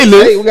them Hey,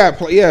 playlists. we got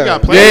play. Yeah, We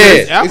got Yeah.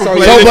 playlists. Apple It's on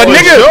playlists. So, but for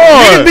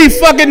niggas sure. be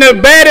fucking the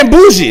bad and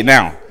bougie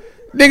now.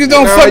 Niggas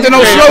don't Nah, fuck you to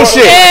no can't slow fuck-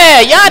 shit.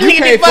 Yeah, y'all You niggas be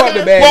can't fuck fucking.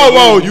 the bad.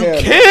 Whoa, you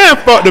Yeah. can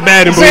fuck the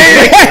bad and bougie.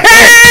 See?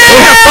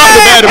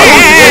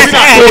 We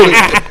not doing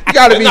it. You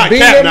gotta be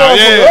beating them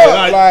motherfuckers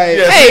up.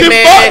 Like, hey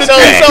man, so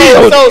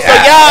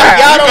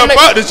y'all don't make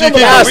fuck the shit.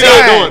 We not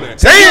doing that.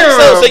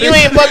 So you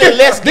ain't fucking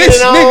let's get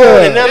it on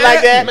and nothing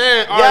like that.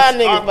 Man, y'all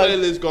niggas our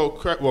playlist go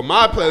crap. Well,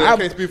 my playlist I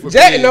can't speak for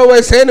Jack know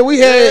what saying that we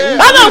had.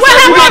 I know what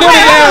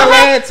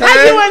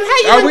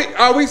happened.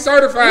 Are we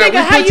certified? We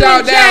put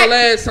y'all down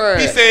last time.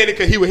 He saying it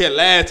because he was here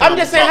last time. I'm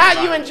just saying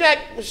how you and Jack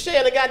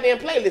share the goddamn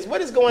playlist.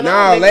 What is going on?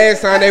 Nah,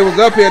 last time they was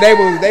up here,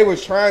 they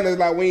was trying to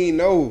like we ain't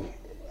know.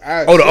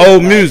 The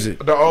old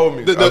music. The old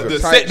music. The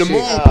Set the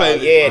Mood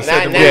playlist.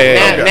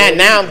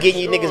 Now I'm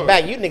getting you niggas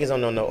back. You niggas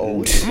don't know no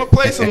old. I'm gonna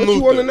play some new. What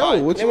you want to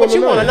know? What you want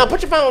to know?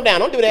 Put your phone down.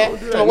 Don't do that.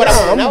 What I I'm want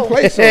to know.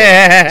 play some.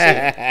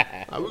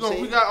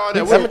 We got all that.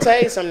 I'm gonna tell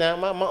you something now.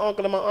 My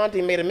uncle and my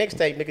auntie made a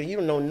mixtape, nigga. You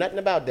don't know nothing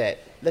about that.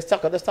 Let's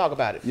talk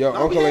about it. Your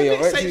uncle and your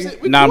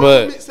auntie. Nah,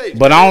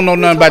 but I don't know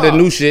nothing about the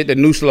new shit. The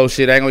new slow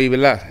shit. I ain't gonna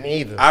even lie.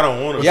 Me either. I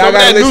don't want to. Y'all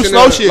gotta listen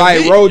to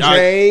like Ro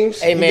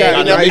James. Hey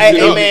man,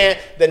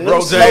 the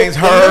new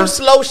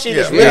slow shit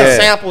is really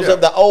samples of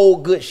the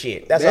old good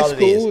shit. That's all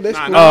it is. That's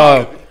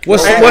cool.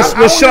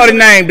 What's shorty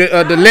name?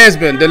 The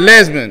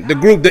lesbian, the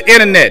group, the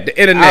internet.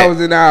 Hours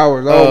and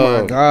hours.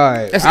 Oh my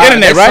god. That's the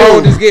internet, right?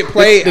 Song just get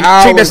played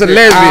hours and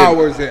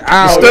hours and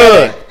hours.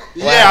 Stud.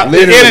 Yeah,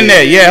 the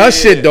internet. Yeah, her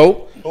shit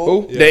dope.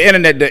 Who? The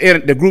internet.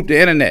 The group, the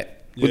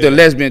internet, with the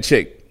lesbian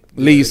chick,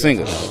 lead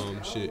singer.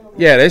 Shit.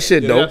 Yeah, that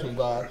shit dope.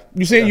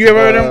 You ever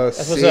heard of them?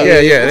 That's what's up.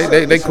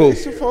 Yeah, they cool.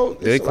 They cool.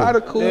 They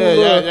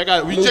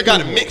cool. We just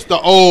gotta mix the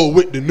old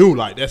with the new.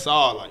 Like that's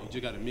all. Like you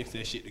just gotta mix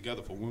that shit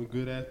together for one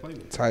good ass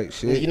playlist. Type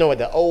shit. You know what?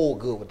 The old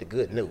good with the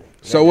good new.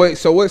 So what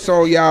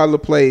song y'all to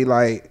play?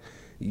 Like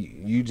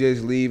you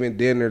just leaving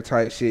dinner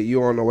type shit.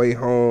 You on the way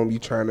home. You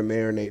trying to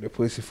marinate the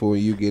pussy for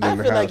you get in the house.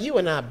 I feel like you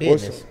and our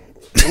business.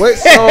 What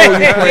song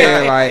you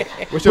playing? Like,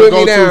 what's your put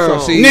me down. go-to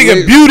song?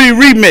 Nigga, Beauty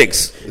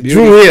remix.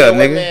 Drew Hill,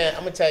 nigga. Man,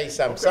 I'm gonna tell you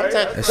something.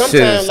 Sometimes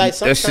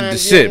that shit the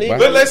shit, bro.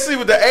 But let's see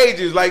what the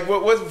age is. Like,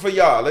 what's for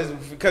y'all?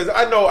 Because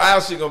I know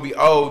our shit gonna be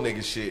old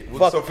nigga shit.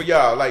 So for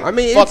y'all, like, I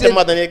mean, fuck them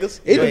other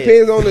niggas. It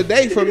depends on the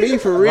day for me,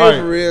 for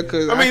real.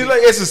 Cause I mean,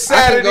 like it's a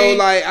Saturday.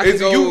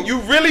 You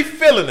really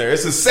feeling her.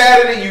 It's a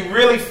Saturday. You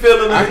really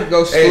feeling her. I could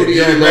go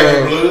Studio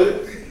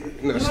Love.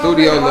 No,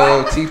 Studio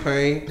Love,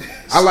 T-Pain.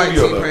 I like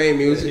T-Pain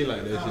music. He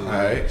like that shit. All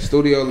right.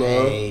 Studio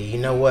Love. Hey, you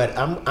know what?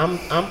 I'm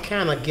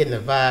kind of getting a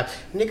vibe,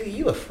 nigga.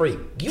 You a freak.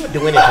 You would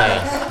do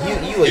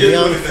anything. You a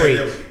young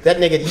freak. That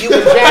nigga, you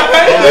and Jack.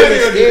 I'm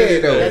really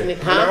scary though.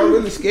 I'm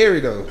really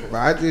scary though. But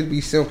I just be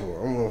simple.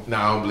 Nah,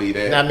 I don't believe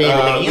that. I mean,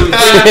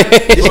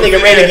 this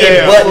nigga ready to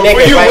get butt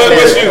naked right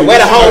there. Where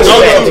the hose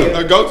at?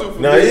 A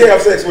go-to. Nah, he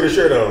have sex with a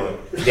shirt on.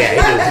 Yeah,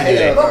 he do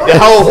that. The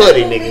whole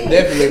hoodie, nigga.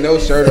 Definitely no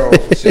shirt on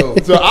for sure.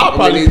 So I'll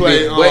probably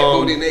play wet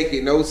booty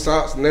naked, no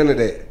socks, none of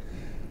that.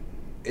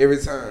 Every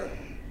time.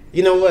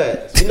 You know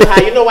what? You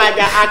know why I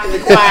got awkwardly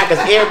quiet?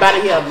 Because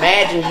everybody here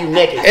imagine you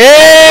naked.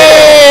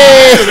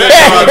 Hey! Everybody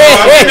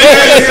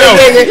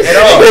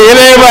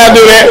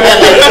do that.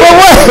 But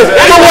what's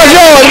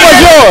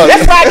yours?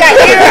 That's why I got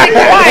eerily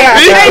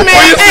quiet. Hey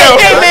man.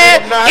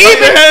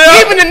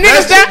 Even the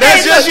niggas down.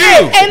 That's just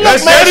you. Hey, look,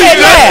 man.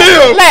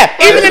 Laugh.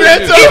 Even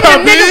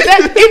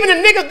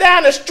the niggas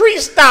down the street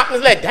stop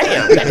and like,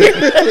 damn.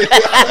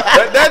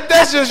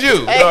 That's just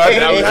you. No, I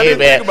didn't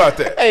think about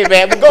that. Hey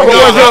man, but go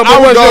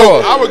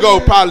I would go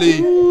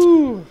probably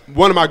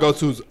one of my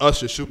go-tos,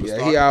 Usher, Superstar.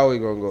 Yeah, he always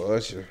gonna go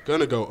Usher.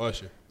 Gonna go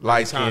Usher.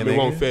 Light skin, it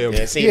won't fail me.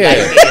 Yeah, see, it's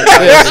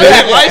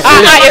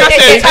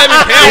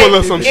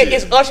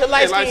Usher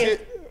light skin.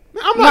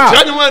 I'm not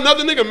judging what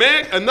another nigga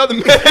man. No, I'm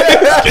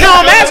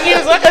asking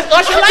is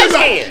Usher light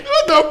skin.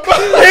 What the fuck?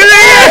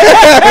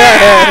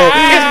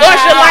 It's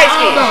Usher light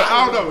skin.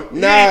 I don't know.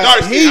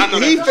 Nah,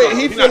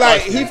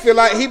 he feel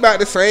like he about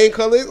the same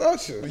color as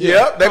Usher.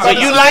 Yep. So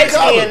you light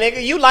skin,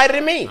 nigga. You lighter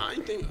than me. I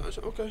ain't think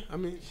Usher. Okay, I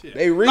mean, shit.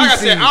 They like I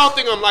said, I don't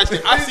think I'm light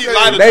skin. I see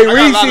lighter. They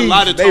I got a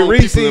lot of tone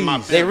people in my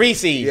family. They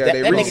Reese's. Yeah, that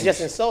they nigga Reese's.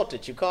 just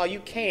insulted you. Call you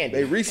candy.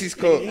 They Reese's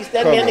cup.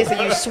 That man they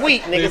say you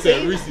sweet, nigga. They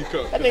said Reese's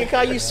cup. That nigga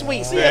call you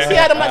sweet. See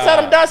how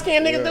them dark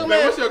skinned niggas do, Man,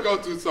 man? what's your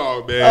go-to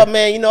song, man? Oh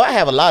man, you know I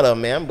have a lot of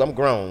them, man. I'm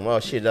grown. Well,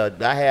 shit,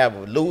 I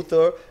have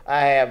Luther.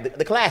 I have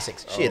the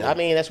classics. Shit, I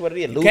mean that's what it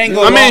is. Luther. Can't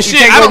go I mean, wrong. shit.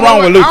 You I can't don't go wrong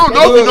with Luther. I don't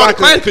know if you know the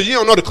classic because you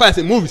don't know the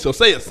classic movie. So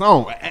say a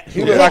song.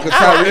 He look like a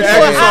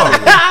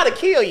I'd have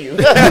kill you.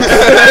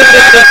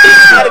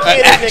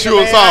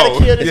 Actual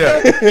song.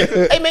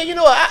 Hey man, you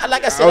know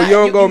like I said. Oh, you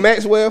don't go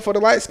Maxwell for the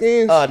light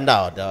skins?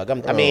 No, dog.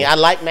 I mean, I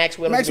like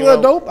Maxwell.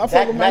 Maxwell dope. I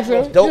fuck with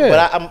Maxwell. Dope,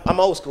 Yeah. but I'm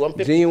old school. I'm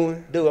 50.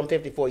 Genuine. Dude, I'm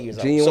 54 years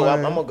old. Genuine. So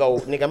I'm gonna go,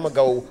 nigga. I'm gonna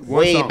go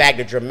way song. back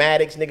to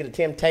Dramatics, nigga. The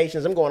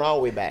Temptations. I'm going all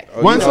the way back.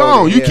 One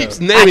song. You keep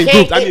naming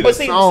groups. I need a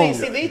song.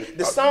 See,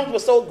 the songs were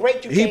so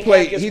great. You He can't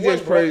played- have just he one,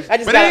 just bro. praised- I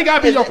just But they ain't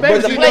gotta be your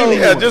favorite. But the You know, playlist.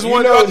 Yeah, just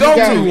one. You know, Don't he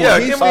got do. one. Yeah,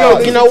 He give me still-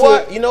 your. You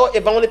know what?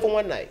 If only for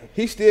one night.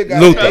 He still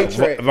got Luther. a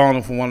track. Only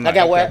one from one. I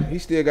got what? He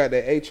still got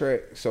that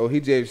 8-track, so he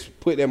just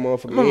put that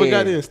motherfucker Motherfucker in.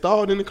 got it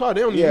installed in the car.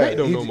 They don't even make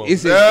them no more. You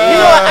know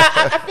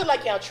what? I feel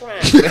like y'all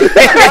trying. He still got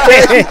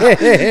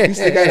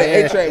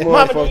that 8-track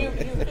Mama, motherfucker. you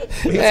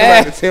He's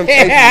like the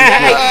Temptations.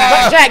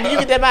 Jack, did you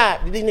get that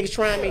vibe? These niggas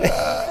trying me.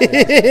 That's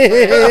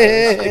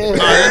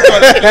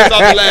off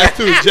the last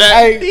two,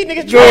 Jack. These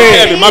niggas Go trying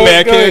ahead. me. My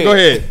bad, Ken. Go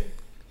ahead.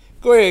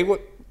 Go ahead.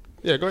 What?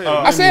 Yeah, go ahead.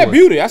 I said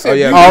beauty. I said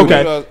beauty. yeah.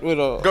 Okay.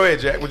 Go ahead,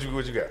 Jack. What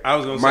you got? I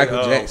was gonna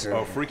Michael say Jackson.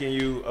 Freaking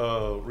You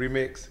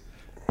remix,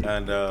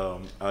 and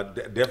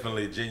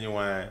definitely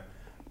Genuine.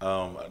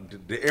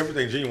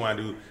 Everything Genuine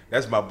do.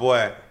 That's my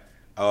boy.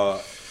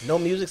 No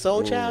Music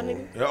Soul Child,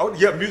 nigga? Oh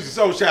yeah, Music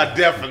Soul Child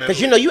definitely.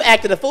 Because you know you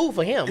acted a fool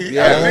for him.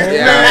 Definitely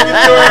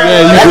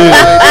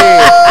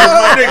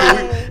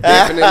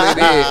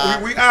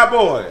did. We our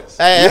boys.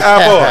 Hey. We our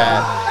boys.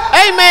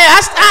 Hey man,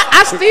 I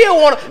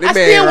still want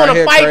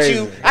to fight crazy.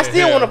 you. I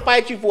still want to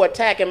fight you for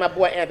attacking my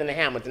boy Anthony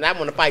Hamilton. I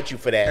want to fight you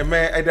for that. And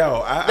man, hey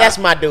dog, That's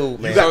my dude,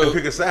 man. You got to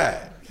pick a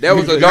side. That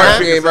was a dark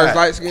skin versus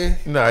light skin.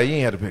 Nah, you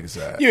ain't had to pick a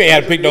side. You ain't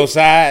have to pick no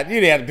side. You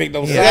didn't have to pick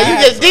no side. Yeah, you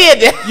just did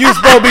that. You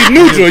supposed to be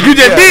neutral. You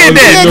just did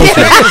that. Pick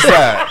a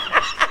side.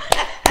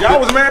 Y'all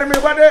was mad at me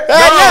about that?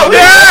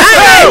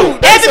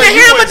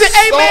 Anthony Hamilton,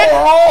 hey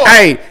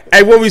man.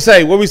 Hey, what we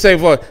say? What we say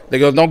for? They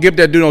go, don't give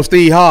that dude on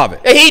Steve Harvey.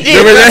 He did. He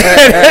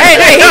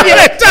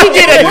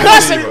did a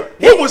cussing.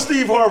 What was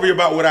Steve Harvey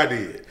about what I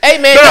did? Hey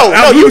man,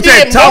 no, you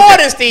did more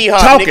than Steve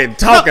Harvey.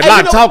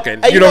 Talking.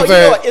 You know what I'm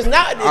saying? It's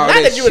not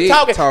that you were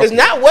talking. It's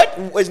not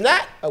it's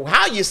not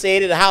how you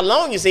said it or how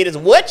long you said it. It's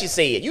what you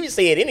said. You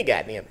said any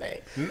goddamn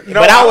thing.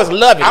 But I was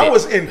loving it. I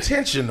was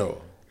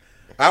intentional.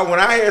 When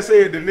I had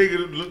said the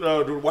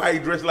nigga, why he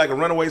dressed like a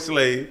runaway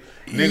slave,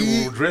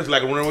 nigga was dressed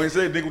like a runaway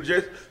slave, nigga was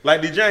dressed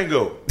like the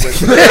Django.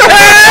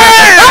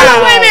 Hold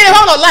on, wait a minute,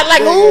 hold on,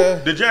 like who?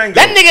 The Django.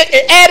 That nigga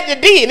added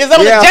the D and it's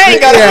on the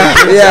Django.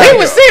 Yeah. He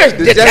was serious.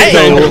 The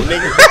Django.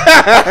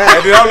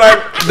 And then I'm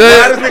like,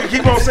 why this nigga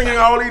keep on singing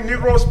all these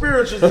Negro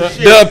spirituals and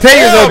shit? The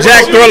opinions of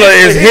Jack Thriller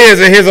is his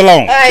and his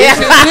alone.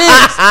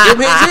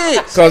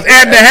 Because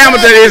Anthony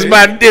Hamilton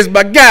is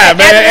my guy,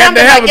 man.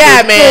 Anthony Hamilton,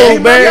 guy,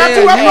 man.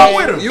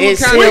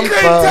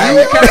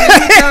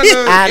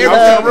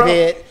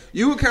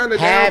 You were kind of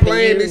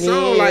downplaying this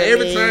song, like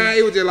every time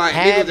it was just like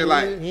niggas just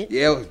like,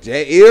 yeah,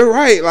 Jack is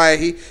right, like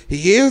he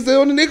is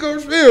on the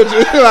Negro spiritual,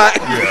 like.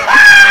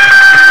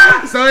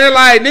 So they're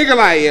like nigga,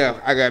 like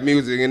I got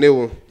music and it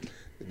was.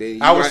 Then you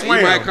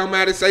might come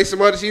out and say some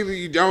other shit.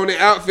 You on the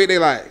outfit, they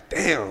like,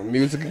 damn,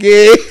 music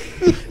again.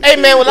 Hey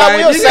man, well I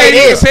will say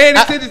this. Paying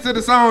attention to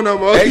the song no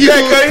more. Hey, you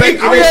can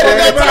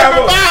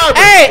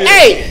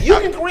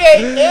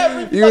create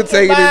every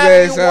fucking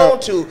vibe you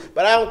want to,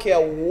 but I don't care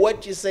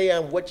what you say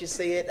and what you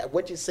said,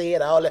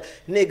 all that.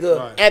 Nigga,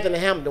 right. Anthony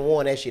Hamilton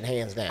won that shit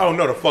hands down. Oh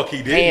no, the fuck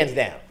he did. Hands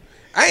down.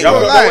 I ain't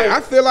gonna lie.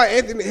 I feel like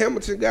Anthony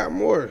Hamilton got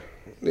more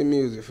than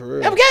music for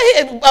real.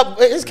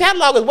 His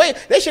catalog is way.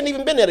 They shouldn't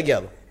even been there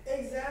together.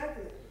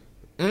 Exactly.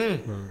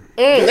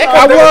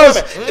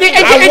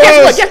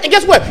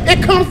 Guess what?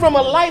 It comes from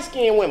a light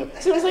skinned woman.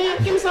 See what I'm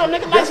saying? Give me some,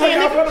 nigga. Light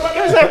skinned nigga.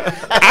 Give me some.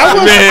 I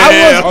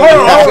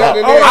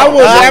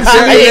was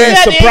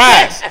absolutely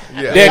surprised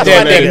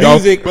that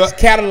music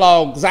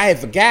catalog, because I had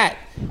forgot.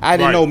 I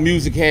didn't know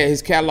music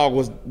his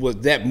catalog was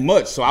that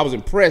much, so I was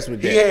impressed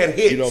with that. He had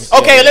hits. You know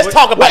okay, let's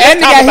talk about it. And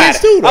he got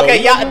hits too, though.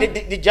 Okay, y'all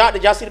did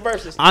y'all see the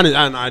verses? I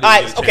didn't get a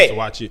chance to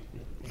watch it.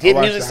 Did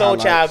Music Soul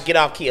Child get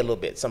off key a little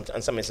bit? Some of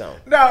his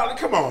songs. No,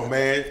 come on,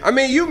 man. I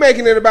mean, you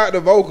making it about the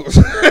vocals.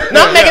 No,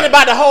 I'm making it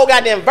about the whole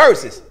goddamn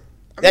verses.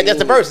 That's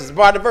the verses,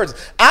 part of the verses.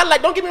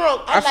 Don't get me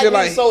wrong, I like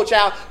Music Soul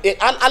Child.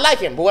 I like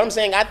him, but what I'm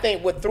saying, I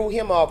think what threw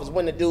him off was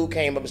when the dude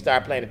came up and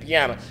started playing the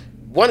piano.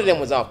 One of them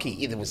was off key.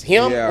 Either it was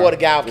him or the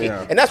guy off key.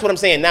 And that's what I'm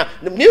saying. Now,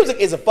 the music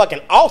is a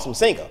fucking awesome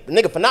singer. The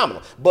nigga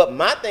phenomenal. But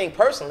my thing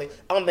personally,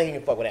 I don't think he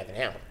can fuck with Anthony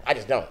Hamilton. I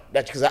just don't.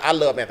 That's because I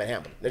love Anthony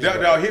Hamilton.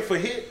 Hit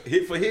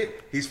for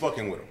hit, he's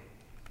fucking with him.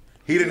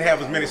 He didn't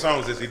have as many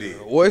songs as he did.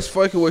 What's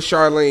fucking with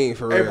Charlene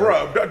for real? Hey,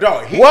 bro,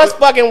 dog. What's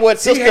fucking with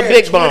Sister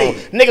Big Bone?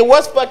 Nigga,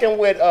 what's fucking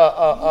with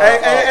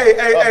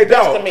Hey,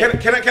 dog.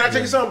 Can I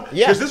tell you something?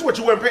 Yeah. Because this is what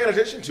you weren't paying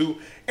attention to.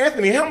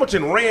 Anthony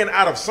Hamilton ran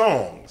out of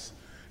songs.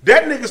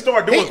 That nigga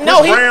started doing Chris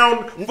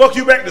Brown, fuck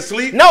you back to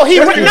sleep. No, he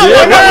wrote it. He wrote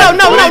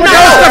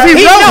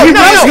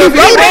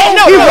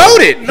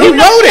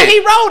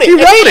it. And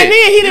then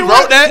he didn't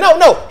write that. No.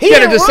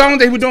 The song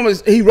that he was doing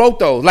he wrote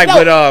those. Like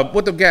with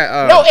what the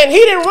guy No, and he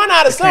didn't run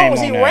out of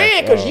songs. He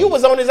ran because you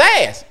was on his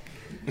ass.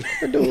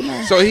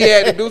 So he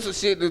had to do some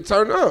shit to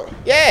turn up.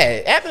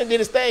 Yeah, Anthony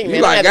did his thing, man.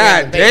 You like,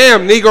 God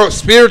damn, Negro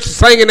spiritual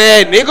singing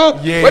that nigga.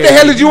 Yeah. What the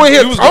hell did you in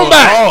here talking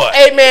about?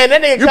 Hey man, that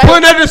nigga. You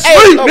putting that to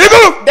sleep,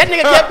 nigga.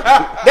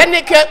 That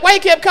nigga kept. Why he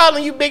kept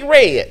calling you Big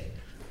Red?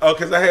 Oh,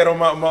 because I had on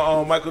my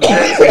Michael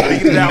Jackson.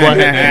 Beat it out.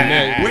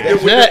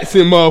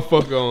 Jackson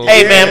motherfucker on.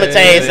 Hey, man, I'm going to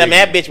tell you something.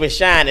 That bitch was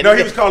shining. No,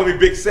 he was calling me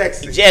Big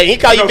Sexy. Yeah, he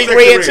called you Big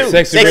Red, too.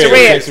 Sexy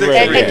Red.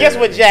 And guess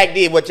what Jack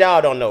did, what y'all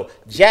don't know?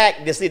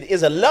 Jack, this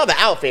is a leather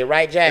outfit,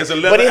 right, Jack? It's a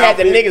leather but he had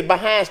outfit. the niggas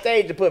behind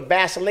stage to put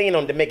Vaseline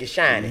on to make it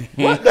shiny.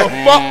 What the fuck?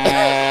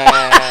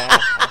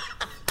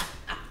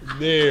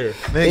 There.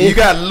 Nigga, you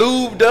got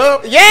lubed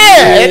up?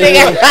 Yeah.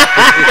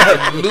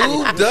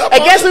 Lubed up?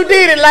 And guess who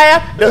did it,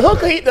 laugh? The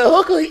hooker,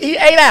 he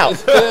ate out.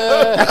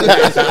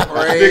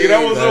 Nigga,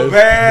 that was a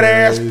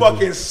badass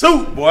fucking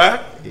suit, boy.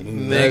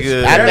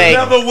 Nigga. I That think-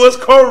 leather was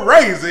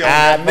crazy.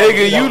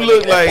 Nigga, you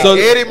look like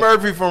Eddie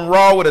Murphy from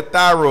Raw with a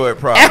thyroid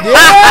problem.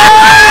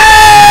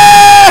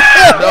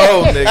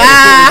 No, nigga. It's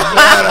not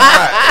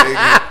hot,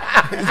 nigga.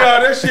 Nah,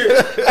 that shit.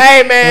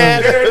 Hey,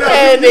 man.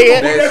 Hey,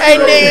 nigga.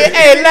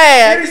 Hey,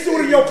 laugh. Get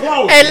suit in your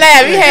clothes. Hey,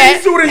 laugh. He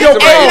had. suit in your Hey,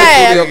 clothes.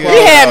 laugh.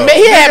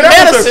 He had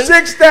That was a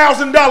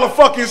medicine. $6,000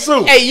 fucking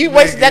suit. Hey, you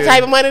wasted that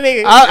type of money,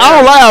 nigga. I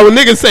don't like when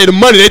niggas say the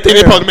money, they think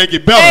they supposed to make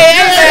it better. I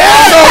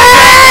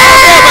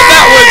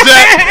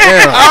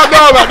don't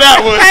know about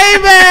that one. Hey,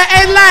 man.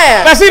 Hey,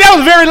 laugh. Now, see, that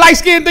was a very light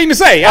skinned thing to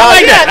say. I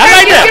like that. I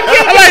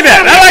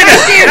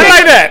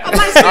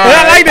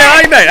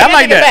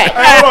like that.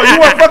 Hey, hold on, you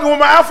weren't fucking with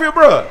my outfit,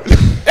 bro.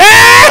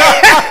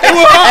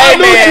 I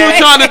knew what you were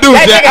trying to do,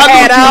 Jack. I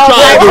knew what you were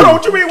trying to do. Hold on,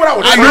 what you mean what I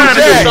was I knew what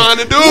you were trying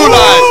to do.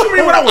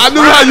 I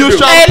knew how you was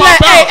trying to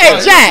pop out.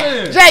 Hey,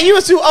 Jack, you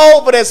was too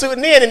old for that suit.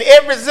 And then in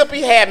every zipper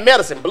he had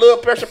medicine,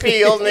 blood pressure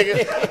pills,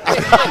 nigga,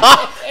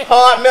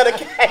 hard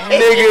medication,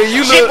 Nigga,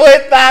 you shit look- for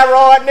his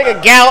thyroid,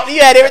 nigga, gout.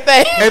 You had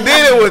everything. And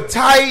then it was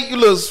tight. You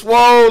look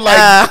swole like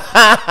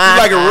you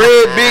like a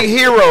red big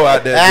hero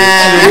out there.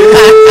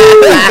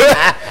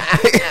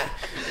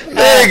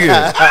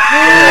 Nigga.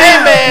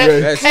 Hey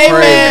man, That's hey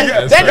crazy. man,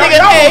 that nigga,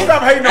 Y'all hey,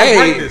 stop hating on Hey.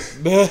 greatness.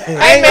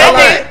 hey man,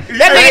 that I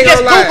nigga ain't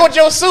just gonna lie. googled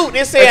your suit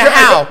and said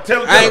how.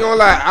 Tell I ain't him. gonna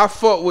lie, I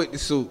fuck with the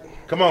suit.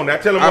 Come on now,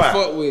 tell him I why.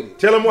 fuck with it.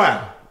 Tell him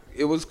why.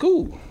 It was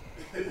cool.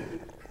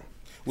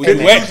 Would you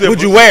wear it?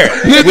 Would you wear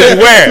it?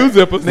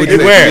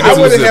 I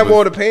wouldn't have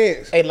worn the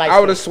pants. Hey, like- I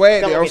would have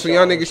swagged Come it on, on get some your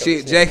young own nigga show.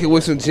 shit, jacket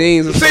with some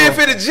jeans or See, if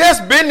something. it had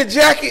just been the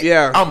jacket,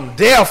 Yeah. I'm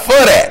down for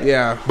that.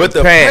 Yeah. But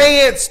the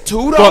pants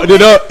too, though. Fucked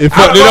it up. It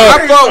fucked it up.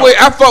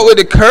 I fuck with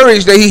the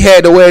courage that he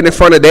had to wear it in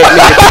front of that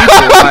nigga people.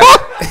 Like,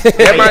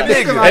 that my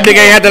nigga. That nigga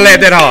ain't had to laugh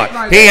that hard.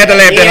 He ain't had to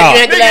laugh that hard.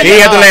 He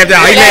had to laugh that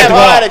hard. He laughed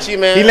too hard. at you,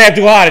 man. He laughed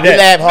too hard at that.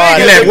 He laughed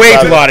hard. He laughed way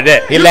too hard at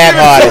that. He laughed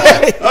hard at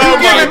that. You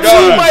giving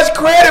too much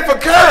credit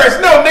for courage.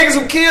 No, niggas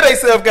who kill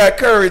themselves got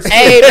courage.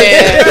 Hey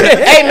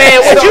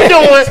man, what you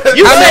doing?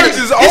 You Courage said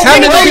is this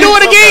nigga gonna do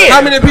it again.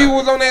 How many people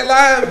was on that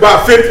live?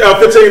 About 15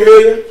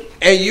 million.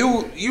 And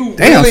you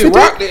Damn, really 50?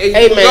 rocked it. And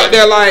Hey, you was man. out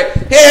there like,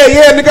 hell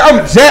yeah, nigga,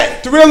 I'm Jack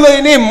Thriller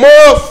and then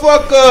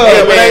motherfucker.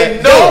 Hey, But man.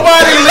 ain't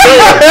nobody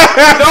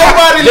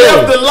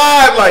left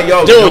alive like,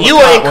 yo. Dude, you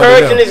were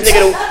encouraging this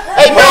nigga to.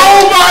 Hey man,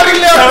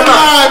 Nobody left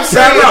alive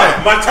saying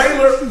that. My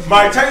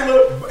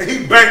Taylor,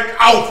 he banked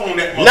off on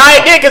that. no, he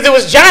did because it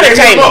was Johnny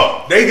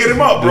Taylor. They hit him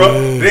up, bro.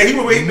 Then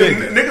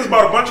niggas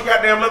bought a bunch of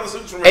goddamn leather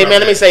suits from Hey man,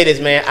 let me say this,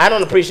 man. I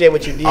don't appreciate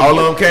what you did. All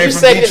of them came You from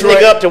set this Detroit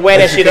nigga up to wear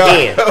that shit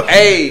again.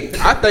 Hey,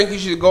 I think you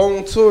should go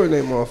on tour in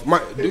that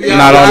motherfucker.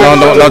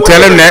 Don't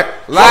tell him that.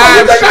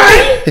 Live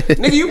shit.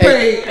 Nigga, you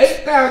pay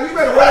 $8,000. You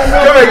better wear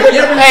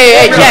that.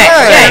 Hey,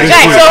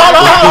 Jack. So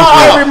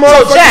hold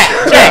on. So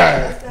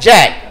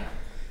Jack.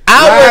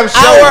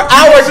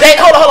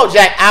 Hold on,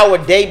 Jack. Our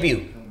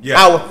debut. Yeah.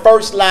 Our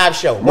first live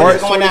show.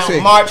 March We're going out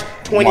 22nd. March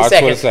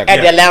 22nd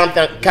at the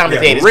Atlanta Comedy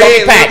Theater. It's gonna be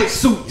Red packed. leather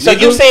suit, So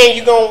nigga. you saying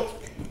you gonna?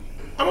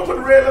 I'm gonna put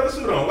the red leather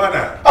suit on. Why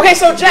not? Okay,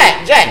 so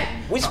Jack,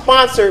 we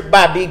sponsored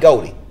by B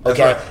Goldie.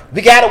 Okay, right.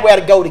 we gotta wear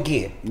the Goldie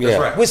gear. That's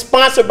right. We're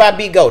sponsored by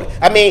B Goldie.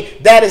 I mean,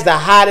 that is the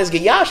hottest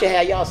gear. Y'all should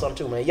have y'all some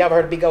too, man. Y'all ever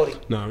heard of B Goldie?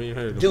 No, we ain't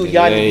heard of Dude,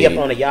 y'all need to be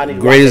up on it. Y'all need to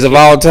Greatest watch of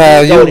all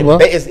time, Goldie. you, bro.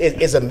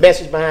 It's a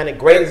message behind it.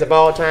 Greatest of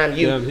all time,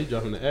 you. Damn, he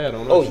dropping the ad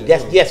on that Oh, shit,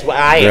 that's huh? yes, well,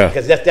 I am Yeah.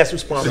 because that's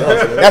who's sponsoring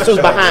us. That's who's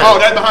behind. Oh,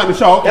 us. that's behind the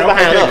show. Okay, That's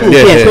behind us. cool,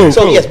 Yeah, cool, yeah.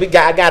 So cool. yes,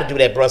 I got to do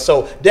that, bro.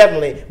 So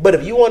definitely. But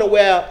if you want to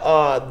wear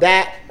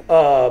that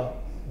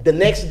the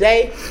next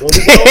day, when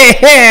we go,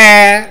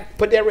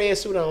 put that red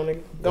suit on,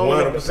 nigga. Go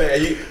on.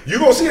 100%. You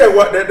gonna see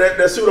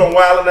that suit on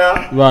Wilder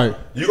now? Right.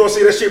 You gonna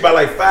see that shit by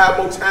like 5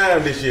 more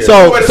times this year.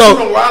 So You wear the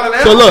suit on Wilder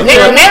now? look. Nick,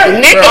 look, Wear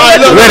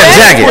the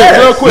jacket,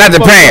 real quick, not the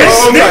fuck pants.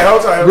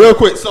 Hold tight. Real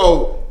quick,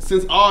 so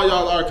since all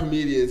y'all are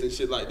comedians and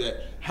shit like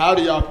that, how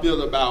do y'all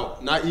feel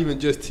about not even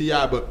just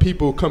T.I., but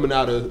people coming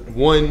out of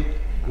one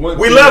We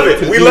field love it.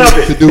 to We do- love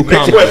it. to do Next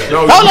comedy? question.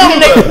 Hold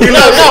on, nigga.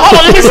 Hold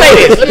on. Let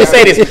me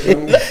say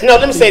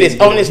this.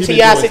 On this He been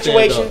T.I. doing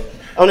situation. stand-up.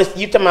 On this,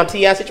 you talking about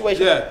T.I.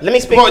 situation? Yeah. Let me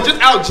speak. Well,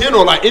 just out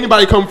general, like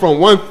anybody come from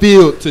one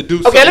field to do.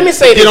 Okay, let me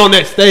say to this. Get on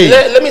that stage.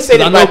 Let me say 'Cause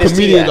this I know about this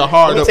comedians T.I. are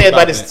hard Let me up say about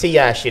about this that.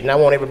 T.I. shit, and I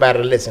want everybody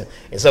to listen.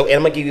 And I'm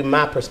gonna give you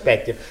my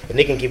perspective, and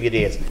they can give you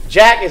this.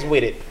 Jack is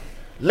with it.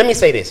 Let me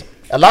say this.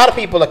 A lot of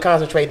people are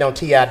concentrating on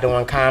T.I.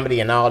 doing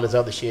comedy and all this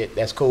other shit.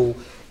 That's cool.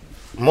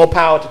 More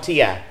power to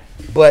T.I.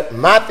 But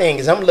my thing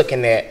is, I'm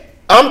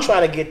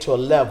trying to get to a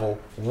level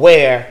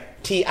where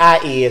T.I.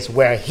 is,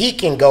 where he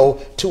can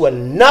go to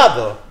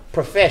another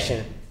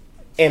profession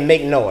and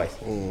make noise.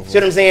 Mm-hmm. See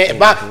what I'm saying?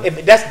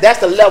 If that's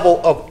the level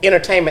of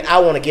entertainment I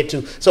want to get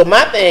to. So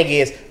my thing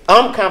is,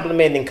 I'm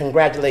complimenting,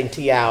 congratulating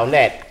T.I. on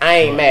that. I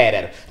ain't mad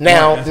at him.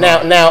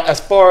 Now, as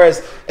far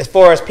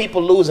as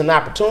people losing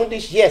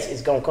opportunities, yes,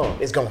 it's gonna come.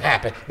 It's gonna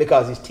happen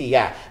because he's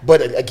T.I.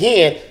 But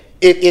again,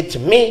 to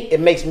me, it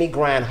makes me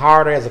grind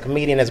harder as a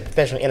comedian, as a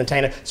professional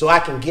entertainer, so I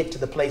can get to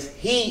the place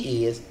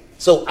he is.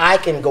 So I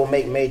can go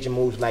make major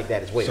moves like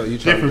that as well. So you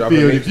trying to drop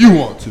it if you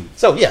want to.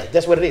 So yeah,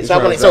 that's what it is. So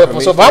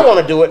if I want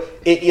to do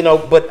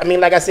it, but I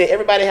mean, like I said,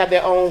 everybody have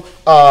their own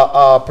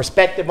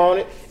perspective on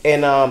it,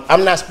 and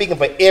I'm not speaking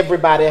for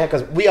everybody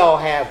because we all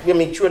have. I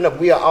mean, true enough,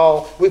 we're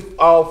all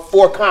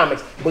 4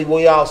 comics, but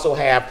we also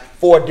have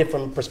 4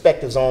 different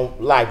perspectives on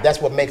life.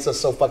 That's what makes us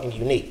so fucking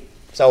unique.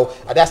 So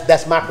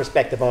that's my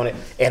perspective on it,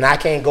 and I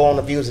can't go on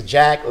the views of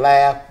Jack,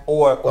 Laugh,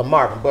 or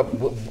Marvin,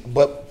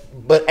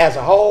 but as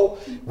a whole,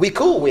 we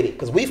cool with it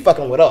because we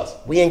fucking with us.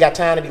 We ain't got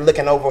time to be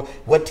looking over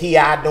what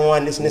T.I.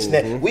 doing, this and this and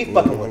that. We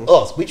fucking with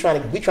us. We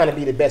trying to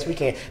be the best we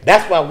can.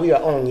 That's why we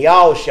are on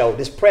y'all show,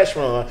 this press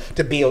run,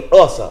 to build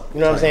us up. You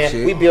know what I'm saying?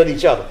 Shit. We build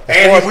each other.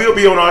 And he will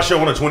be on our show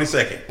on the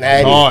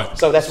 22nd.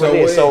 So that's what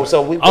it is.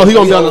 So we. Oh, he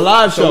gonna be on the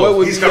live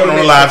show. He's coming on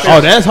the live show.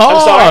 Oh, that's hard.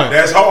 I'm sorry.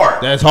 That's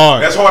hard. That's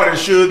hard. That's harder than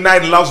Suge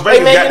Knight in Las Vegas.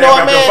 Hey man,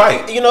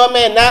 you know what,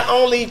 man? Not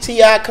only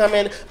T.I.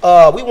 coming,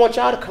 we want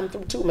y'all to come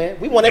through too, man.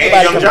 We want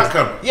everybody to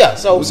come. Yeah.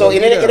 So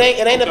it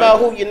ain't about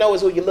who you know,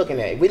 is who you're looking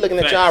at. We looking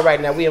at y'all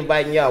right now. We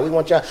inviting y'all. We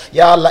want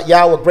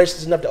y'all were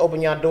gracious enough to open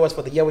y'all doors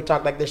for the Yeah We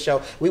Talk Like This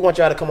show. We want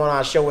y'all to come on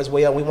our show as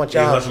well. We want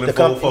y'all to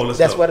come.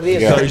 That's what it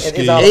is. Yeah.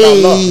 It's all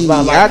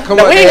about love.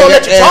 Now, we ain't gonna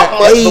let you talk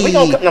much, but we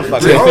gonna come.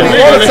 But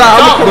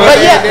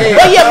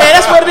yeah, man,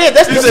 that's what it is.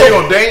 That's you say you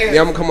gonna dance?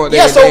 Yeah, I'm gonna come on.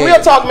 Yeah, so real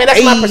talk, man.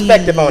 That's my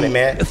perspective on it,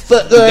 man.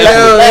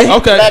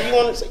 Okay.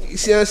 You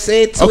see what I'm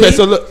saying? Okay,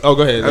 so look. Oh,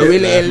 go ahead. I'm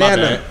really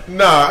Atlanta.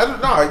 No,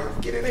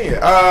 get it in.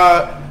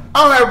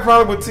 I don't have a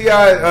problem with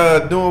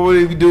T.I. doing what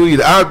he do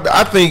either.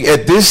 I think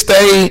at this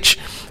stage,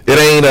 it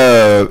ain't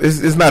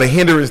it's not a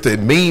hindrance to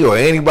me or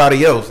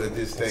anybody else at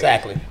this stage.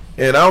 Exactly.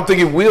 And I don't think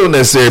it will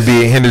necessarily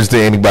be a hindrance to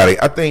anybody.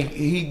 I think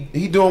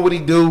he doing what he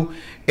do,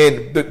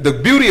 and the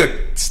beauty of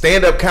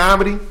stand-up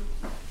comedy,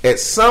 at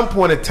some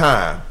point in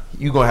time,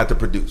 you're gonna have to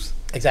produce.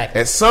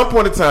 Exactly. At some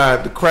point in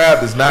time, the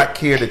crowd does not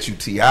care that you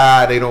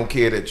T.I. They don't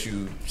care that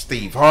you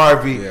Steve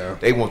Harvey. Yeah.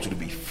 They want you to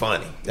be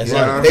funny. They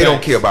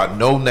don't care about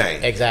no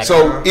name. Exactly.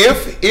 So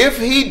if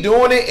he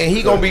doing it and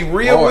he gonna be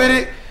real with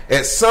it,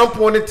 at some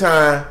point in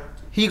time,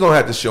 he gonna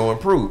have to show and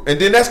prove. And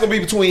then that's gonna be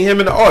between him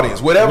and the audience.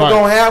 Whatever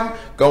gonna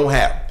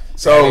happen.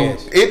 So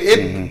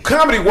it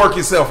comedy work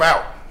itself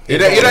out.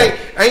 It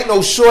ain't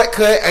no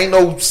shortcut, ain't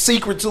no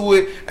secret to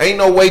it, ain't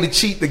no way to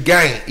cheat the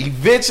game.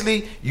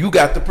 Eventually, you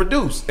got to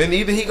produce, and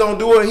either he gonna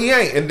do it or he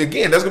ain't. And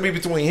again, that's gonna be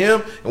between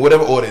him and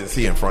whatever audience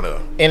he in front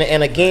of.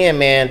 And again,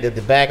 man, the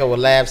back of what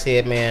Lab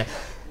said, man,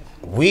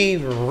 we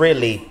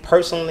really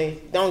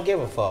personally don't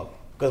give a fuck.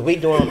 Because we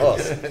doing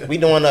us. We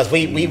doing us.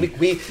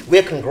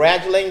 We're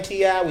congratulating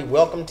T.I. We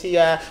welcome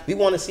T.I. We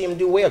want to see him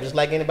do well, just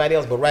like anybody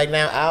else. But right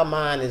now, our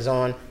mind is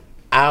on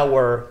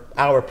our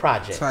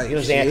project. You know what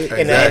I'm saying?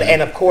 Exactly.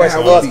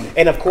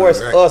 And of course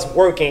us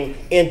working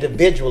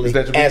individually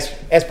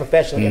as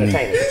professional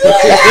entertainers.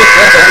 But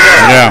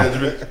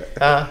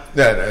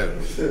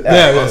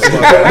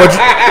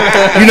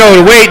you know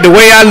the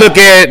way I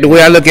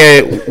look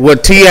at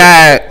what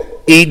T.I.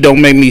 eat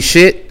don't make me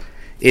shit.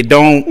 It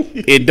don't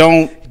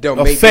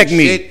affect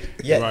me.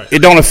 Yeah. It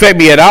don't affect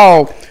me at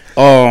all.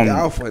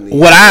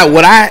 What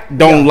I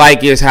don't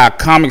like is how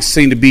comics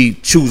seem to be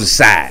choosing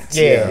sides.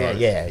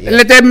 Yeah.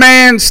 Let that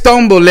man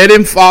stumble, let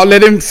him fall,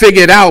 let him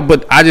figure it out.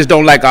 But I just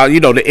don't like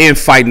the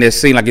infighting that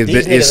seems like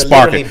it's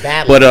sparking.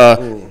 But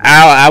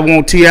I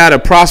want T.I. to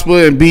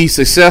prosper and be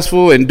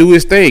successful and do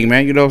his thing,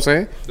 man. You know what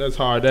I'm saying? That's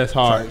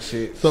hard.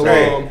 Shit. So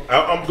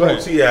I'm pro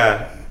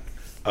T.I.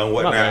 on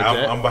what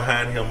now? I'm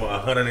behind him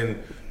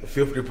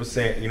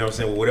 150%. You know what I'm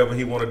saying? Whatever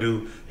he want to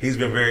do, he's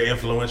been very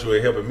influential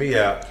in helping me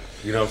out.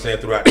 You know what I'm saying,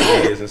 throughout the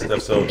years and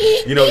stuff. So,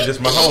 just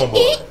my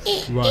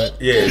homeboy. Right.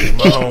 Yeah, just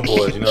my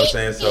homeboys, you know what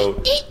I'm saying?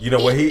 So,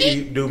 what he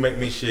eat do make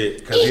me shit,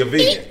 because he a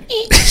vegan.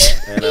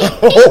 And,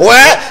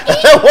 what?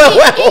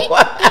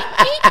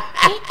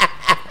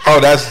 Oh,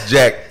 that's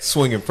Jack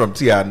swinging from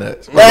T.I.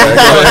 nuts.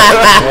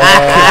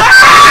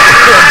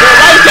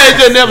 They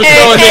just never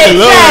show a nigga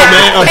love,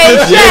 man.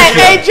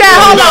 Hey, Jack,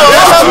 hold on.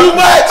 That's too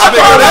much. I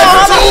thought it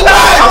was too much.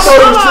 I thought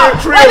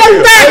it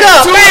was Back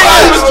up.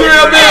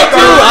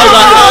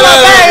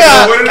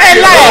 Hey,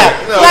 laugh.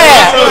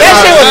 That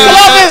shit was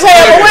club as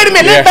hell. But wait a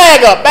minute, let's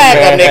back up,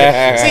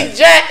 nigga. See,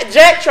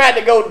 Jack tried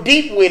to go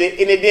deep with it,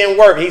 and it didn't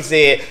work. He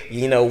said,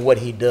 what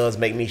he does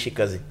make me shit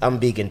because I'm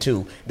vegan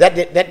too. That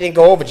didn't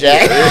go over,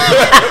 Jack.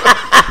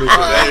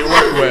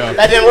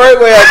 That didn't work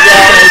well,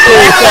 Jack.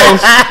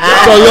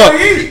 So look.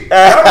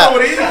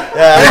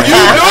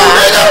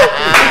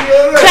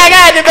 Jack, I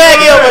had to bag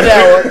you over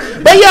that one.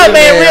 But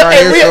man,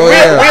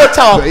 real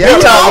talk. Hey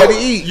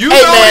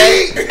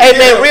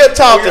man, real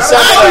talk to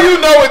somebody. How do you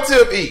know what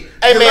Tip eat?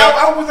 Hey man,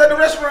 I was at the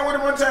restaurant with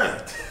him one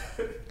time.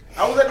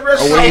 I was at the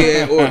restaurant.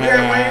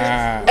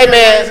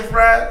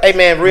 Hey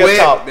man, real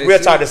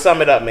talk. To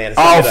sum it up, man.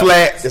 All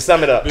flats. To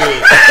sum it up, we don't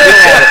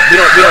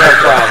have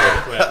a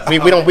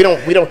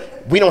problem.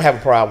 We don't have a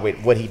problem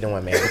with what he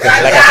doing, man. Because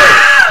like I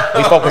said,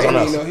 we focus on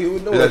us.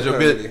 That's your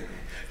bit.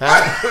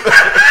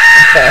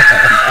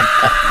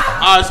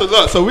 All right,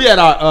 so we had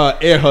our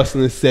air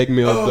hustling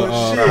segment of the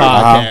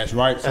podcast,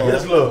 right?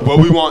 So what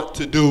we want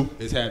to do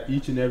is have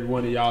each and every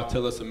one of y'all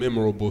tell us a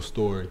memorable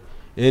story.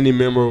 Any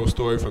memorable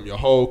story from your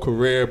whole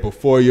career,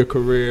 before your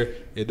career,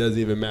 it doesn't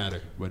even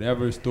matter.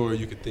 Whatever story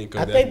you could think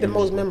of. I think the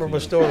most memorable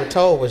story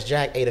told was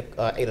Jack ate a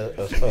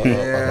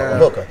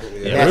hooker.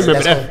 Yeah,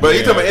 remember that. But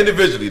he talking about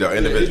individually though.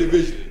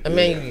 Individually. I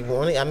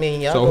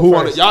mean, y'all. So go who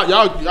first.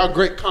 y'all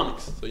great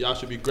comics, so y'all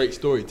should be great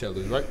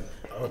storytellers, right?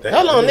 Hold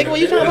on, nigga. What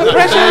you trying to put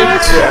pressure on?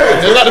 It's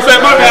not the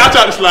same. My bad. I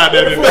tried to slide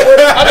that in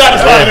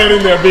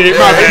there. Big.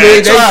 My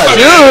bad.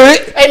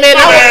 Hey man,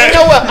 you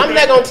know what? I'm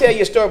not gonna tell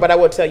you a story, but I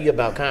will tell you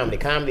about comedy.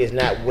 Comedy is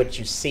not what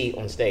you see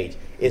on stage.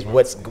 It's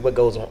what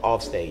goes on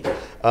off stage.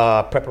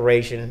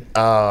 Preparation,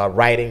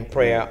 writing,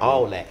 prayer,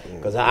 all that.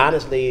 Because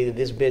honestly,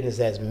 this business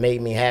has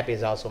made me happy.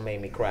 It's also made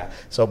me cry.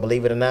 So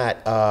believe it or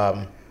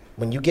not,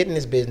 when you get in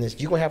this business,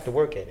 you're gonna have to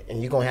work at it,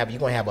 and you're gonna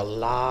have a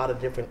lot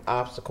of different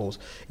obstacles,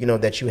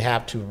 that you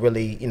have to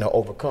really,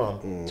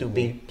 overcome to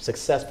be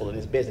successful in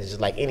this business.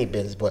 Just like any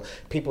business, but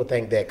people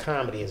think that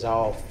comedy is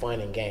all fun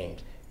and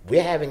games.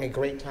 We're having a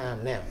great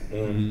time now.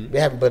 We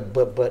have,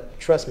 but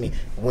trust me,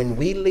 when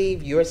we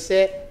leave your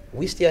set,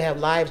 we still have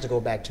lives to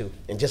go back to.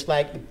 And just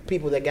like the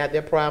people that got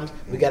their problems,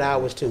 we got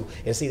ours too.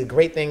 And see, the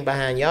great thing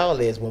behind y'all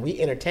is when we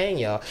entertain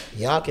y'all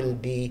can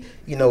be,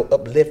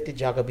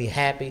 uplifted, y'all can be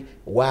happy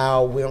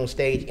while we're on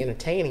stage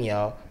entertaining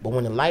y'all. But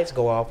when the lights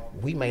go off,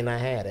 we may not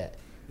have that.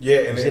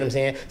 Yeah, you see what I'm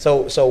saying?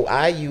 So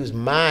I use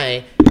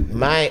my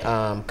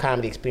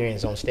comedy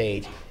experience on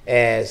stage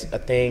as a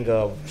thing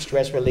of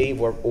stress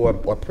relief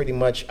or pretty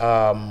much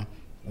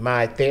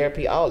my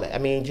therapy, all that. I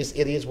mean, just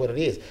it is what it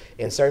is.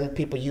 And certain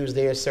people use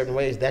theirs certain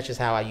ways. That's just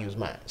how I use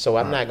mine. So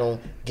I'm not gonna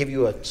give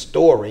you a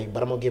story,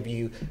 but I'm gonna give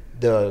you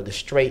the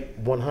straight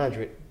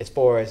 100 as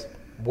far as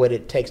what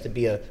it takes to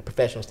be a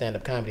professional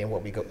stand-up comic and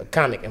what we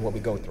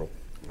go through.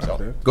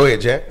 So go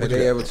ahead, Jack. Have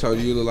they ever told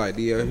you look like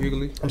D.L.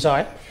 Hughley? I'm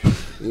sorry.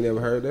 You never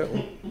heard that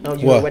one? No,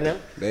 you know what now?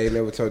 They ain't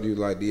never told you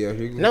like D.L.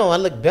 Hughley? No, I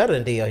look better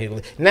than D.L.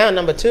 Hughley. Now,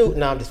 number two.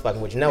 No, I'm just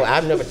fucking with you. No,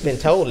 I've never been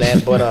told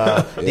that, but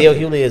D.L.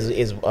 Hughley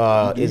is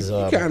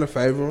kind of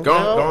favor him. Go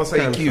on,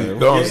 say Q.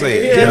 Go on,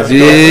 say it.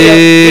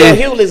 D.L.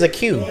 Hughley is a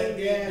Q.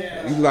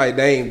 You like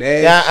Dame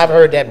Dash? Yeah, I've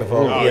heard that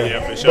before. Yeah,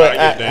 for sure.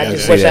 But I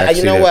just wish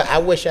you know what? I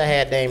wish I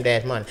had Dame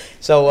Dash money.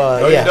 So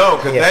no, you don't,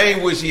 because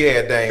Dame wish he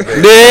had Dame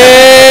Dash.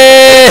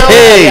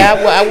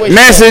 I wish.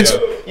 Message.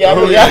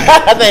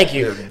 Thank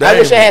you. I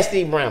wish I had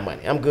Steve Brown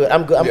money. I'm good.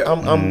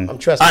 I'm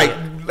trusting. All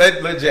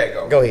right, let Jack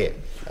go. Go ahead.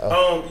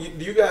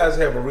 You guys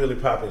have a really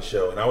popping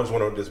show, and I just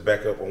want to just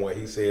back up on what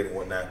he said and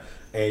whatnot.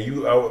 And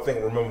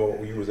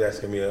remember you was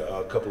asking me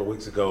a couple of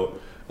weeks ago,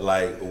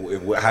 like,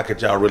 how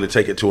could y'all really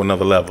take it to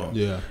another level?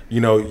 Yeah.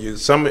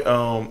 It's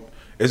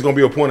gonna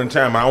be a point in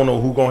time. I don't know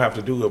who's gonna have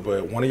to do it,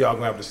 but one of y'all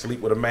gonna have to sleep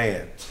with a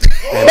man. Jack,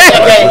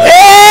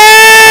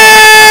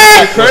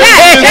 what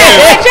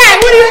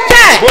are you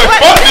Jack?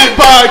 Fuck this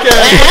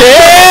podcast.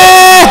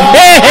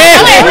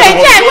 Wait,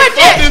 Jack, what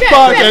Fuck this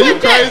podcast. You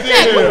crazy in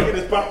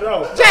here.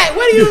 Jack,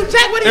 what are you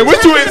And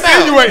what you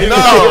insinuating? No.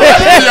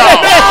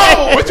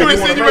 What you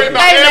insinuating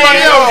about everybody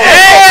else?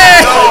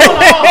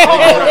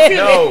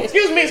 No.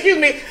 Excuse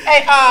me.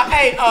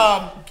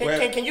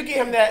 Hey, can you give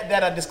him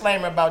that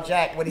disclaimer about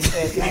Jack? What he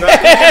said?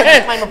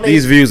 Disclaimer, please.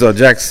 These views are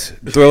Jack's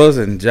Thrillers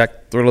and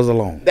Jack Thrillers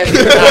alone. Thank you.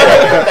 You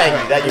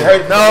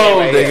heard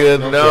nigga,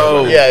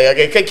 no. Yeah,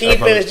 okay. Can you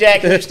finish,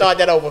 Jack? Can you start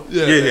that over?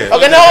 Yeah.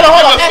 Okay, no,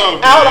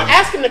 hold on.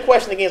 Ask him the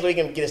question again so he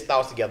can get his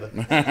thoughts together.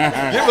 Give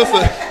us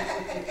a.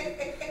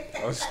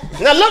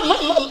 Now look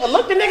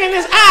the nigga in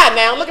his eye.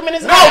 Now look him in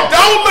his eye. No,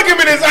 don't look him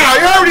in his eye.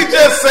 You heard what he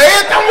just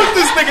said. Don't look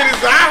this nigga in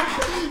his eye.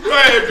 Go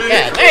ahead, bitch.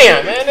 God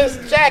damn, man, this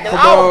Jack.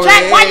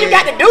 Jack, why you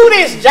got to do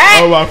this,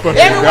 Jack? Oh my fucking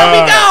Everywhere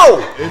we go.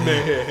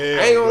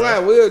 I ain't gonna lie,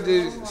 we'll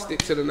just stick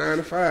to the 9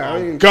 to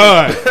 5.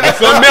 God,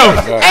 something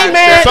else. Hey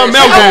man, something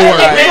else gonna work.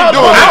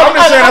 I'm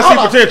just saying I see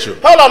potential.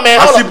 Hold on,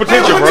 man. I see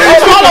potential, bro.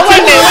 Hold on,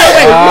 wait a minute.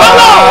 Hold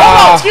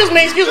on. Excuse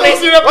me. Hey,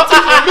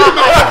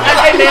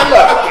 man,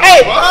 look.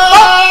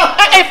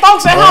 Hey,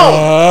 folks at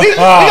home.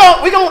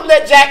 We gonna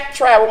let Jack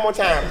try one more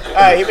time. All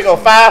right, here we go.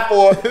 5,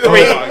 4, 3, 2, 1.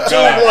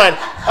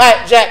 All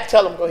right, Jack,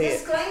 tell him. Go ahead.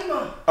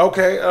 Disclaimer.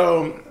 Okay,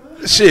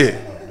 shit.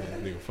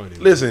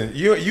 Listen,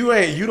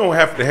 you don't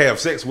have to have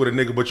sex with a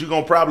nigga, but you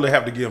gonna probably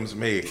have to give him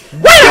some head. If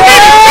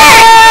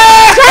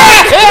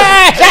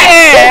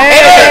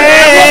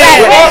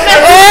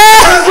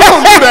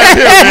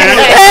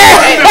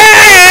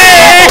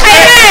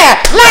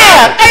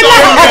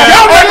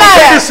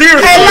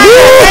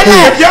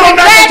y'all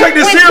not gonna take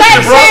this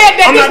seriously, bro,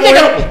 I'm not gonna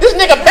help him. This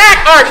nigga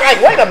back arch. Like,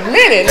 wait a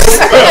minute.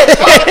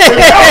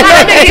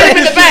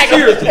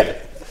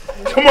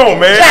 Come on,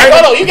 man. Jack,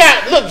 hold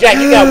on. Jack,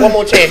 you got one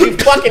more chance. You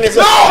fucking this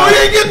up. No, he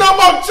ain't getting no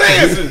more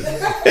chances.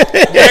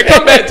 Yeah,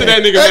 come back to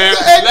that nigga, man.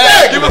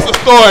 Exactly. Give us a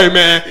story,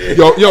 man.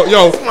 Yo,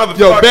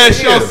 Ben,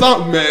 show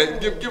something, man.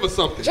 Give us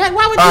something. Jack,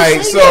 why would you All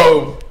right, say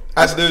so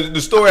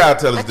the story I'll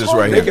tell is this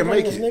right here.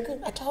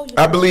 I told you.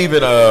 I believe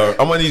in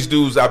I'm one of these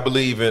dudes. I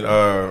believe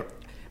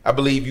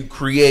you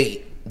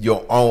create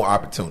your own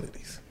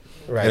opportunities.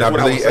 Right. And I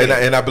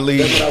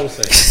believe That's what I was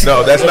saying.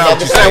 No, that's not what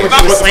you're saying.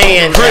 What you were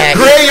saying, Jack.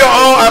 Create your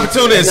own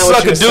opportunity and That's not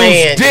suck a what dude's you're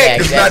saying, dick Jack.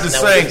 is not the That's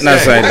same not the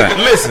same thing. thing.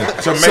 Listen,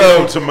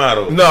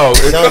 Tomato. No,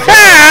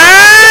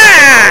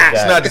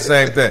 it's not the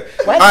same thing.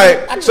 All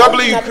right, so I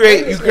believe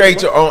you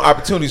create your own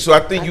opportunity. So I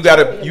think you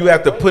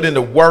have to put in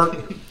the work.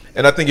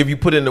 And I think if you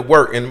put in the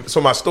work, and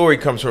so my story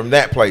comes from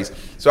that place.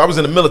 So I was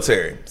in the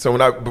military. So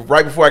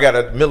right before I got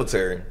out of the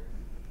military,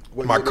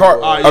 my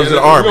car, I was in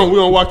the Army. We're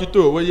gonna walk you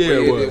through it. What year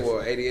it was?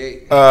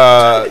 88.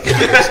 Young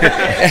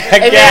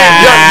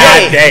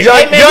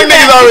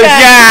niggas always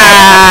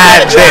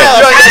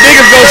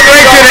Niggas go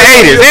straight to the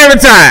 80s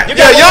every time.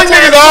 young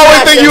niggas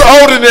always think you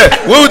older than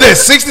that. What was that,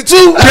 62?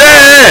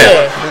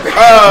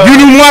 Yeah. You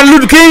knew Martin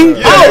Luther King?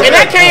 Oh, and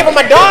that came from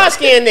a dark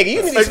skinned nigga.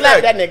 You need to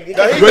slap that nigga.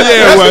 That's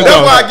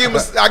why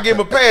I give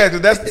him a pass,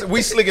 because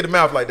we slick in the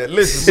mouth like that.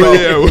 Listen,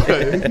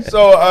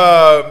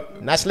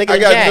 Not slick I as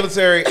got Jack.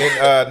 military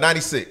in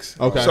 '96.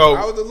 Okay. So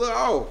I was a little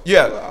off.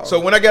 yeah. So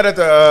when I got at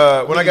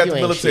the You ain't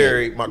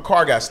military, my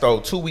car got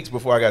stolen 2 weeks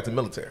before I got to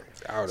military.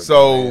 I would've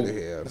So been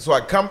mad as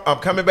hell. I'm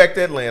coming back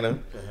to Atlanta,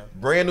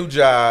 brand new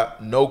job,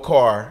 no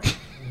car,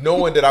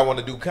 knowing that I want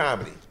to do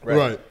comedy.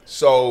 Right.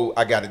 So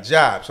I got a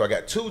job. So I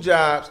got 2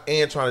 jobs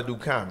and trying to do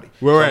comedy.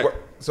 Where at?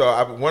 So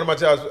one of my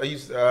jobs,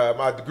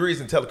 my degree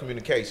is in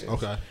telecommunications.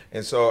 Okay.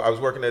 And so I was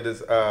working at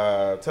this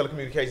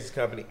telecommunications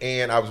company,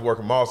 and I was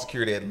working mall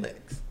security at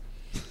Lennox.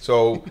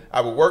 So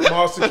I would work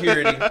mall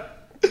security.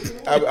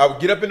 I would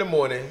get up in the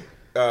morning,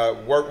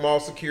 work mall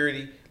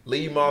security,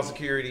 leave mall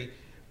security,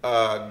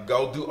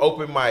 go do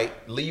open mic,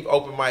 leave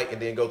open mic,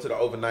 and then go to the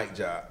overnight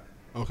job.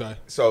 Okay.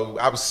 So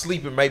I was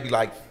sleeping maybe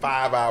like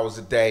 5 hours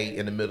a day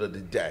in the middle of the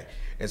day.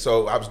 And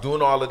so I was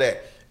doing all of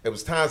that. There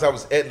was times I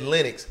was at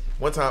Lennox.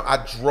 One time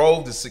I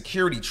drove the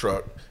security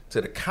truck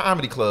to the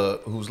comedy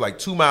club, who was like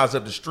 2 miles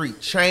up the street,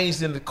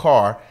 changed in the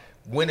car,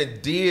 went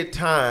and did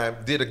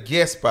a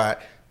guest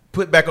spot,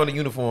 put back on the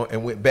uniform,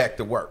 and went back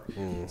to work.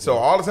 Mm-hmm. So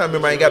all the time,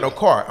 remember, I ain't got no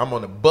car. I'm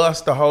on the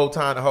bus the whole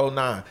time, the whole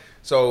nine.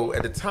 So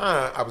at the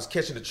time, I was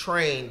catching the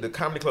train. The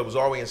comedy club was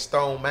always in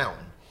Stone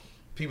Mountain.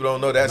 People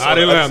don't know that. Not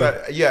in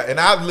Atlanta. Yeah, and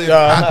I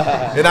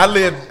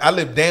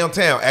live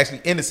downtown,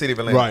 actually in the city of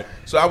Atlanta. Right.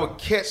 So I would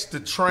catch the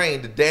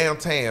train to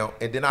downtown,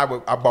 and then I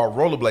bought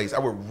rollerblades. I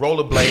would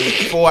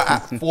rollerblade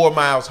 4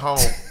 miles home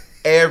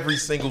every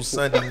single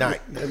Sunday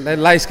night. That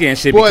light skin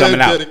shit be coming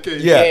out.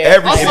 Yeah,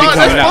 every single that's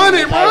coming out.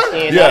 funny, bro.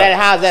 Yeah.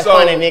 How's that So,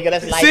 funny, nigga?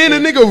 That's like Seeing a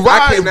nigga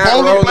ride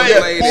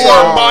rollerblade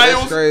 4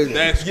 miles, crazy.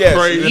 that's Yes.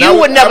 crazy. And You I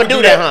would never I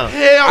do that, huh?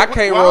 Hell, I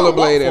can't why would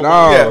rollerblade at I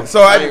all. Yeah, so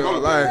I ain't gonna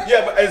lie.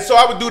 and so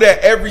I would do that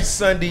every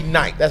Sunday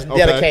night. That's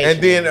dedication.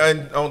 And then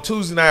on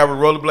Tuesday night, I would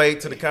rollerblade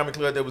to the comedy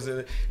club that was in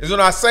it. And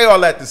so I say all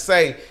that to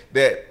say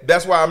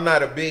that's why I'm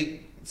not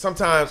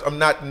sometimes I'm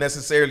not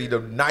necessarily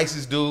the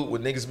nicest dude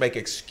when niggas make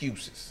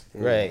excuses.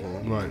 Right.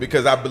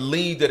 Because I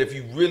believe that if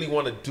you really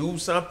want to do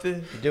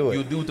something, do it.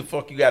 you'll do what the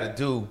fuck you got to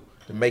do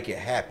to make it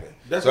happen.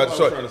 That's so, what I was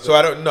so, trying to say. so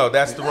I don't know.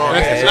 That's the wrong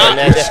answer.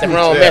 That's the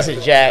wrong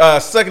message, Jack.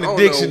 Sucking I a don't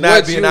dick know should not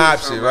what be you an was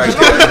option, talking right?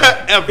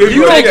 If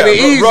you taking the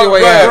easy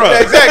way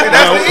out. Exactly.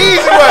 That's the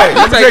easy way.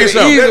 You taking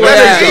the easy way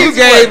out. You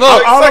gave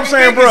up. All I'm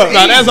saying, bro.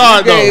 Nah, that's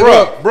hard though. gave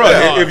up. Bro,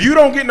 if you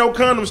don't get no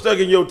condom stuck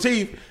in your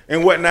teeth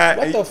and whatnot,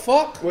 What the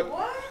fuck?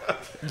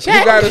 Jack,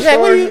 You got a Jack,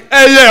 what story? you-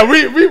 Hey, yeah,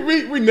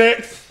 we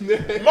next.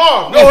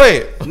 Mom, go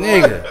ahead.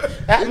 Nigga. This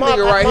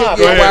nigga right Mom,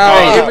 here get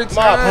wild every Mom,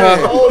 time.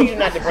 I told you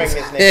not to bring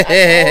this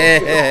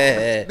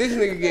nigga. This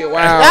nigga get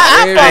wild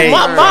I every thought time.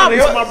 Mom,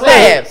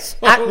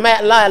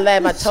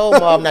 Lab, I told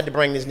Mom not to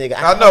bring this nigga.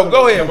 I know.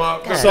 Go ahead, Mom.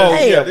 So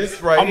yeah,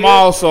 this right I'm here.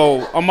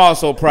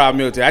 also proud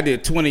military. I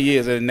did 20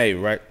 years in the Navy,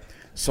 right?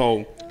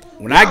 So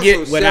when I get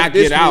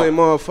out,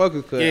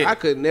 motherfucker, cause Yeah. I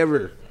could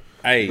never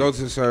hey, go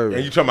to service.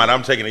 and you talking about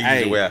I'm taking the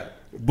easy Hey. way out.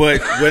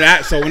 but when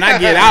I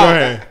get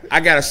out, I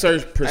got a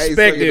certain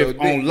perspective suck your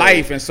dick, on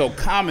life, and so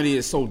comedy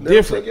is so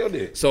different. suck your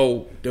dick.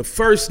 So the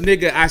first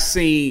nigga I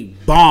seen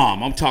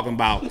bomb, I'm talking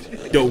about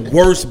the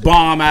worst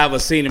bomb I ever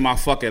seen in my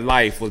fucking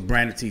life, was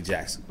Brandon T.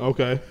 Jackson.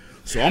 Okay.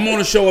 So I'm on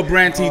the show with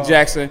Brandon T.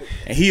 Jackson,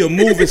 and he a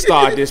movie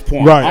star at this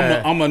point.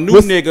 Right. I'm a new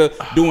nigga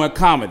doing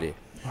comedy.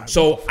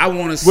 So I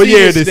want to see What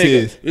year this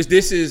this nigga.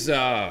 This is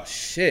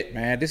shit,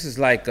 man. This is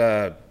like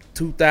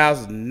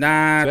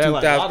 2009, Yeah,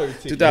 like 2000, lottery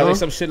ticket, 2000 huh?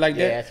 some shit like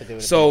Yeah, that. that's to do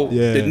with So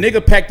Yeah. the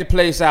nigga packed the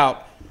place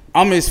out.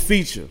 I'm his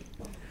feature.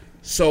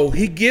 So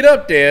he get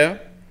up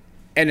there,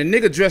 and the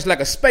nigga dressed like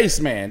a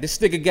spaceman. This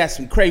nigga got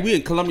some crazy. We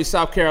in Columbia,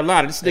 South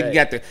Carolina. This nigga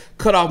got the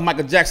cut off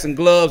Michael Jackson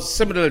gloves,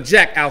 similar to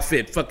Jack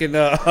outfit. Fucking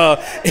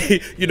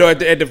you know,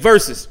 at the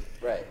verses.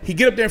 Right. He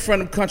get up there in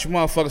front of them country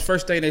motherfuckers.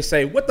 First thing they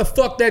say, "What the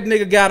fuck that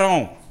nigga got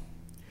on?"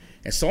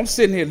 And so I'm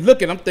sitting here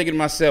looking. I'm thinking to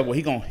myself, well,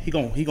 he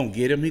gonna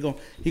get him.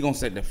 He gonna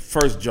say the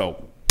first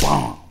joke,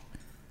 bomb.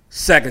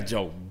 Second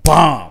joke,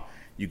 bomb.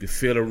 You can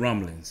feel the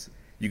rumblings.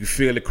 You can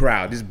feel the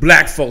crowd. These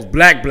black folks.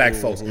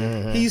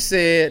 Mm-hmm. He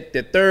said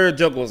the third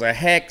joke was a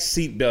hack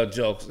seatbelt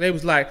joke. They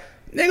was like,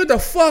 nigga, what the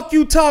fuck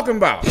you talking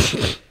about?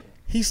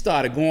 He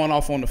started going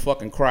off on the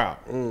fucking crowd.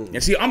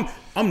 And see,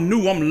 I'm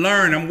new. I'm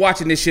learning. I'm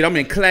watching this shit. I'm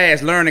in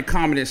class learning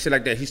comedy and shit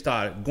like that. He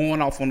started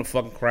going off on the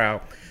fucking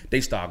crowd.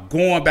 They start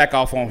going back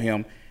off on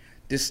him.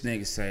 This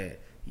nigga said,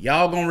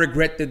 y'all gonna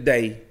regret the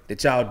day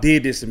that y'all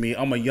did this to me.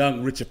 I'm a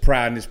young Richard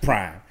Pryor in his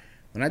prime.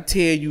 When I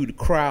tell you the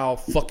crowd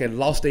fucking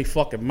lost their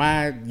fucking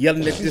mind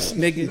yelling at this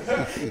nigga.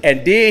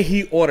 And then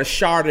he ordered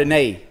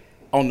Chardonnay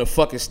on the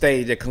fucking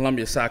stage at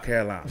Columbia, South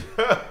Carolina.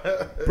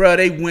 Bro,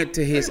 they went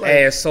to his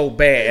ass so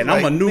bad. And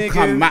I'm a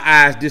newcomer, my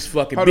eyes this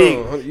fucking big.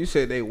 Hold on. You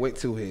said they went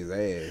to his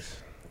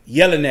ass.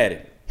 Yelling at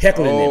him.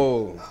 Heckling him.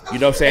 You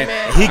know what I'm saying?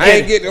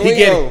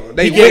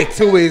 They went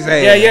to his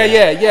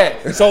ass. Yeah.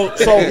 So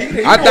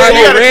I thought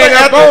he ran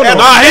up on him.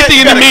 Nah, he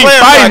thinking it means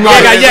fighting.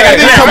 Yeah.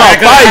 He talking about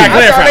fighting.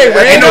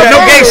 Ain't no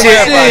gay shit.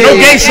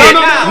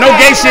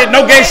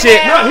 No gay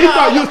shit. He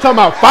thought you was talking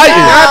about fighting.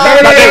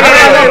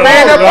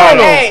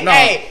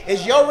 Hey,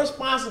 it's your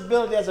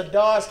responsibility as a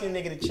dark-skinned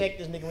nigga to check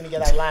this nigga when he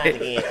get out of line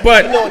again.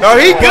 But no,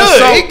 he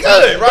good. He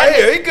good right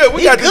here. He good.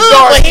 We got this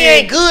dark but he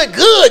ain't good.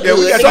 Yeah,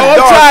 we got so I'm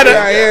trying to.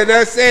 Yeah,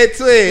 that's it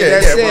to it.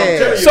 That's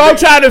it. So I'm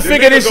trying to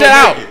figure this shit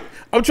out.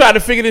 I'm trying to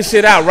figure this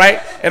shit out,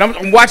 right? And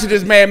I'm watching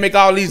this man make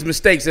all these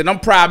mistakes. And I'm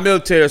proud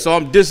military, so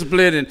I'm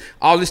disciplined and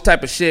all this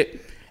type of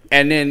shit.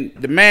 And then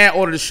the man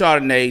ordered the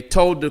Chardonnay,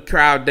 told the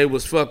crowd they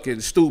was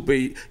fucking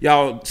stupid.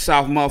 Y'all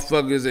South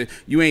motherfuckers, and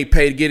you ain't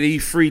paid to get an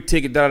free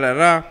ticket,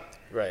 da-da-da-da.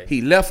 Right.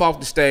 He left off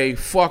the stage.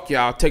 Fuck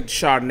y'all. Take the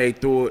Chardonnay,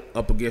 threw it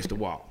up against the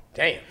wall.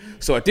 Damn.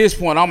 So at this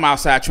point, I'm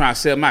outside trying to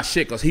sell my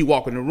shit because he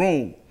walk in the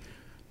room.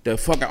 The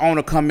fucking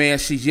owner come in,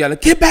 she's yelling,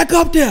 get back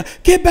up there,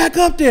 get back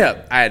up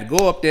there. I had to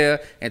go up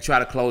there and try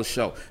to close the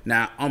show.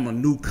 Now, I'm a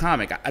new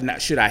comic.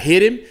 Should I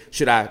hit him?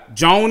 Should I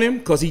joan him?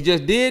 Because he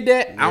just did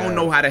that? Yeah. I don't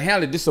know how to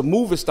handle it. This is a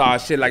movie star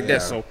shit like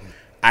that. So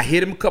I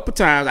hit him a couple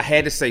times. I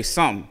had to say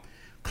something,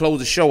 close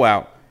the show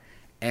out.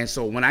 And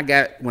so when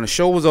the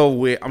show was over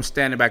with, I'm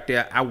standing back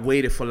there. I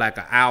waited for like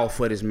an hour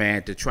for this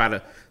man to try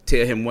to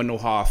tell him wasn't no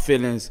hard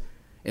feelings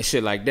and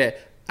shit like that.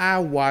 I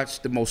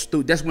watched the most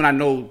stupid. That's when I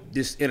know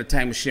this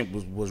entertainment shit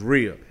was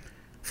real.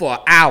 For an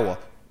hour,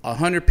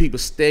 100 people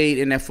stayed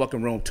in that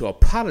fucking room to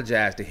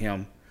apologize to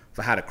him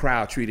for how the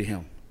crowd treated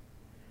him.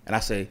 And I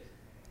say,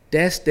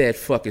 that's that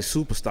fucking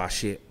superstar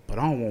shit, but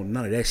I don't want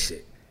none of that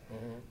shit.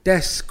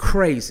 That's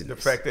crazy. The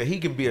fact that he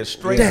can be a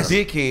straight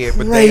dickhead,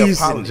 but they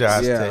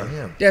apologize to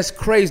him. That's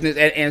craziness.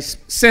 And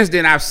since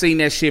then, I've seen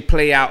that shit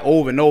play out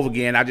over and over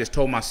again. I just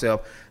told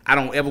myself, I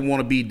don't ever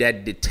want to be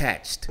that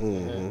detached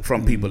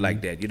from people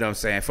like that. You know what I'm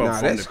saying? From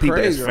the people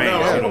that's fans.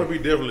 No, I want to be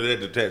definitely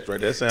that detached,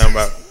 right? That sound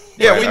about.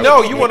 Yeah, we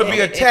know you want to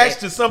be attached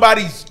to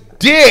somebody's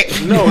dick.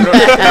 No,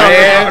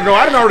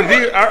 I didn't already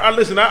did.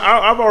 Listen,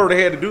 I've already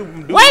had to do.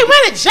 Wait a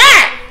minute,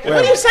 Jack. What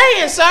are you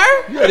saying, sir?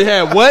 You already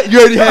had what?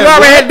 You already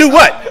had to do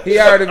what? He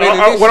already been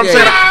what I'm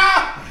saying.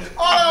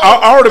 I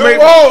already made.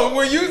 Whoa,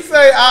 when you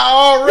say I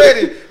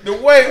already, the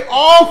way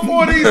all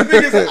four of these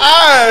niggas'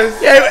 eyes.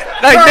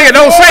 Like nigga,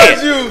 don't say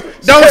it.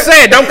 Don't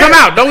say it. Don't come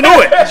out. Don't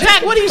do it.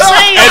 Jack, what are you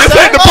saying? Hey, this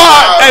ain't the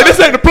pod. Hey, this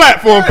ain't the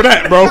platform for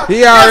that, bro.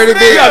 He already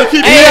been.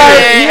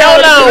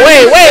 Hold on.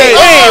 Wait.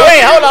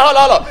 Hold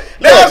on.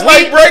 That's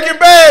like Breaking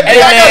Bad.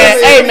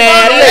 Hey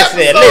man,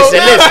 listen.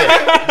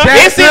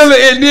 That's still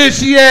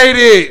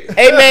initiated.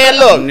 Hey man,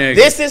 look.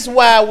 This is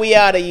why we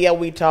are the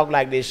We Talk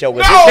Like This show.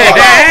 This No,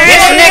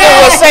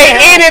 nigga will say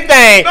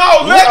anything.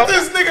 No, let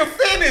this nigga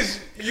finish.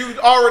 You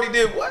already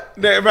did what?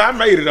 I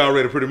made it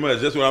already, pretty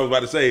much. That's what I was about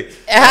to say.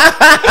 But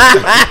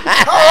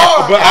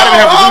I didn't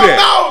have to do that.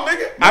 No,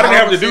 nigga. I didn't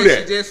have to do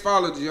that. She just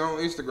followed you on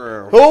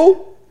Instagram.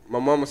 Who? My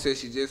mama said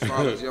she just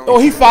followed you on Instagram. Oh,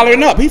 he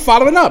following up.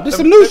 This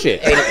some new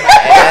shit.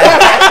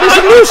 This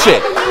some new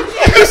shit.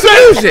 This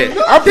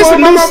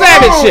some new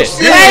savage shit.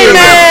 Hey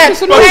man.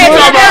 This is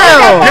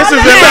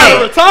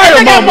about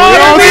retire, mama. I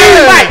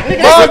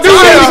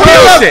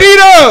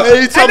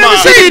never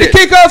seen her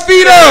kick her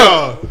feet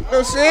up. You know what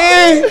I'm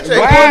saying?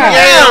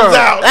 Yams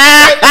out.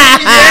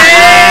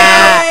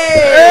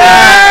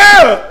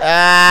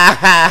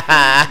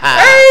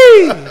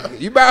 Hey,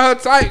 you about her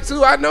type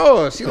too? I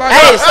know her. She like.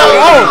 Hey,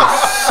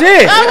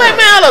 shit. Oh wait,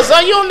 man, so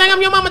you don't think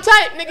I'm your mama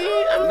type,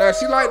 nigga? Nah,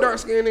 she like dark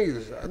skinned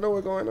niggas. I know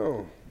what's going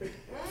on.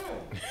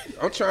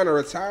 I'm trying to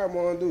retire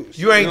more, dude.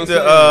 You ain't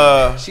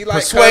the she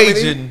like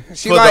persuasion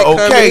she for like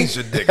the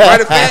occasion, nigga.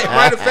 Matter of fact,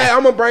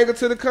 I'm gonna bring her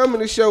to the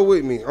comedy show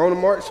with me on the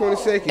March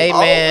 22nd. Hey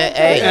man,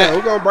 yeah,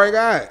 we're gonna bring her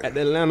out at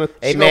the Atlanta.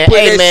 Hey she man, gonna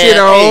put that shit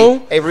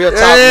on. Hey, real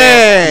talk,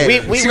 man.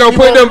 She gonna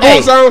put them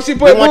boots on. She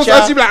put boots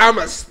on. She be like, I'm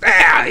a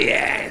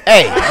stallion.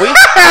 Hey, we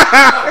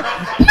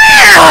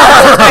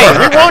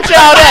want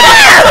y'all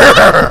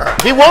there.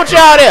 We want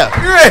y'all there.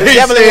 We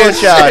definitely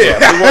want y'all there.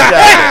 We want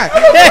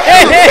y'all there.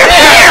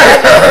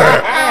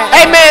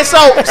 Hey man, so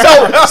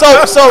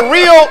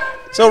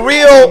So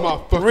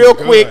real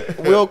quick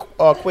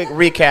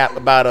recap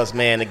about us,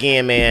 man.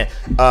 Again, man.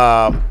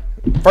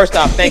 First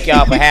off, thank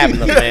y'all for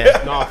having us, man.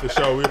 No, for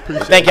sure. We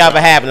appreciate it. Thank y'all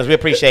for having us. We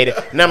appreciate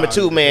it. Number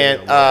two,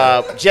 man,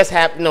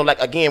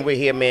 again, we're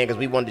here, man, because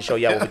we wanted to show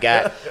y'all what we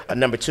got.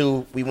 Number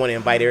two, we want to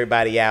invite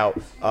everybody out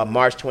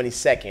March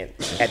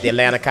 22nd at the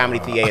Atlanta Comedy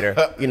Theater,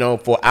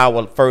 for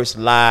our first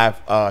live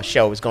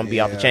show. It's going to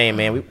be off the chain,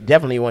 man. We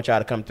definitely want y'all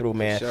to come through,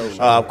 man.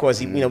 Of course,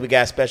 we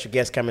got special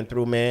guests coming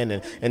through,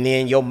 man, and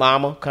then your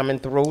mama coming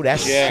through.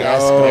 That's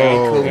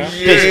very cool.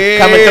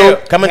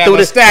 Yeah. Coming through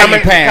the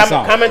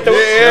coming through.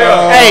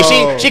 Yeah. Hey,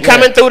 she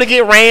coming through to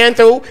get ran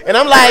through, and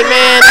I'm like,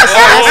 man, hey,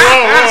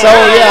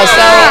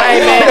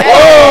 man.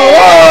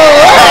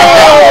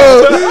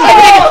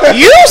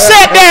 You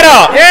set that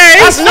up. Yeah,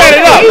 he set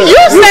it up. You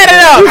set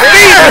it up.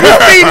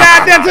 Feeding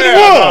out there to the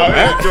wall.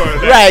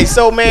 Right,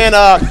 so, man,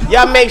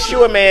 y'all make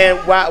sure, man,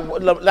 I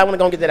want to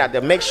go get that out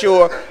there. Make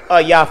sure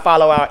y'all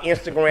follow our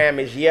Instagram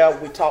is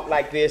We Talk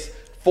Like This.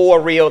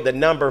 For Real, the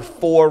number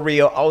 4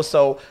 Real.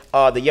 Also,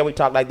 the We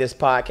Talk Like This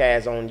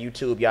podcast on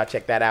YouTube. Y'all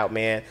check that out,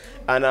 man.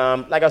 And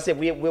like I said,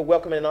 we're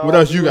welcoming all. What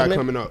else you got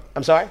coming up?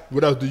 I'm sorry?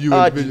 What else do you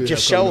individually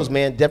just have shows,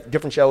 man.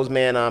 Different shows,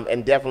 man.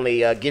 And definitely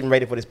getting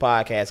ready for this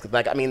podcast. Cause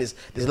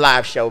this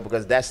live show,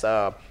 because that's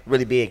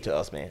really big to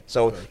us, man.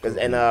 So,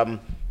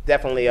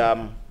 definitely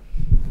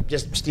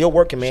just still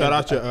working, man. Shout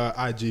out your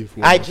IG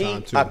for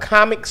IG,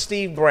 Comic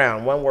Steve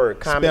Brown. One word.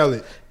 Comic. Spell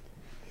it.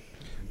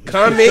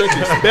 Comic.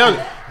 Spell it.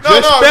 No,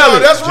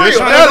 that's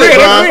real. Hey,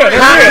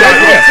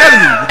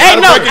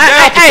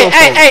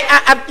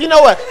 you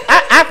know what?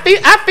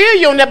 I feel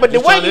you on that, but the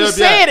way you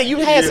said it,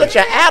 you had such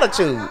an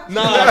attitude.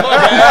 No,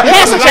 you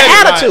had such an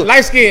attitude.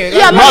 Light skin.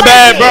 Yeah, my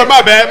bad, bro.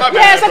 My bad. You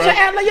had such an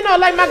attitude.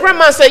 Like my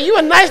grandma said, you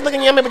a nice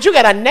looking young man, but you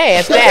got a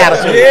nasty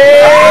attitude. You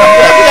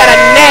got a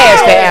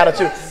nasty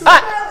attitude.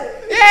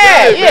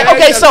 Yeah.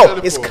 Okay, so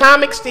it's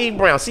Comic Steve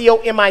Brown.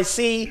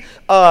 COMIC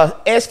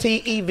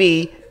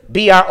STEV.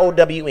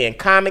 BROWN.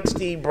 Comic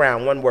Steve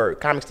Brown. One word.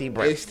 Comic Steve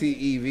Brown.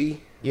 STEV.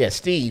 Yeah,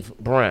 Steve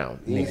Brown.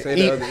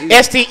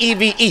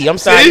 STEVE. I'm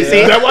sorry. You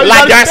see?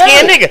 Like dark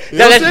skinned nigga. You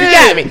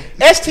got me.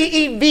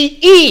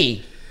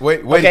 STEVE.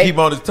 Wait to keep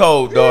on his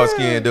toes, dark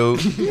skin dude.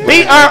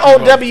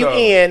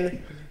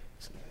 BROWN.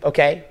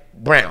 Okay.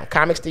 Brown.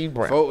 Comic Steve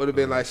Brown. Vote would have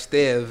been like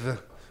Stev.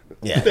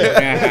 Yeah. Go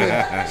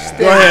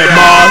ahead,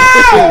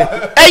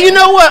 Marv. Hey, you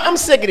know what? I'm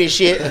sick of this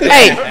shit.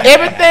 Hey,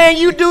 everything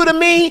you do to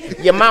me,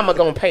 your mama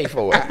gonna pay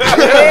for it. Go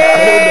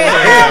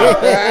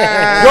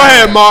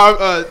ahead,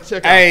 Marv.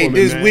 Check out Hey, for me,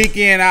 this man.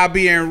 weekend I'll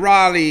be in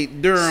Raleigh,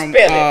 Durham.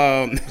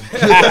 Spell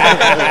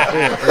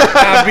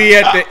I'll be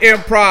at the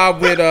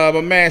Improv with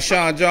my man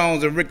Sean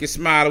Jones and Ricky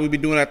Smiler. We'll be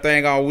doing that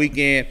thing all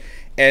weekend.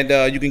 And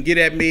you can get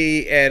at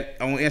me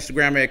on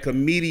Instagram at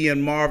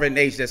Comedian Marvin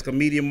H. That's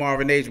Comedian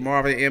Marvin H.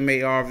 Marvin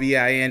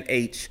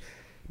MARVINH.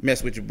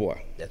 Mess with your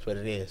boy. That's what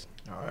it is.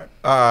 All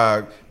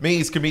right. Me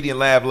is Comedian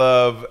Lab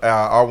Love.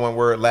 Our one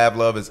word, Lab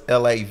Love, is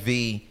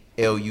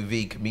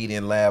LAVLUV.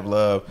 Comedian Lab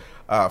Love.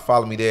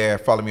 Follow me there.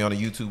 Follow me on the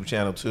YouTube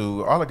channel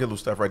too. All the good little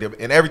stuff right there.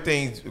 And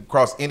everything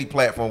across any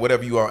platform,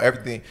 whatever you are,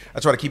 everything. I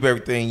try to keep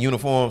everything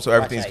uniform, so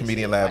everything's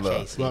Comedian Lab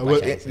Love.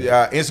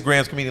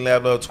 Instagram's Comedian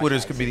Lab Love.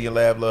 Twitter's Comedian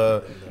Lab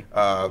Love.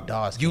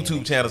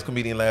 YouTube channel's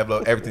Comedian Lab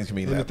Love. Everything's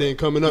Comedian Lab Love. Anything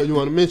coming up you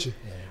want to mention?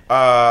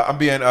 I'm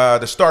being the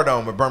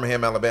Stardome in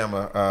Birmingham,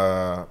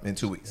 Alabama in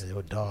 2 weeks.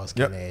 Dog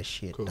skin ass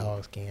shit. Cool.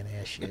 Dog skin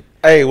ass shit.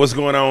 Hey, what's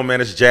going on, man?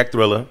 It's Jack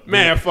Thriller.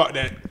 Man, fuck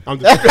that. I'm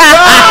just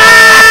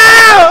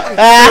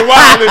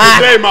wild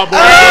today, my boy.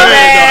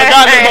 I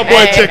gotta let my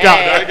boy check out.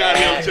 I gotta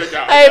let him check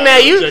out. Hey,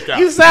 man,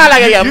 you sound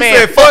like a young man. You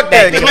said fuck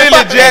that.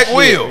 Clearly, Jack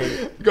will.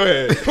 Go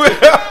ahead.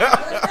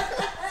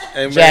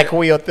 Hey, Jack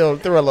Wheel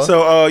Thriller.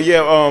 So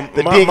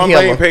my main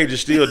Hiller. page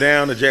is still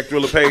down, the Jack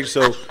Thriller page.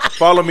 So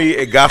follow me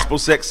at Gospel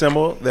Sex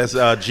Symbol. That's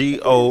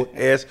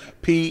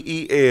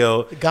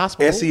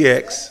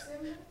GOSPELSEX.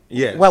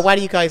 Yes. Well, why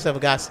do you call yourself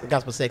a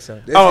gospel sex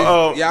symbol?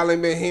 Y'all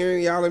ain't been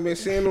hearing, y'all ain't been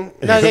seeing them.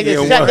 No,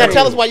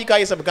 tell us why you call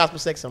yourself a gospel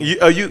sex symbol.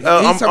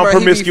 I'm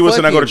promiscuous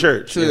and I go to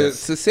church. To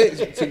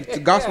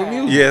gospel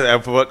music. Yeah, I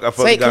fuck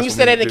Can you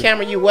say that in the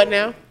camera? You what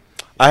now?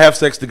 I have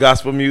sex to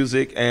gospel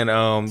music, and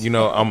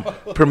I'm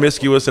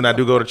promiscuous, and I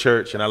do go to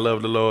church, and I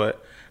love the Lord,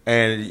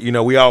 and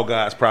we all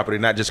God's property,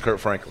 not just Kurt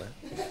Franklin.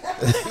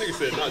 Nigga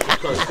said not just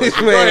Kurt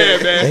Franklin. Go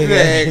ahead,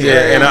 man.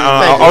 Yeah, and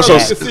also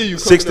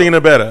 16 or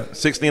better.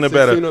 16 or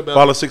better.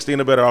 Follow 16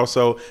 or better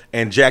also,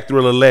 and Jack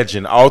Thriller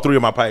Legend. All three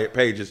of my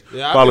pages.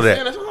 Follow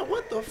that.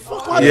 What the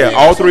fuck? Yeah,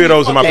 all three of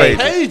those are my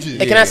pages.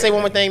 Hey, can I say one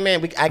more thing,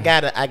 man? I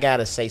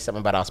gotta say something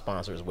about our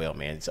sponsor as well,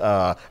 man. It's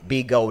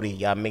B Goldie.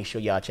 Y'all make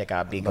sure y'all check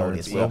out B Goldie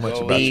as well.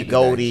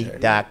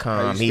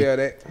 BGoldie.com.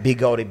 B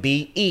Goldie.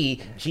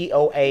 BEGOATY.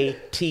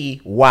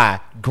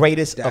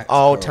 Greatest of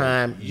all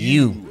time.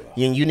 You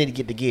need to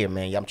get the gear,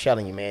 man. I'm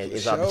telling you, man.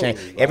 It's off the chain.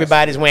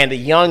 Everybody's wearing. The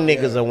young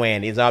niggas are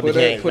wearing. It's off the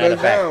chain. Put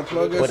it down.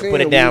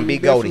 Put it down. B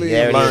Goldie.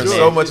 Learn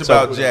so much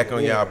about Jack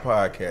on y'all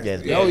podcast.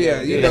 Yes, Oh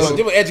yeah,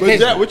 But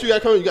Jack, what you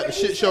got coming? You got the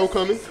shit show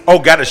coming? Oh,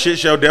 got a shit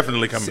show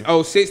definitely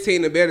coming.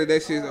 16 or better.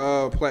 That's his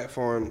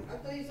platform. I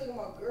thought you were talking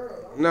about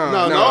girls. No.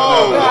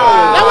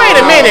 Now wait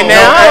a minute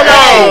now.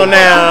 Hold on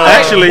now.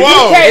 Actually,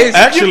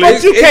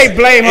 you can't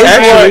blame him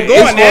for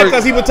doing that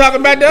because he was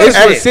talking about that. It's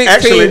for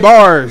 16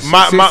 bars.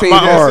 16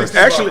 bars.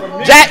 Actually,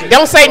 Jack,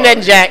 don't say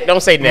nothing, Jack.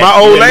 Don't say nothing. my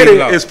old lady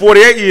is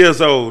 48 years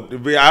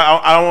old.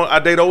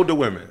 I date older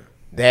women.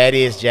 That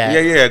is Jack.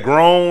 Yeah,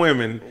 grown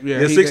women.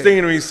 Yeah, Yeah,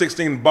 16 means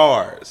 16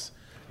 bars.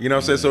 You know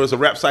what I'm saying? So it's a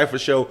rap cipher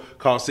show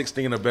called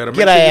 16 or Better.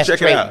 Get Make her sure you ass check it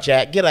straight, out.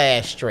 Jack. Get her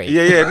ass straight.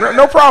 Yeah,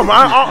 no problem.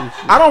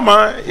 I don't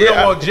mind. We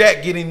don't want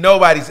Jack getting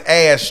nobody's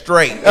ass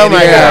straight. Oh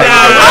my God.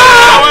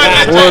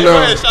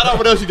 Shout out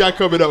what else you got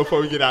coming up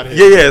before we get out of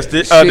here. Yeah, it's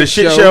the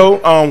shit show.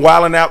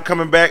 Wildin' Out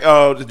coming back.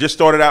 Just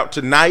started out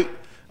tonight.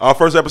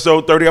 First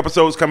episode, 30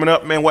 episodes coming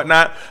up, man,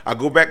 whatnot. I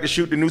go back to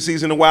shoot the new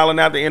season of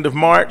Wildin' Out the end of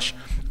March.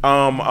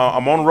 I'm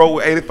on the road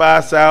with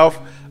 85 South.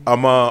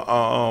 I'm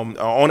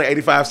on the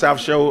 85 South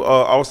show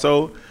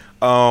also.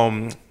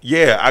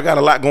 Yeah, I got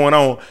a lot going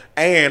on,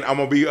 and I'm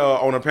gonna be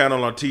on a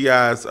panel on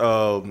T.I.'s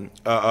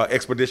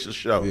Expedition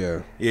show.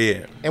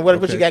 Yeah. And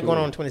what you got going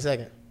on the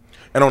 22nd?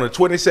 And on the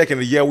 22nd,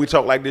 the Yeah We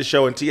Talk Like This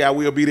show, and T.I.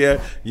 will be there.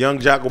 Young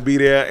Jock will be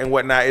there and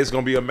whatnot. It's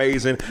gonna be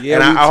amazing. Yeah,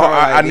 and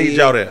I need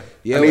y'all there.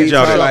 Yeah, I need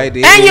y'all there. like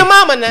that. And your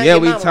mama now. Yeah,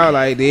 we talk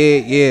like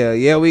that.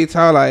 Yeah, we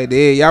talk like that.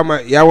 Y'all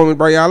want me to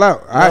bring y'all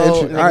out?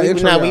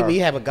 We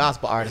have a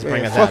gospel artist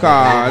bring us fuck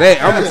out. all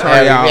that. I'm gonna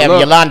tell y'all. We have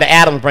Yolanda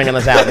Adams bringing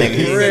us out, nigga.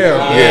 Real.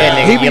 Yeah,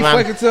 nigga. He be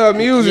fucking to her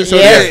music, so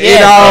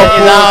it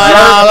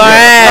all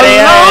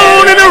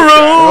alone in the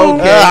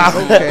room.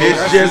 Okay.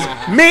 It's just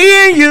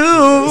me and you.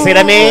 See what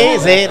I mean?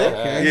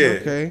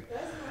 Okay.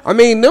 I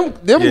mean, them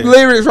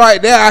lyrics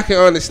right there, I can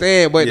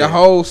understand, but the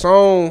whole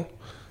song,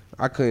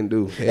 I couldn't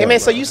do. Hey man,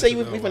 so you say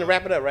we finna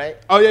wrap it up, right?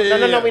 Oh yeah.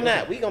 No, we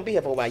not. We gonna be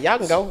here for a while. Y'all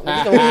can go. We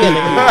gonna be here,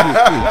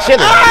 nigga.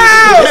 Chilling.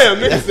 Damn,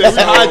 nigga said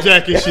we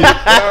hijacking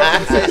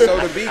shit. So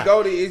the Be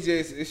Goldie is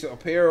it's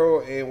apparel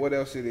and what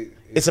else is it?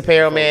 It's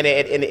apparel, man.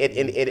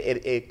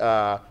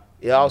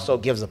 It also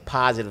gives a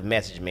positive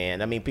message,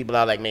 man. I mean, people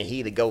are like, man,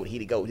 he the GOAT.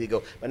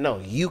 But no,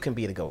 you can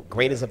be the GOAT.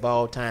 Greatest of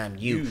all time,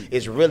 you.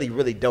 It's really,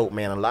 really dope,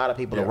 man. A lot of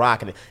people are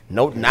rocking it.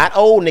 No, not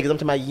old niggas. I'm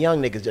talking about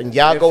young niggas. And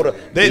y'all go to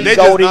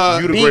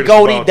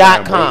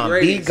BeGoaty.com.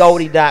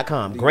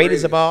 BeGoaty.com.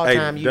 Greatest of all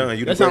time,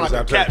 you. That sounds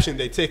like a caption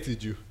they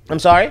texted you. I'm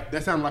sorry?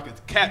 That sounds like a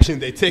caption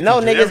they texted you. No,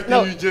 niggas,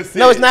 no,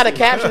 it's not a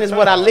caption. It's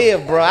what I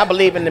live, bro. I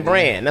believe in the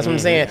brand. That's what I'm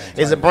saying.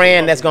 It's a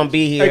brand that's gonna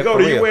be here. Hey,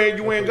 Goldie,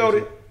 you wearing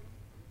Goldie?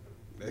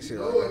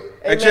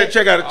 Hey,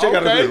 check out the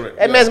video.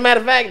 And as a matter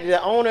of fact,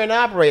 the owner and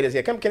operators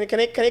here. Can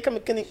they come?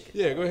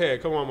 Yeah, go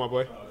ahead. Come on, my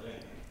boy.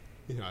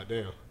 Yeah,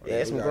 damn. Yeah,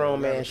 that's some grown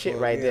man shit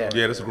right there.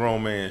 Yeah, that's a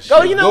grown man shit.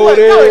 Go, you know what?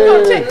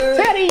 Go.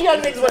 Tell these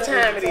young niggas what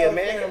time it is,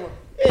 man.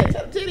 Yeah,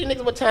 tell these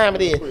niggas what time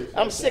it is.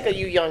 I'm sick of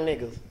you young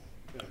niggas.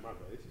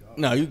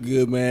 No, you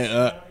good,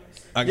 man.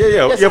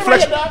 Yeah,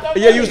 flex.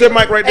 Yeah, use that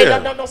mic right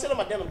there. Don't sit on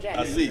my denim jacket.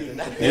 I see.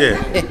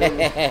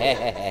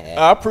 Yeah.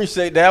 I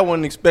appreciate that. I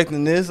wasn't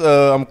expecting this.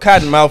 I'm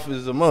cottonmouth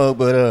as a mug,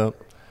 but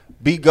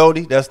Be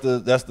Goaty, that's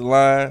the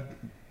line.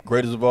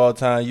 Greatest of all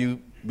time.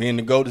 You being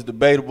the GOAT is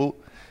debatable.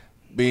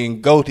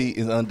 Being GOATy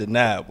is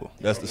undeniable.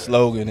 That's the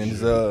slogan, and it's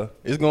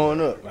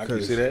going up. I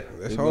can see that.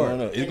 That's hard.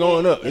 It's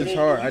going up. It's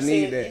hard. I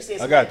need that.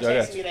 I got you.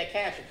 That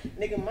caption.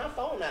 Nigga, my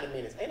phone out of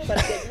minutes. Ain't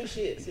nobody text me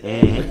shit. See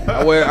that?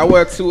 I wear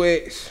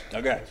 2X.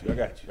 I got you.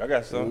 I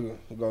got some.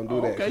 We're gonna do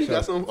that. Okay, you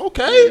got some.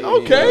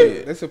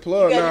 Okay. That's a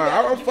plug.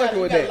 I'm fucking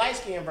with that. You got a light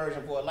skin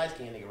version for a light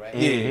skin nigga, right?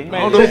 Yeah.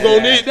 I don't know who's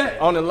gonna need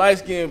that. On the light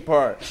skin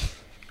part,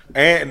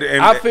 and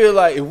I feel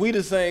like if we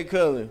the same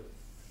color,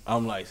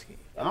 I'm light skinned.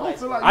 I don't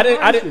feel like I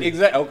didn't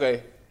exactly.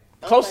 Okay.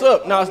 Close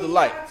up. Now it's the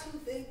light.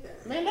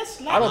 Man,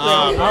 that's I don't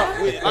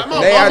think. my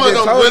mama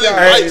don't really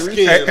light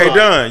skin. Hey,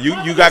 Dunn,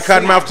 you got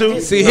cottonmouth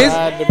too? See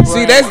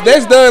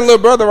that's Dunn little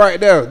brother right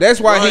there. That's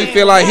why he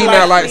feel like he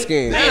not light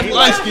skinned. That's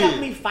light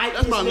skin.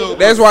 That's my little.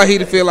 That's why he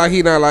feel like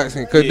he not light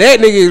skinned. Cause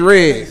that nigga is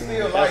red.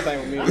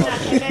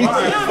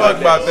 Fuck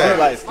about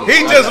that.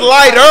 He just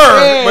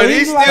lighter, but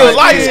he's still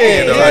light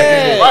skinned.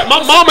 Right,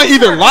 my mama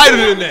even lighter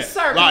than that.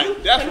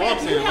 Like that's what I'm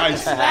saying. Light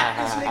skin.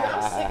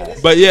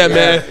 But yeah,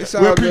 man,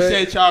 we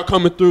appreciate y'all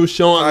coming through,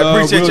 showing love. I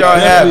appreciate y'all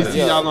having us. See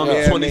y'all on the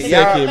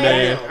 22nd,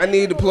 man. I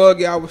need to plug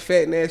y'all with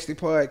Fat Nasty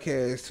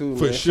Podcast too.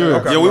 For man.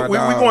 sure. Yeah, we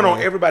going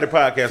on everybody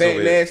podcast Fat over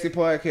here. Nasty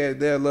Podcast.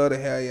 They'll love to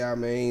have y'all,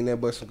 man. Ain't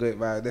nothing but some good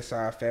vibes. That's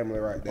our family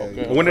right there.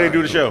 Okay. When do they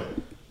do the show?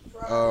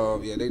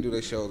 Yeah, they do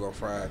their shows on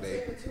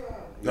Friday.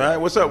 All right,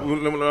 what's up?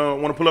 Want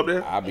to pull up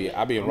there? I'll be in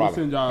We'll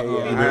send Robin.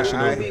 y'all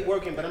I'll be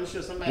working, but I'm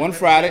sure somebody. One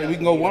Friday, we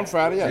can go one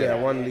Friday. Yeah,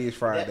 one of these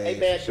Fridays. Hey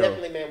man, for sure.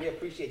 definitely, man. We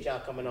appreciate y'all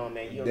coming on,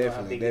 man. You don't know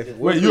how big this is.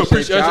 Wait, you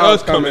appreciate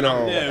us coming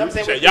on? Yeah, we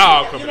appreciate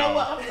y'all coming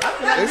on.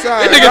 It's all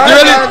right.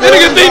 That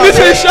nigga think this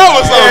ain't show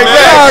or something,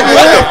 man.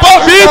 What the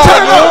fuck, man?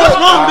 Turn up. What's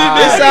wrong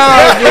with this? It's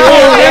all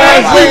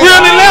good. We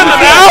really let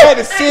it out.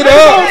 To sit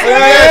up.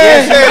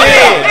 Yes,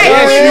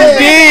 you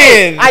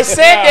did. I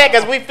said that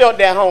because we felt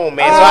that home,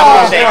 man. So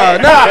I appreciate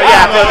it. Yeah,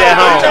 I felt that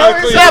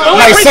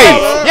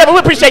home. Yeah, but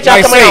we appreciate y'all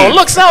coming on.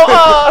 Look, so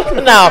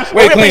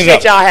we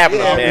appreciate y'all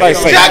having us, man.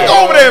 Jack,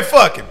 go over there and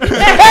fuck him.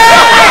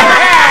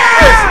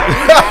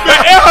 The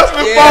Air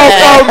Hustlers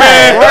fall,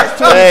 man.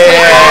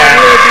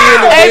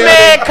 Hey,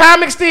 man,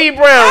 Comic Steve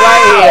Brown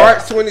right here.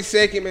 March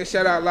 22nd, man.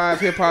 Shout out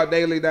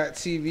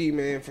livehipHopdaily.tv,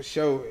 man, for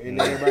sure. And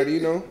everybody,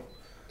 you know,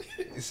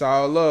 it's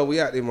all love. We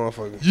out there,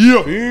 motherfuckers.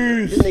 Yeah.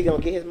 This nigga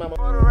gonna get his mama.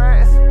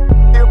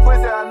 Here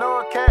pussy, I know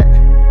a cat.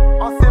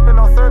 I'm sipping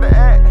on certain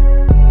ass.